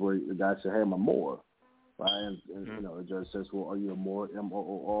this is where the guy said, hey, I'm a Moor, right? And the judge says, well, are you a Moor?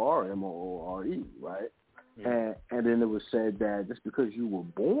 M-O-O-R, M-O-O-R-E, right? And then it was said that just because you were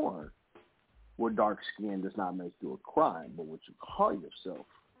born with dark skin does not make you a crime, but what you call yourself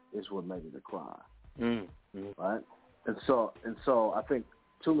is what made it a crime, right? And so I think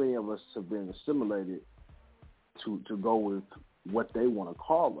too many of us have been assimilated to go with what they want to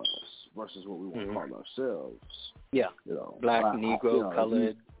call us versus what we want to call ourselves. Yeah, black, Negro,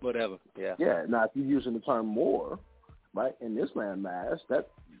 colored, whatever. Yeah. Yeah. Now, if you're using the term Moor, right, in this landmass,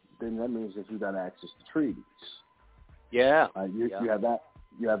 then that means that you got access to treaties. Yeah. You have that.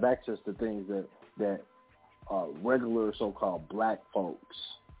 You have access to things that regular so-called black folks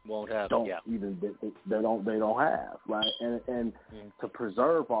won't have. They don't have, right? And to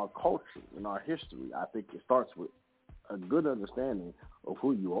preserve our culture and our history, I think it starts with a good understanding of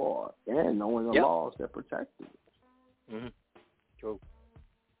who you are and knowing the laws that protect you. True.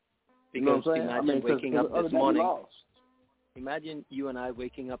 Because imagine waking up this morning. Imagine you and I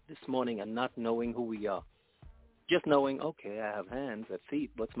waking up this morning and not knowing who we are. Just knowing, okay, I have hands, I have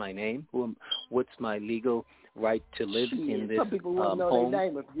feet. What's my name? What's my legal right to live in this some people wouldn't know home? Their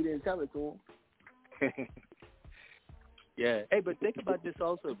name if you didn't tell it to them. Yeah. Hey, but think about this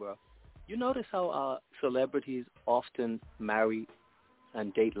also, bro. You notice how celebrities often marry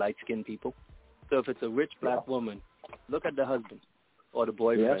and date light-skinned people? So if it's a rich black woman, look at the husband or the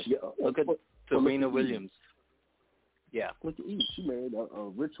boyfriend. Look at Serena Williams. Yeah. Look at Eve. She married a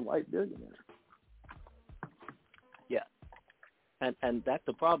rich white billionaire. Yeah. And that's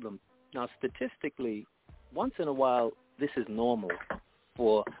the problem. Now, statistically, once in a while, this is normal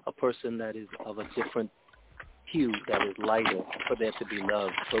for a person that is of a different hue, that is lighter, for there to be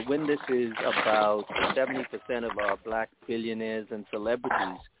love. But when this is about 70% of our black billionaires and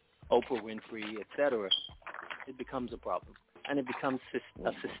celebrities, Oprah Winfrey, etc., it becomes a problem. And it becomes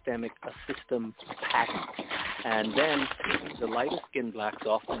a system pattern. And then the lighter-skinned blacks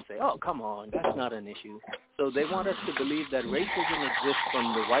often say, oh, come on, that's not an issue. So they want us to believe that racism exists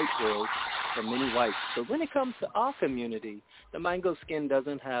from the white world, from many whites. So when it comes to our community, the mango skin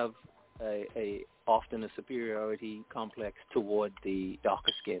doesn't have often a superiority complex toward the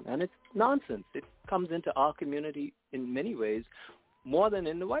darker skin. And it's nonsense. It comes into our community in many ways more than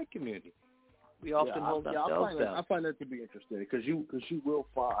in the white community. We often hold ourselves down. I find that to be interesting because you will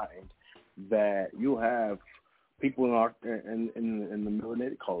find that you have people in the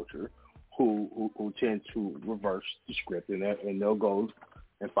melanated culture who tend to reverse the script, and they'll go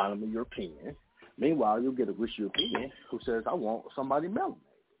and find them a European. Meanwhile, you'll get a rich European who says, "I want somebody melanated."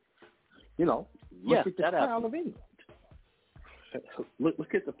 You know, look at the Crown of England.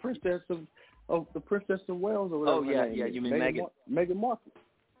 Look at the Princess of Wales or whatever. Oh yeah, you mean Meghan Markle.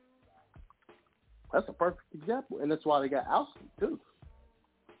 That's a perfect example, and that's why they got ousted too.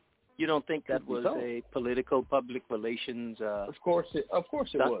 You don't think that was a political public relations? Of course it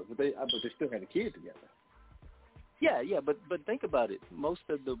was, but they still had a kid together. Yeah, but think about it. Most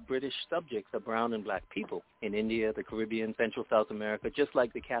of the British subjects are brown and black people in India, the Caribbean, Central South America. Just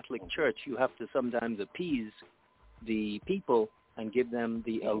like the Catholic Church, you have to sometimes appease the people and give them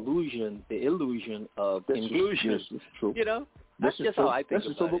the illusion of inclusion. This is true. You know, that's just how I think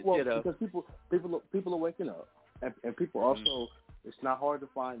about it. You know? Because people are waking up, and people also. It's not hard to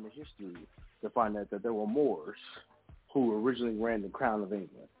find the history to find that there were Moors who originally ran the Crown of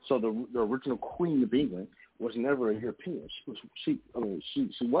England. So the original Queen of England was never a European. She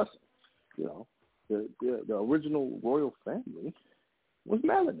wasn't. You know, the original royal family was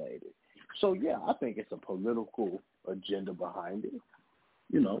melanated. So yeah, I think it's a political agenda behind it.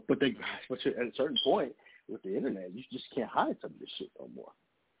 You know, but at a certain point with the internet, you just can't hide some of this shit no more.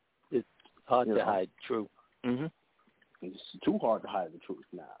 It's hard to hide. True. Mm-hmm. It's too hard to hide the truth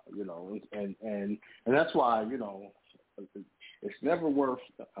now, you know, and that's why, you know, it's never worth,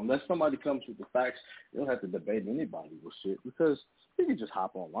 unless somebody comes with the facts, you don't have to debate anybody with shit, because you can just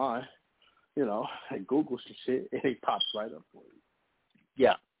hop online, you know, and Google some shit, and it pops right up for you.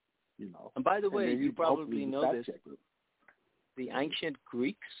 Yeah. You know. And by the way, you probably know this, the ancient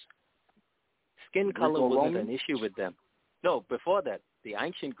Greeks, skin color wasn't an issue with them. No, before that, the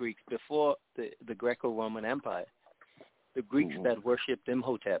ancient Greeks, before the Greco-Roman Empire, the Greeks that worshipped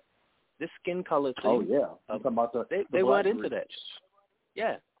Imhotep, this skin color thing. Oh yeah, I'm talking about they weren't into Greeks. that.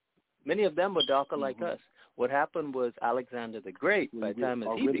 Yeah, many of them were darker like us. What happened was Alexander the Great, by the time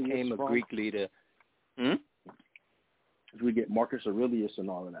he became a Greek leader. We get Marcus Aurelius and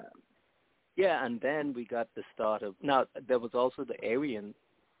all of that. Yeah, and then we got the start of. Now there was also the Aryans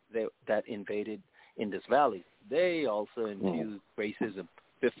that invaded Indus Valley. They also infused racism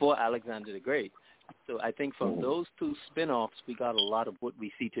before Alexander the Great. So I think from those two spin-offs, we got a lot of what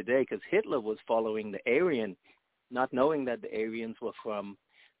we see today, because Hitler was following the Aryan, not knowing that the Aryans were from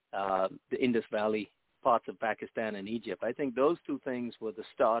the Indus Valley parts of Pakistan and Egypt. I think those two things were the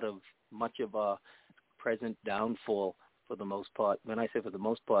start of much of our present downfall for the most part. When I say for the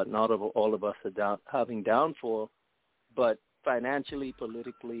most part, not all of us are having downfall, but financially,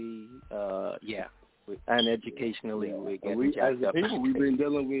 politically, and educationally, we're getting jacked up. As a people, we've been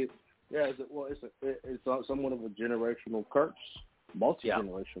dealing with. Yeah, it's somewhat of a generational curse,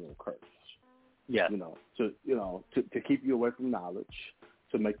 multi-generational curse. Yeah, to keep you away from knowledge,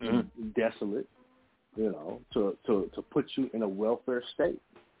 to make you desolate, to put you in a welfare state.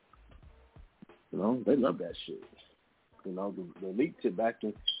 You know, they love that shit. You know, the elite sit back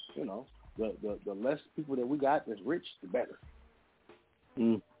and, the less people that we got that's rich, the better.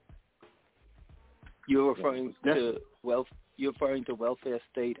 You're referring to wealth. You're referring to welfare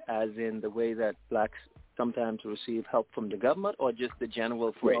state as in the way that blacks sometimes receive help from the government, or just the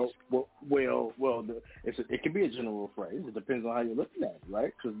general phrase? It can be a general phrase. It depends on how you're looking at it,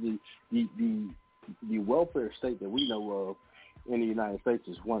 right? Because the welfare state that we know of in the United States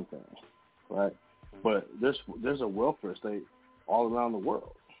is one thing, right? But there's a welfare state all around the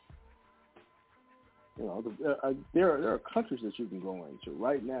world. You know, there are countries that you can go into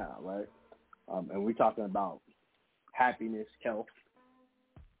right now, right? And we're talking about happiness, health,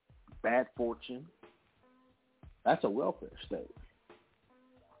 bad fortune. That's a welfare state.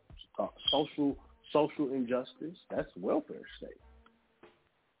 Social injustice. That's a welfare state.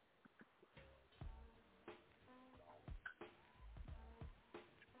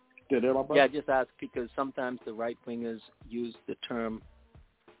 Yeah, I just ask because sometimes the right-wingers use the term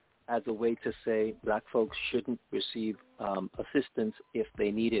as a way to say black folks shouldn't receive assistance if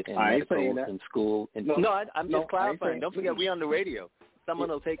they need it in medical, in school. I'm just clarifying. Don't forget, we're on the radio. Someone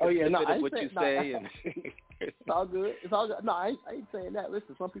will take a snippet of what you say. It's all good. It's all good. No, I ain't saying that.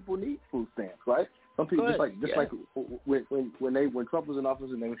 Listen, some people need food stamps, right? Some people like when Trump was in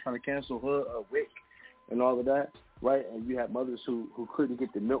office and they were trying to cancel WIC and all of that, right? And you had mothers who couldn't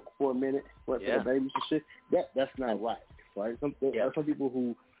get the milk for a minute, for the babies and shit. That's not right? Some people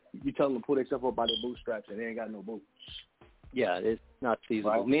who you tell them to pull themselves up by their bootstraps and they ain't got no boots. Yeah, it's not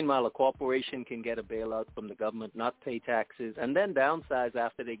feasible. Right. Meanwhile, a corporation can get a bailout from the government, not pay taxes, and then downsize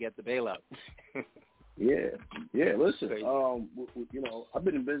after they get the bailout. Yeah. Listen, I've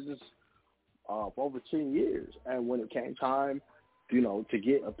been in business for over 10 years. And when it came time, to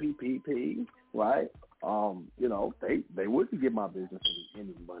get a PPP, right? They wouldn't give my business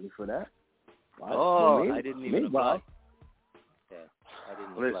any money for that. Right? Oh, I didn't even apply. Yeah, I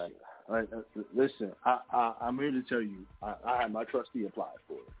didn't apply. Listen, I'm here to tell you, I had my trustee apply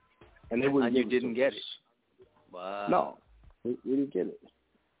for it, and they wouldn't. And you didn't get it. Wow. No, we didn't get it.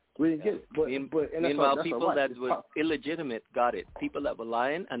 We didn't get it. But meanwhile, that's people that were illegitimate got it. People that were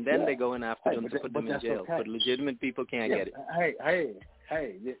lying, and then they go in after them to put them in jail. Okay. But legitimate people can't get it.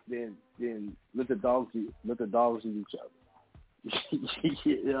 Hey, then let the dogs eat each other.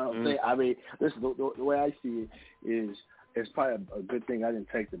 You know what I'm saying? I mean, listen, the way I see it is, it's probably a good thing I didn't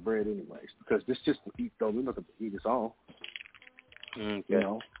take the bread anyways, because this just to eat, though. We're not going to eat its own. Okay.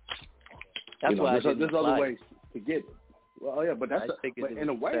 That's why there's other ways to get it. Well, yeah, but but in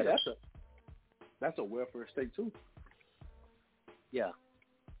a way, better. that's a welfare state too. Yeah.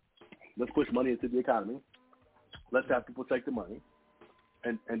 Let's push money into the economy. Let's have people take the money,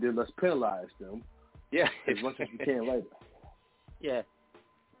 and then let's penalize them. Yeah. As much as we can later. Yeah.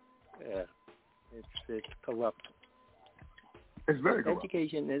 Yeah. It's corrupt. It's very corrupt.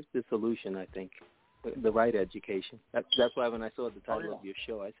 Education is the solution, I think. The right education. That's why when I saw the title of your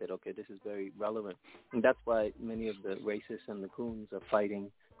show, I said, okay, this is very relevant. And that's why many of the racists and the coons are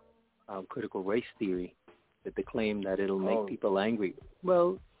fighting critical race theory, with the claim that it'll make people angry.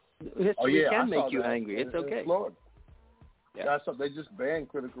 Well, history can make you angry. It's okay. Florida. Yeah. That's what, they just banned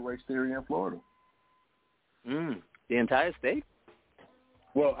critical race theory in Florida. The entire state?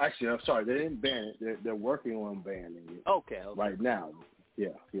 Well, actually, I'm sorry, they didn't ban it. They're working on banning it. Okay. Right now.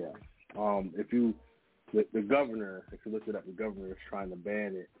 Yeah. If you, the governor, if you look it up, the governor is trying to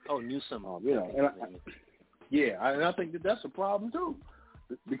ban it. Oh, Newsom. And I think that's a problem too,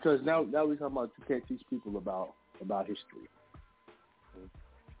 because now we're talking about you can't teach people about history.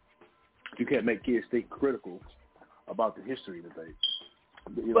 You can't make kids think critical about the history that they.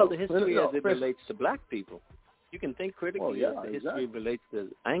 The history as it relates to black people. You can think critically as the history relates to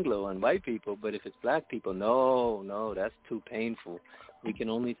Anglo and white people, but if it's black people, no, that's too painful. We can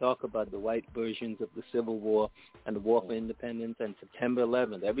only talk about the white versions of the Civil War and the War for Independence and September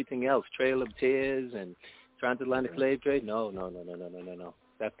 11th. Everything else, Trail of Tears and transatlantic slave trade, no.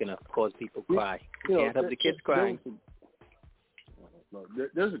 That's going to cause people to cry. You can't have the kids crying.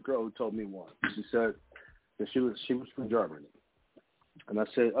 There's a girl who told me once. She said that she was from Germany. And I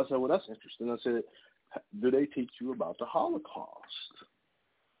said, well, that's interesting. I said, do they teach you about the Holocaust?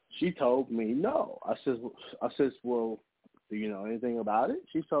 She told me no. I says, well, do you know anything about it?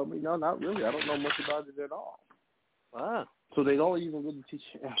 She told me, no, not really. I don't know much about it at all. Wow. So they don't even really teach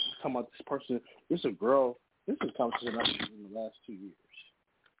you. I'm talking about this person. This is a girl. This is a conversation I've had in the last 2 years.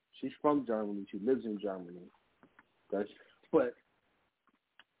 She's from Germany. She lives in Germany. But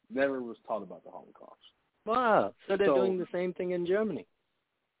never was taught about the Holocaust. Wow. So they're doing the same thing in Germany.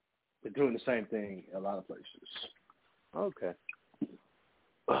 They're doing the same thing in a lot of places. Okay.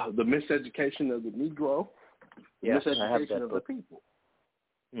 The miseducation of the Negro, miseducation of the people.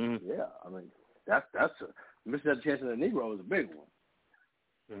 Mm-hmm. Yeah, I mean that's a miseducation of the Negro is a big one.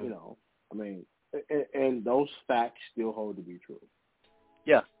 Mm-hmm. You know, I mean, and those facts still hold to be true.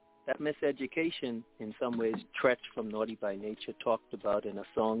 Yeah, that miseducation in some ways Tretch from Naughty by Nature talked about in a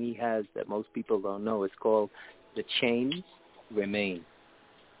song he has that most people don't know. It's called "The Chains Remain."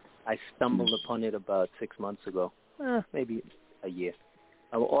 I stumbled upon it about 6 months ago, maybe a year.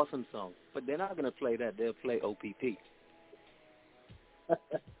 An awesome song. But they're not going to play that. They'll play OPP.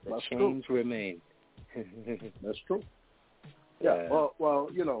 The chains remain. That's true. Yeah, well,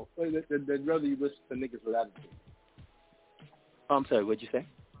 you know, they'd rather you listen to niggas with attitude. Oh, I'm sorry, what'd you say?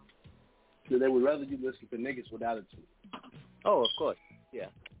 So they would rather you listen to niggas with attitude. Oh, of course. Yeah.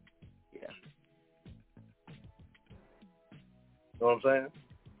 Know what I'm saying?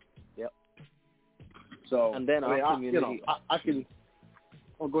 Yep. So, and then our community... I can...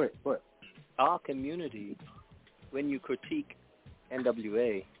 Oh, go ahead. Our community, when you critique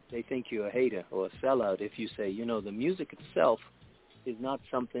NWA, they think you're a hater or a sellout if you say, the music itself is not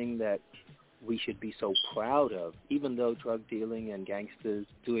something that we should be so proud of. Even though drug dealing and gangsters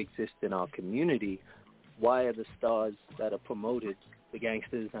do exist in our community, why are the stars that are promoted the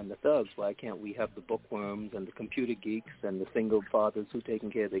gangsters and the thugs? Why can't we have the bookworms and the computer geeks and the single fathers who are taking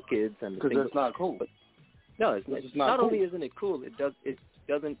care of their kids? Because that's not cool. No, it's not cool. Only isn't it cool, it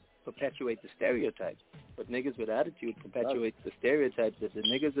doesn't perpetuate the stereotype. But niggas with attitude perpetuates the stereotype that the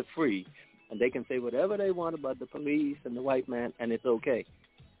niggas are free and they can say whatever they want about the police and the white man and it's okay.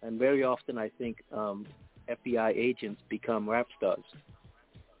 And very often I think FBI agents become rap stars.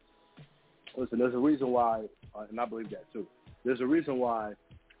 Listen, there's a reason why, and I believe that too, there's a reason why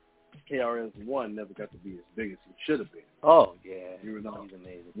KRS-One never got to be as big as he should have been. Oh, yeah. He's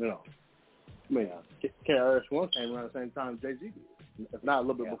amazing. You know, I mean, KRS-One came around the same time Jay-Z did, if not a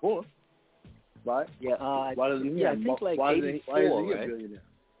little bit before, right? Yeah. Why doesn't he? I think like why 84, isn't he right? a billionaire?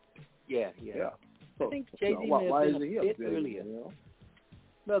 Yeah. So, I think Jay-Z why may have isn't been he a a bit billionaire? earlier. You know?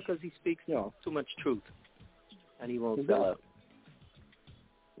 No, because he speaks too much truth, and he won't sell out.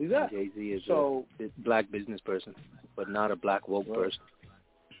 Exactly. Jay-Z is a black business person, but not a black woke person.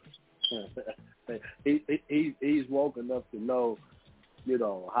 He's woke enough to know,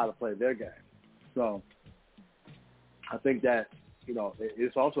 how to play their game. So I think that,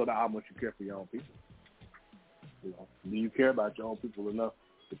 it's also about how much you care for your own people. Do you care about your own people enough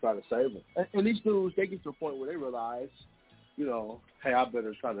to try to save them? And these dudes, they get to a point where they realize, hey, I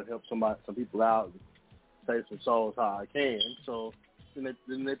better try to help some people out and save some souls how I can. So then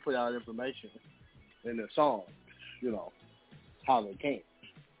they put out information in their songs, how they can.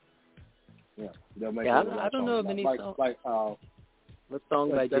 Yeah, they'll make I don't know of any songs. What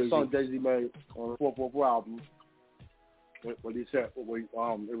song by Jay-Z? That song Jay-Z made on the 444 album. What he said, it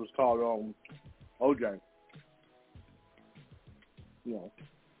was called OJ. I don't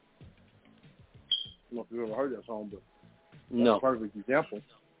know if you've ever heard that song, but no. That's a perfect example.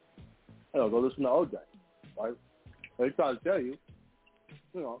 Go listen to OJ, right? They try to tell you,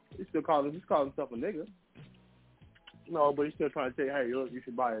 he's still calling himself a nigga. No, but he's still trying to tell you, hey, look, you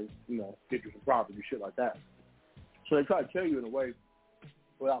should buy, get you some property, shit like that. So they try to tell you in a way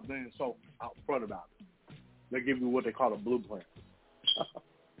without being so out front about it. They give you what they call a blueprint.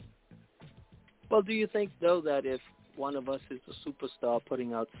 Well, do you think, though, that if one of us is a superstar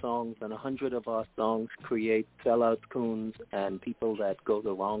putting out songs and 100 of our songs create sellout coons and people that go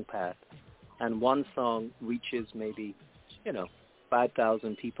the wrong path, and one song reaches maybe,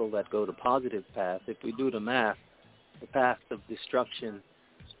 5,000 people that go the positive path, if we do the math, the path of destruction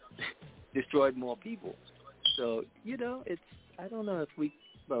destroyed more people. So, it's, I don't know if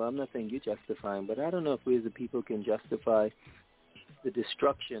I'm not saying you're justifying, but I don't know if we as a people can justify the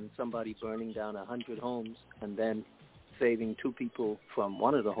destruction, somebody burning down 100 homes and then saving 2 people from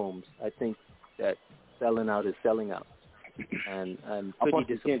one of the homes. I think that selling out is selling out. And I'm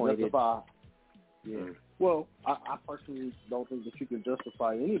pretty disappointed. Well, I personally don't think that you can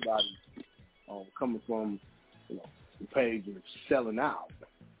justify anybody coming from, the page of selling out.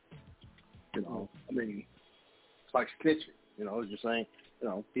 I mean, it's like snitching. It's just saying,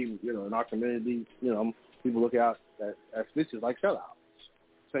 people, in our community, people look out at snitches like sellouts.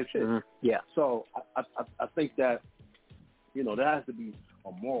 Same shit. Mm-hmm. Yeah. So I think that, there has to be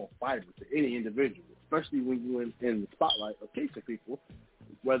a moral fiber to any individual, especially when you're in the spotlight of chasing people,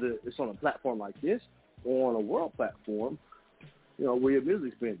 whether it's on a platform like this or on a world platform, where your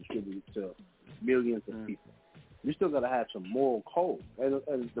music's being distributed to millions of people. You still got to have some moral code. And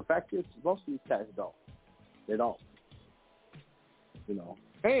the fact is, most of these cats don't. They don't.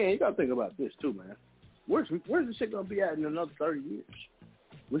 And you got to think about this, too, man. Where's this shit going to be at in another 30 years?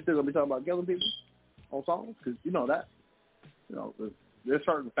 We're still going to be talking about killing people on songs? Because, there's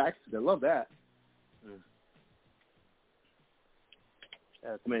certain facts that love that.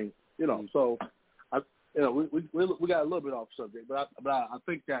 I mean, so, we got a little bit off subject, but I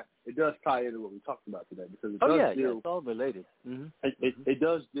think that it does tie into what we talked about today because it does deal. It's all related. Mm-hmm. It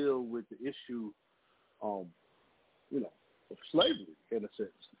does deal with the issue, of slavery in a sense.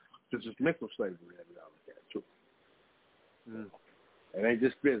 It's just mental slavery that we got to look at too. It ain't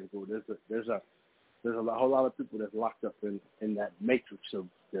just physical. There's a whole lot of people that's locked up in that matrix of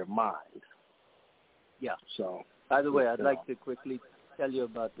their mind. Yeah. So, by the way, I'd like to quickly tell you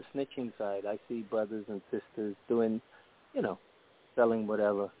about the snitching side. I see brothers and sisters doing, selling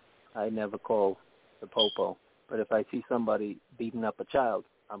whatever. I never call the popo. But if I see somebody beating up a child,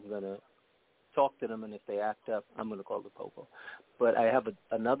 I'm going to talk to them, and if they act up, I'm going to call the popo. But I have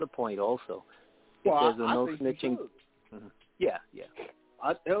another point also. Well, there's no snitching. Mm-hmm. Yeah.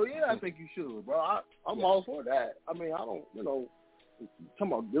 Hell yeah, I think you should, bro. I'm all for that. I mean, I don't,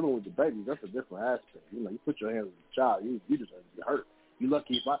 come on, dealing with the baby, that's a different aspect. You put your hands on the child, you deserve to get hurt. You're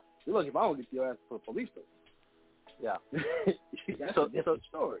lucky if I don't get your ass for a police station. Yeah. That's a different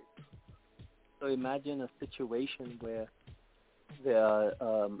story. So imagine a situation where there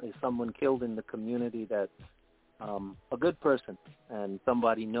is someone killed in the community that's a good person and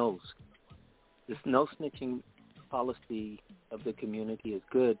somebody knows. This no snitching policy of the community is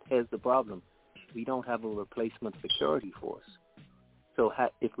good. Here's the problem. We don't have a replacement security force. So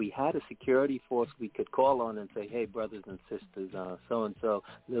if we had a security force we could call on and say, hey, brothers and sisters, so-and-so,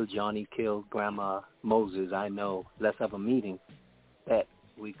 little Johnny killed Grandma Moses, I know, let's have a meeting, that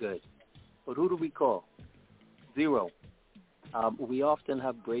we good. But who do we call? Zero. We often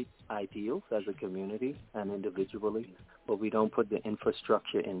have great ideals as a community and individually, but we don't put the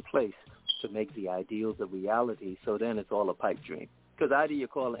infrastructure in place to make the ideals a reality. So then it's all a pipe dream. Because either you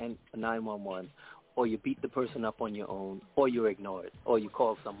call 911, or you beat the person up on your own, or you ignore it, or you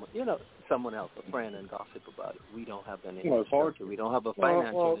call someone else, a friend, and gossip about it. We don't have an infrastructure. We don't have a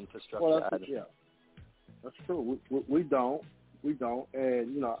financial infrastructure either. Yeah, that's true. We don't.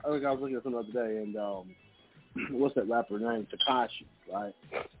 And, I was looking at something the other day, and what's that rapper name? Tekashi, right?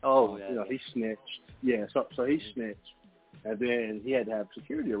 Oh, yeah. He snitched. Yeah, so he snitched, and then he had to have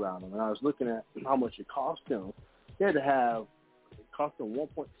security around him. And I was looking at how much it cost him. It cost him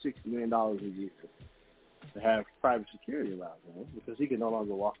 $1.6 million a year to have private security around him because he can no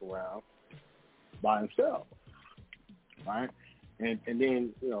longer walk around by himself, right? And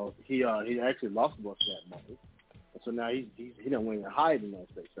then he actually lost a bunch of that money, and so now he don't went and hiding, as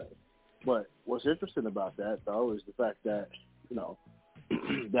they say. But what's interesting about that though is the fact that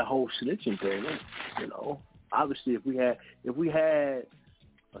that whole snitching thing. Obviously, if we had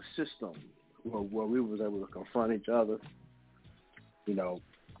a system where we was able to confront each other,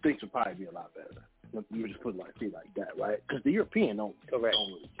 things would probably be a lot better. You just put it like that, right? Because the European don't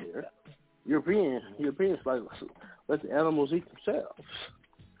really care. Europeans like let the animals eat themselves.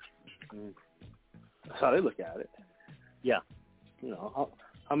 That's how they look at it. Yeah.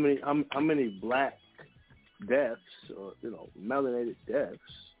 How many black deaths or melanated deaths?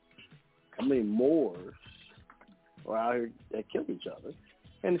 How many Moors are out here that kill each other,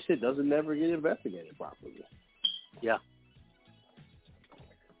 and the shit doesn't never get investigated properly? Yeah.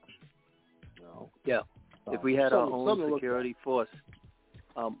 Yeah. If we had our own security force,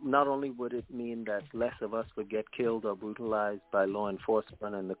 not only would it mean that less of us would get killed or brutalized by law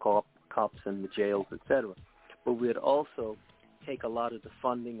enforcement and the cops in the jails, etc., but we'd also take a lot of the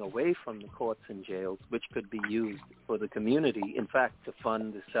funding away from the courts and jails, which could be used for the community, in fact, to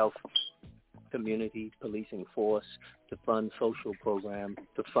fund the self-community policing force, to fund social programs,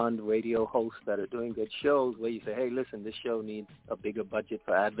 to fund radio hosts that are doing good shows where you say, hey, listen, this show needs a bigger budget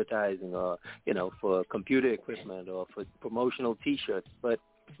for advertising or, for computer equipment or for promotional T-shirts. But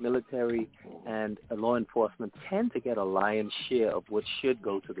military and law enforcement tend to get a lion's share of what should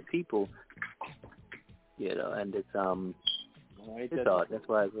go to the people, and it's odd. That's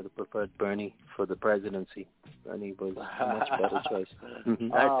why I would have preferred Bernie for the presidency. Bernie was a much better choice.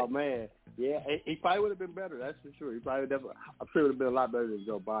 Oh, man. Yeah, he probably would have been better, that's for sure. He probably I'm sure it would have been a lot better than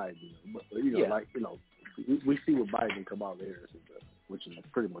Joe Biden. But, we see what Biden come out of here, which is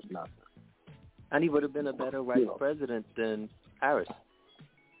pretty much nothing. And he would have been a better vice president than Harris.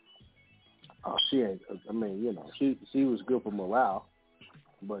 Oh, she ain't. I mean, she was good for morale,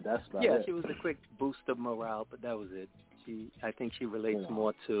 but that's about it. She was a quick boost of morale, but that was it. I think she relates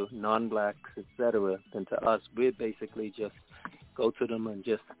more to non-blacks, etc., than to us. We'd basically just go to them and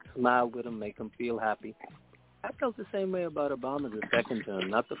just smile with them, make them feel happy. I felt the same way about Obama the second term.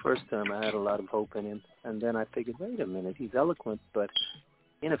 Not the first term. I had a lot of hope in him. And then I figured, wait a minute, he's eloquent, but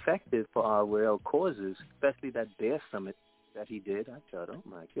ineffective for our real causes, especially that Bear Summit that he did. I thought, oh,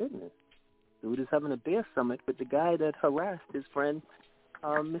 my goodness. Dude is having a Bear Summit with the guy that harassed his friend,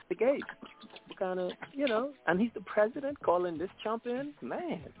 Mr. Gates. Kind of, and he's the president calling this chump in?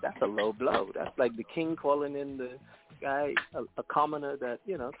 Man, that's a low blow. That's like the king calling in the guy, a commoner that,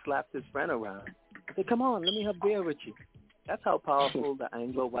 slapped his friend around. Say, come on, let me have beer with you. That's how powerful the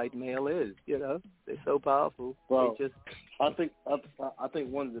Anglo-white male is, They're so powerful. Well, I think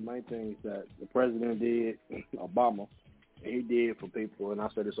one of the main things that the president did, Obama, he did for people, and I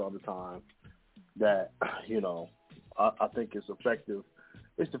say this all the time, that, I think it's effective.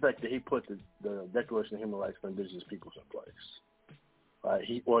 It's the fact that he put the Declaration of Human Rights for Indigenous Peoples in place. Not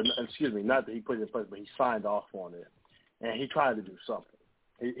that he put it in place, but he signed off on it, and he tried to do something.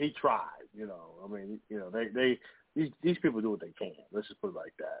 He tried, I mean, these people do what they can. Let's just put it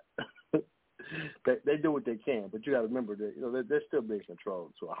like that. they do what they can, but you got to remember that they're still being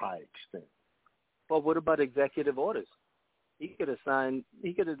controlled to a high extent. Well, what about executive orders? He could have done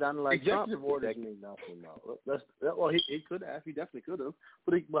like executive Trump. Orders mean nothing, no. He could have. He definitely could have.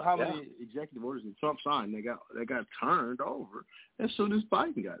 But how many executive orders did Trump sign? They got turned over as soon as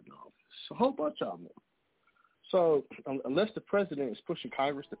Biden got in office. A whole bunch of them. So unless the president is pushing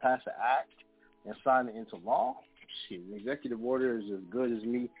Congress to pass an act and sign it into law, an executive order is as good as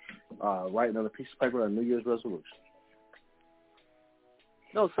me writing on a piece of paper on a New Year's resolution.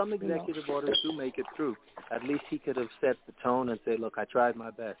 No, some executive orders do make it through. At least he could have set the tone and said, look, I tried my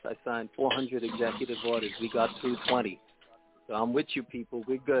best. I signed 400 executive orders. We got through 20. So I'm with you people.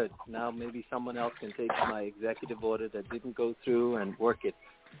 We're good. Now maybe someone else can take my executive order that didn't go through and work it.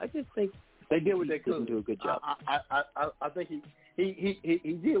 I just think They did what they could. Didn't do a good job. I think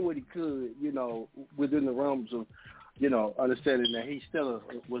he did what he could, within the realms of, understanding that he still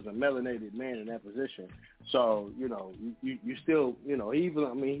was a melanated man in that position. So, you still, he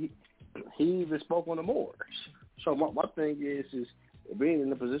even spoke on the Moors. So my thing is being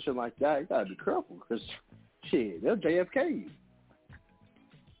in a position like that, you gotta be careful because shit, they'll JFK you.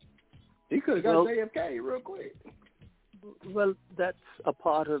 He could have got JFK real quick. Well, that's a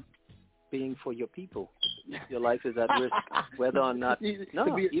part of being for your people. Your life is at risk, whether or not.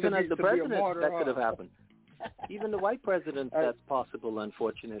 Even as the president, that could have happened. Even the white president, that's possible,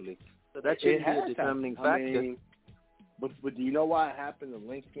 unfortunately. So that shouldn't be a determining factor. But do you know why it happened to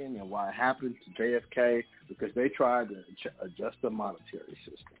Lincoln and why it happened to JFK? Because they tried to adjust the monetary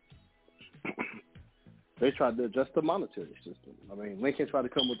system. They tried to adjust the monetary system. I mean, Lincoln tried to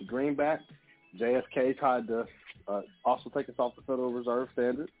come with the greenback. JFK tried to also take us off the Federal Reserve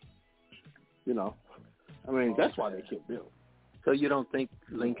standard. That's why they killed Bill. So you don't think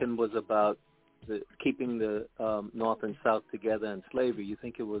Lincoln was about keeping the North and South together and slavery? You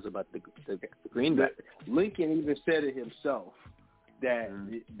think it was about the greenback? Lincoln even said it himself that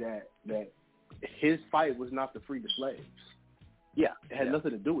his fight was not to free the slaves. Yeah, it had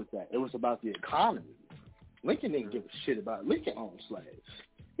nothing to do with that. It was about the economy. Lincoln didn't give a shit about it. Lincoln owned slaves.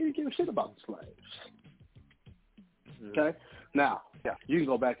 He didn't give a shit about the slaves. Okay? Now, you can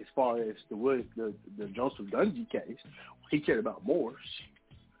go back as far as the Joseph Dungy case. He cared about Moors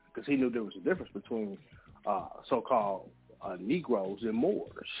because he knew there was a difference between so-called Negroes and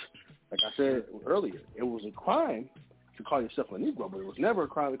Moors. Like I said earlier, it was a crime to call yourself a Negro, but it was never a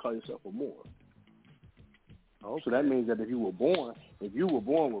crime to call yourself a Moor. Okay. So that means that if you were born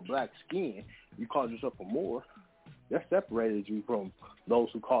with black skin, you called yourself a Moor, that separated you from those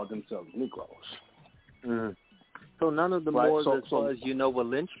who called themselves Negroes. Mm. So none of the Moors, as far as you know, were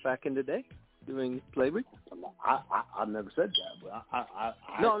lynched back in the day during slavery? I never said that, but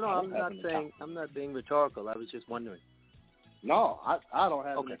I'm not being rhetorical. I was just wondering. No, I don't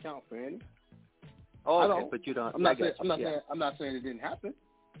have an account for any. Oh, okay, but you don't. I'm not saying it didn't happen.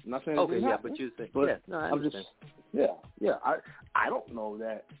 I'm not saying it didn't happen. But you think, I understand. I don't know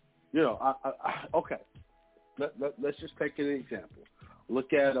that. Okay. Let's just take an example.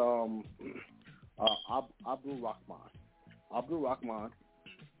 Look at Abdul Rahman. Abdul Rahman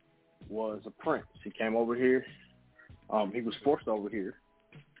was a prince. He came over here. He was forced over here,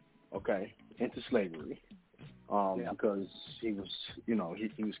 into slavery, because he was,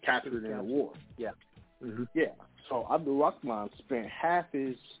 he was captured in a war. Yeah. Mm-hmm. Yeah. So Abdul Rahman spent half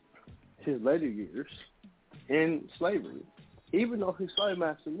his later years in slavery, even though his slave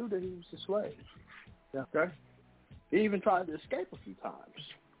master knew that he was a slave. Yeah. Okay. He even tried to escape a few times.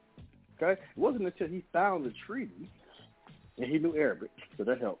 Okay. It wasn't until he found the treaty, and he knew Arabic, so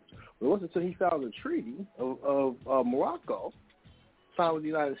that helped. But it wasn't until he found the treaty of Morocco, signed with the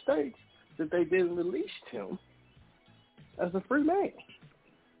United States, that they then released him as a free man.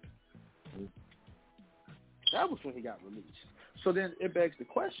 That was when he got released. So then it begs the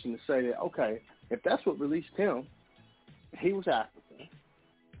question to say that, okay, if that's what released him, he was African,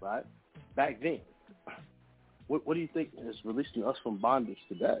 right? Back then. What do you think is releasing us from bondage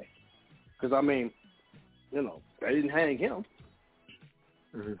today? Because, they didn't hang him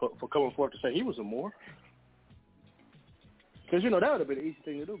for coming forth to say he was a Moor. Because, that would have been an easy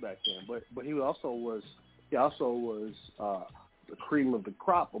thing to do back then. But he also was the cream of the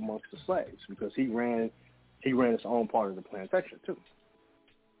crop amongst the slaves because he ran his own part of the plantation too.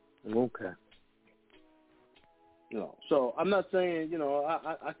 Okay. So I'm not saying,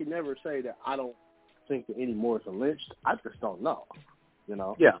 I can never say that I don't think that any Moors are lynched. I just don't know.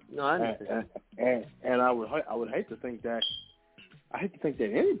 Yeah. No, I understand. And I would hate to think that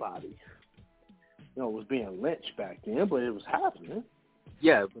anybody, was being lynched back then, but it was happening.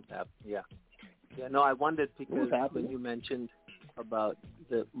 Yeah, it was happening. Yeah. Yeah. No, I wondered because when you mentioned about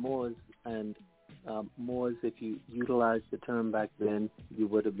the Moors and Moors, if you utilized the term back then, you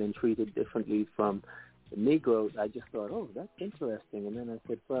would have been treated differently from the Negroes. I just thought, oh, that's interesting. And then I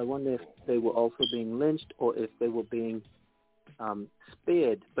said, well, I wonder if they were also being lynched or if they were being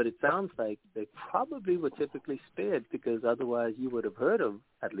spared. But it sounds like they probably were typically spared because otherwise you would have heard of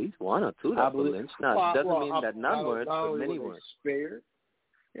at least one or two that were lynched. Now, it doesn't mean that none weren't, but many weren't. Spared.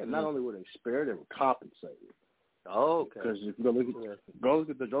 Yeah, not only were they spared, they were compensated. Oh, okay. Because if you go look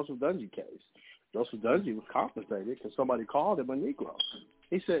at the Joseph Dungy case, Joseph Dungy was compensated because somebody called him a Negro.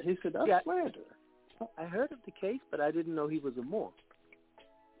 He said that's slander. I heard of the case, but I didn't know he was a Moor.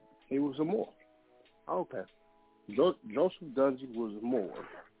 He was a Moor. Okay. Joseph Dungy was a Moor,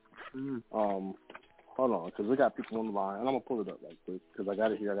 hold on, because we got people on the line, and I'm going to pull it up right quick, because I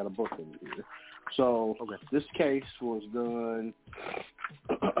got it here. I got a book in here. So this case was done,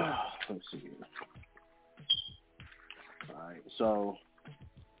 let's see here.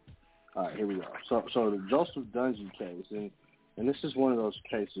 All right, here we go. So the Joseph Dungy case, and this is one of those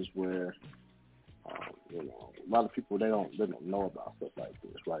cases where, a lot of people, they don't know about stuff like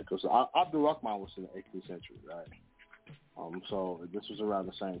this, right? Because Abdul Rahman was in the 18th century, right? So this was around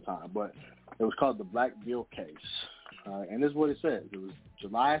the same time, but it was called the Black Bill case, and this is what it says. It was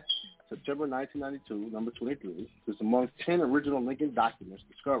September 1992, number 23. It's among 10 original Lincoln documents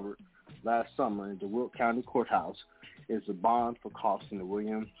discovered last summer in DeWitt County Courthouse. Is the bond for costs in the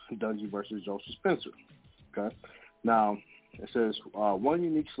William Dungy versus Joseph Spencer. Okay, now it says one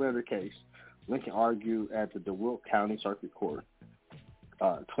unique slander case. Lincoln argued at the DeWitt County Circuit Court,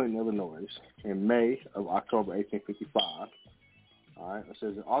 Clinton, Illinois, in October 1855. All right, it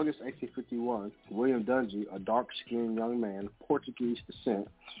says in August 1851, William Dungy, a dark-skinned young man of Portuguese descent,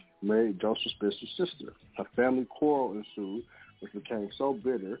 married Joseph Spencer's sister. A family quarrel ensued, which became so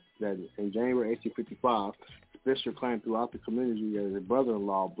bitter that in January 1855, Spencer claimed throughout the community that his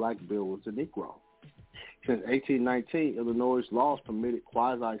brother-in-law, Black Bill, was a Negro. Since 1819, Illinois' laws permitted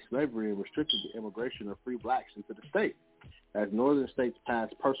quasi-slavery and restricted the immigration of free blacks into the state. As northern states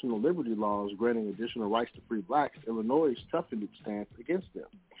passed personal liberty laws granting additional rights to free blacks, Illinois toughened its stance against them.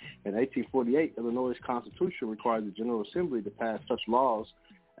 In 1848, Illinois' Constitution required the General Assembly to pass such laws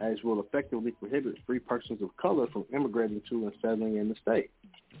as will effectively prohibit free persons of color from immigrating to and settling in the state.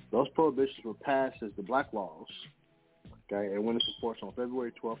 Those prohibitions were passed as the Black Laws, okay, and went into force on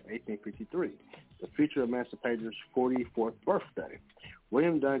February 12, 1853, the future emancipator's 44th birthday.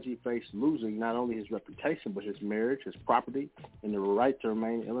 William Dungy faced losing not only his reputation, but his marriage, his property, and the right to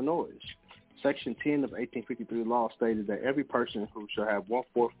remain in Illinois. Section 10 of 1853 law stated that every person who shall have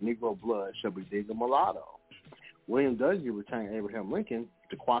 1/4 Negro blood shall be deemed a mulatto. William Dungy retained Abraham Lincoln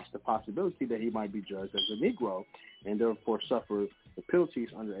to quash the possibility that he might be judged as a Negro and therefore suffer the penalties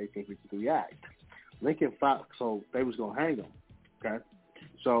under the 1853 Act. Lincoln filed, so they was going to hang him, okay?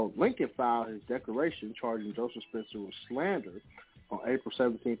 So Lincoln filed his declaration charging Joseph Spencer with slander on April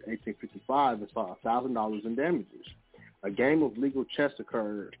 17, 1855, and saw $1,000 in damages. A game of legal chess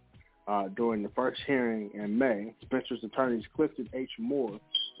occurred during the first hearing in May. Spencer's attorneys Clifton H. Moore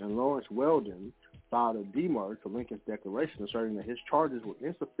and Lawrence Weldon filed a demur to Lincoln's declaration asserting that his charges were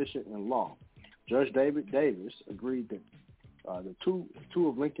insufficient in law. Judge David Davis agreed that the two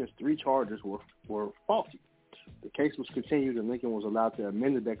of Lincoln's 3 charges were faulty. The case was continued and Lincoln was allowed to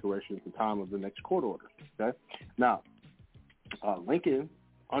amend the declaration at the time of the next court order. Okay? Now, Lincoln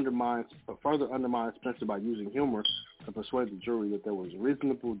further undermined Spencer by using humor to persuade the jury that there was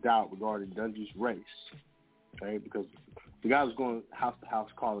reasonable doubt regarding Dungy's race. Okay? Because the guy was going house to house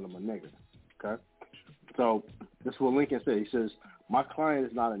calling him a nigger. Okay? So this is what Lincoln said. He says, "My client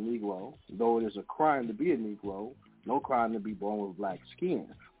is not a Negro, though it is a crime to be a Negro, no crime to be born with black skin.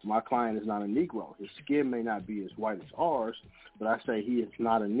 My client is not a Negro. His skin may not be as white as ours, but I say he is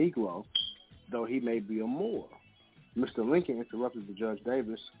not a Negro, though he may be a Moor." Mr. Lincoln interrupted the Judge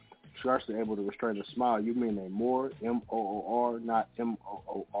Davis, scarcely able to restrain a smile. "You mean a Moor, M-O-O-R, not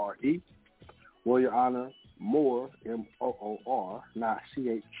M-O-O-R-E? Well, Your Honor, Moor, M-O-O-R, not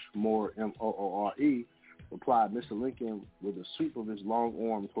C-H, Moor, M-O-O-R-E, replied Mr. Lincoln with a sweep of his long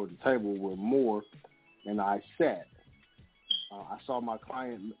arm toward the table where Moore and I sat. I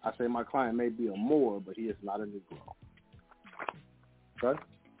say my client may be a Moor, but he is not a Negro." Okay?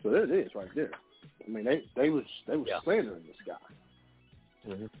 So there it is right there. I mean, they was slandering this guy.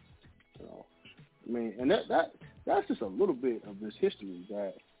 Mm-hmm. You know, I mean, and that's just a little bit of this history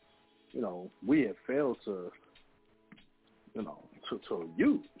that, you know, we have failed to, you know, to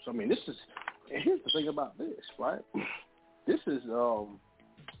use. I mean, and here's the thing about this, right? This is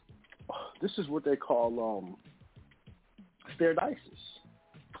what they call Sterdices,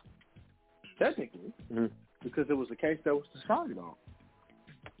 technically, because it was a case that was decided on.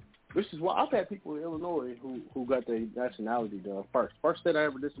 This is why I've had people in Illinois who got their nationality done first. First state I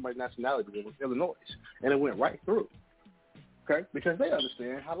ever did somebody's nationality was Illinois, and it went right through. Okay, because they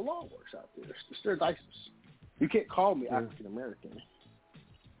understand how the law works out there. It's their dices. You can't call me African American,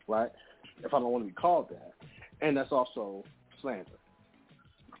 right? If I don't want to be called that, and that's also slander.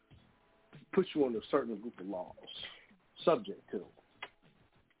 Puts you on a certain group of laws, subject to,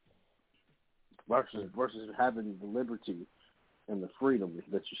 versus having the liberty and the freedom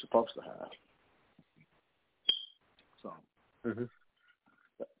that you're supposed to have. So, you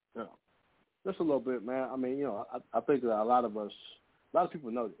know, just a little bit, man. I mean, you know, I think that a lot of us, A lot of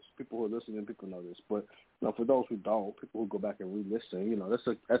people know this. People who are listening, people know this. But for those who don't, people who go back and re-listen,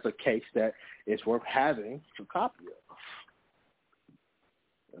 that's a case that it's worth having a copy of,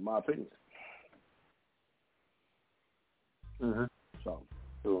 in my opinion. Mm-hmm. So,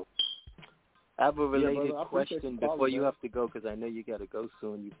 cool. I have a related brother, question before you have to go, because I know you got to go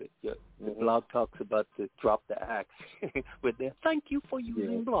soon. The blog talks about to drop the axe with their thank you for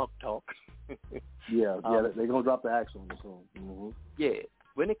using Blog Talk. they're going to drop the axe on us soon. Mm-hmm. Yeah.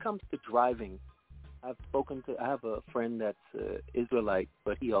 When it comes to driving, I have a friend that's Israelite,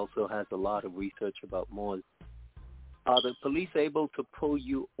 but he also has a lot of research about Moors. Are the police able to pull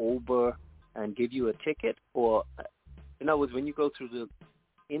you over and give you a ticket? Or, in other words, when you go through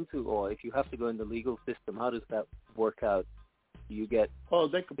or if you have to go in the legal system, how does that work out? Do you get... Oh,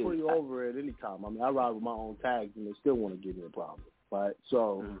 they can pull you over at any time. I mean, I ride with my own tags, and they still want to give me a problem, right?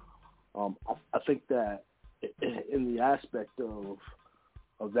 So, I think that in the aspect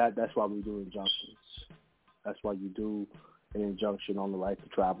of that, that's why we do injunctions. That's why you do an injunction on the right to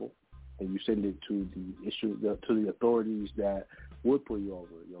travel, and you send it to the authorities that would pull you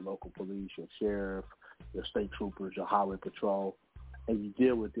over, your local police, your sheriff, your state troopers, your highway patrol, and you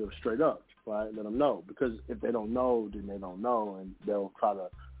deal with them straight up, right? Let them know, because if they don't know, then they don't know, and they'll try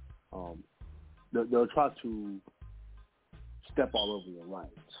to step all over your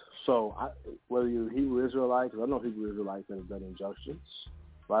rights. So whether you're Hebrew Israelites, because I know Hebrew Israelites that have done injunctions,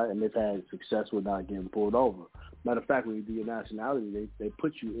 right, and they've had success with not getting pulled over. Matter of fact, when you do your nationality, they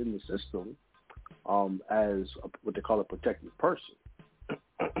put you in the system as what they call a protected person.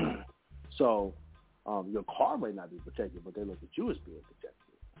 So your car may not be protected, but they look at you as being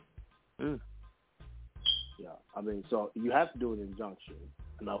protected. Yeah, I mean, so you have to do an injunction,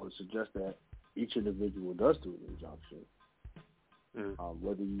 and I would suggest that each individual does do an injunction.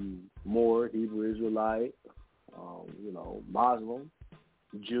 Whether you Moor, Hebrew Israelite, Muslim,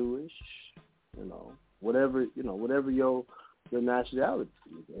 Jewish, whatever your nationality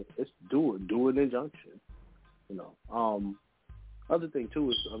is, it's do an injunction. Other thing too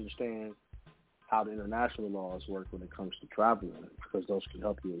is to understand how the international laws work when it comes to traveling, because those can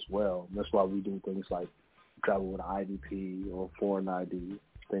help you as well. And that's why we do things like travel with an IDP or foreign ID,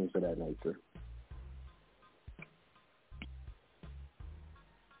 things of that nature.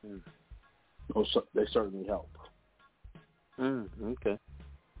 They certainly help. Okay.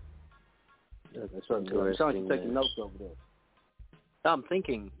 They certainly help. It sounds like you're taking notes over there. I'm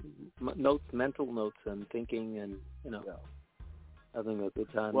thinking mental notes. I'm thinking, and having a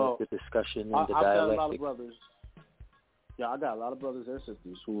good time with the discussion and the dialectic. Got a lot of brothers. Yeah, I got a lot of brothers and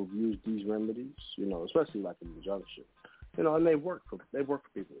sisters who have used these remedies, especially like an injunction, and they work for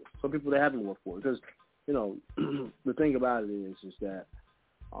people. Some people they haven't worked for, because, the thing about it is that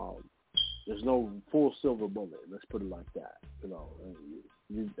there's no full silver bullet. Let's put it like that.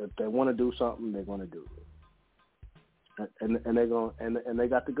 If they want to do something, they're going to do it, and they're going and they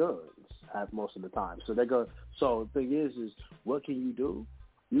got the guns most of the time. So they go. So the thing is what can you do?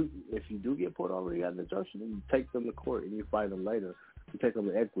 If you do get pulled over, you got an injunction, then you take them to court and you fight them later. You take them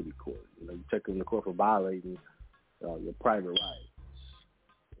to equity court. You take them to court for violating your private rights,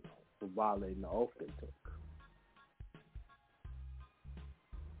 for violating the oath they took.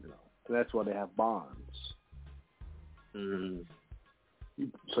 And that's why they have bonds.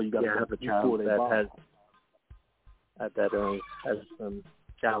 So you got to have a child that has some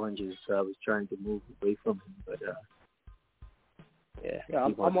challenges. So I was trying to move away from him, but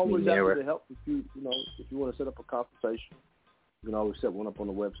I'm always happy to help. If you want to set up a consultation, you can always set one up on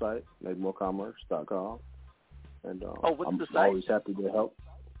the website, makemorecommerce.com. And what's the site? I'm always happy to help.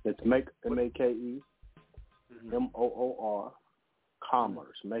 It's MakeMoor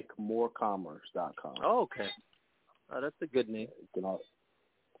Commerce, makemorecommerce.com. Oh, okay. Oh, that's a good name. You can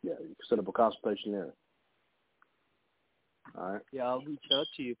set up a consultation there. All right. Yeah, I'll reach out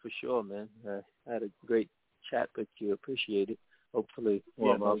to you for sure, man. I had a great chat with you. Appreciate it. Hopefully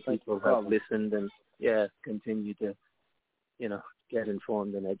more people have listened and continue to, get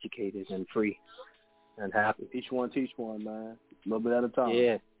informed and educated and free and happy. Each one teach one, man. A little bit at a time.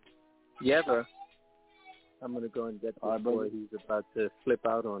 Yeah. Yeah, bro. I'm going to go and get this boy. He's about to flip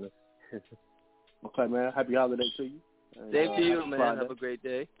out on us. Okay, man. Happy holiday to you. Same to you, man. Friday. Have a great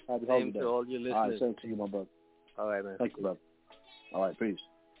day. Happy same holiday. to all your listeners. All right, same to you, my brother. All right, man. Thank you, brother. All right, peace.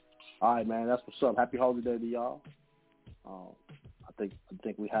 All right, man. That's what's up. Happy holiday to y'all. I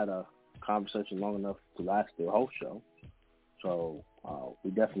think we had a conversation long enough to last the whole show. So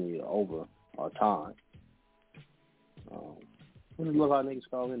we definitely are over our time. Look how niggas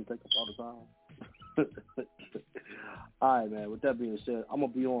call in and take up all the time. All right, man. With that being said, I'm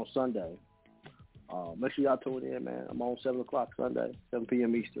gonna be on Sunday. Make sure y'all tune in, man. I'm on 7 o'clock Sunday, 7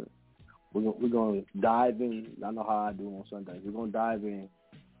 p.m. Eastern. We're going to dive in. I know how I do on Sundays. We're going to dive in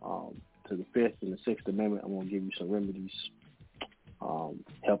to the 5th and the 6th Amendment. I'm going to give you some remedies,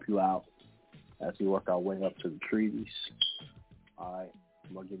 help you out as we work our way up to the treaties. All right.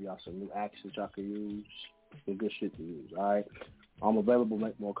 I'm going to give y'all some new actions y'all can use. Some good shit to use. All right. I'm available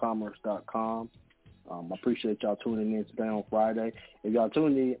at makemorecommerce.com. I appreciate y'all tuning in today on Friday. If y'all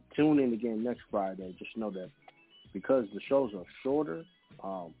tune in again next Friday, just know that because the shows are shorter,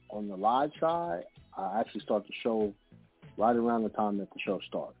 on the live side, I actually start the show right around the time that the show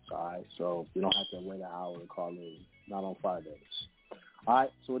starts. All right, so you don't have to wait an hour to call in. Not on Fridays. All right,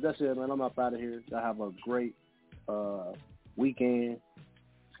 so with that said, man, I'm up out of here. Y'all have a great weekend.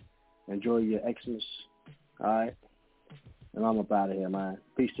 Enjoy your Xmas. All right, and I'm up out of here, man.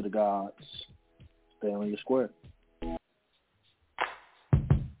 Peace to the gods. Stay on your square.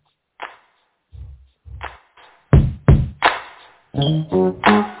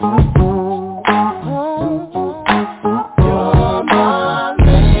 Mm-hmm.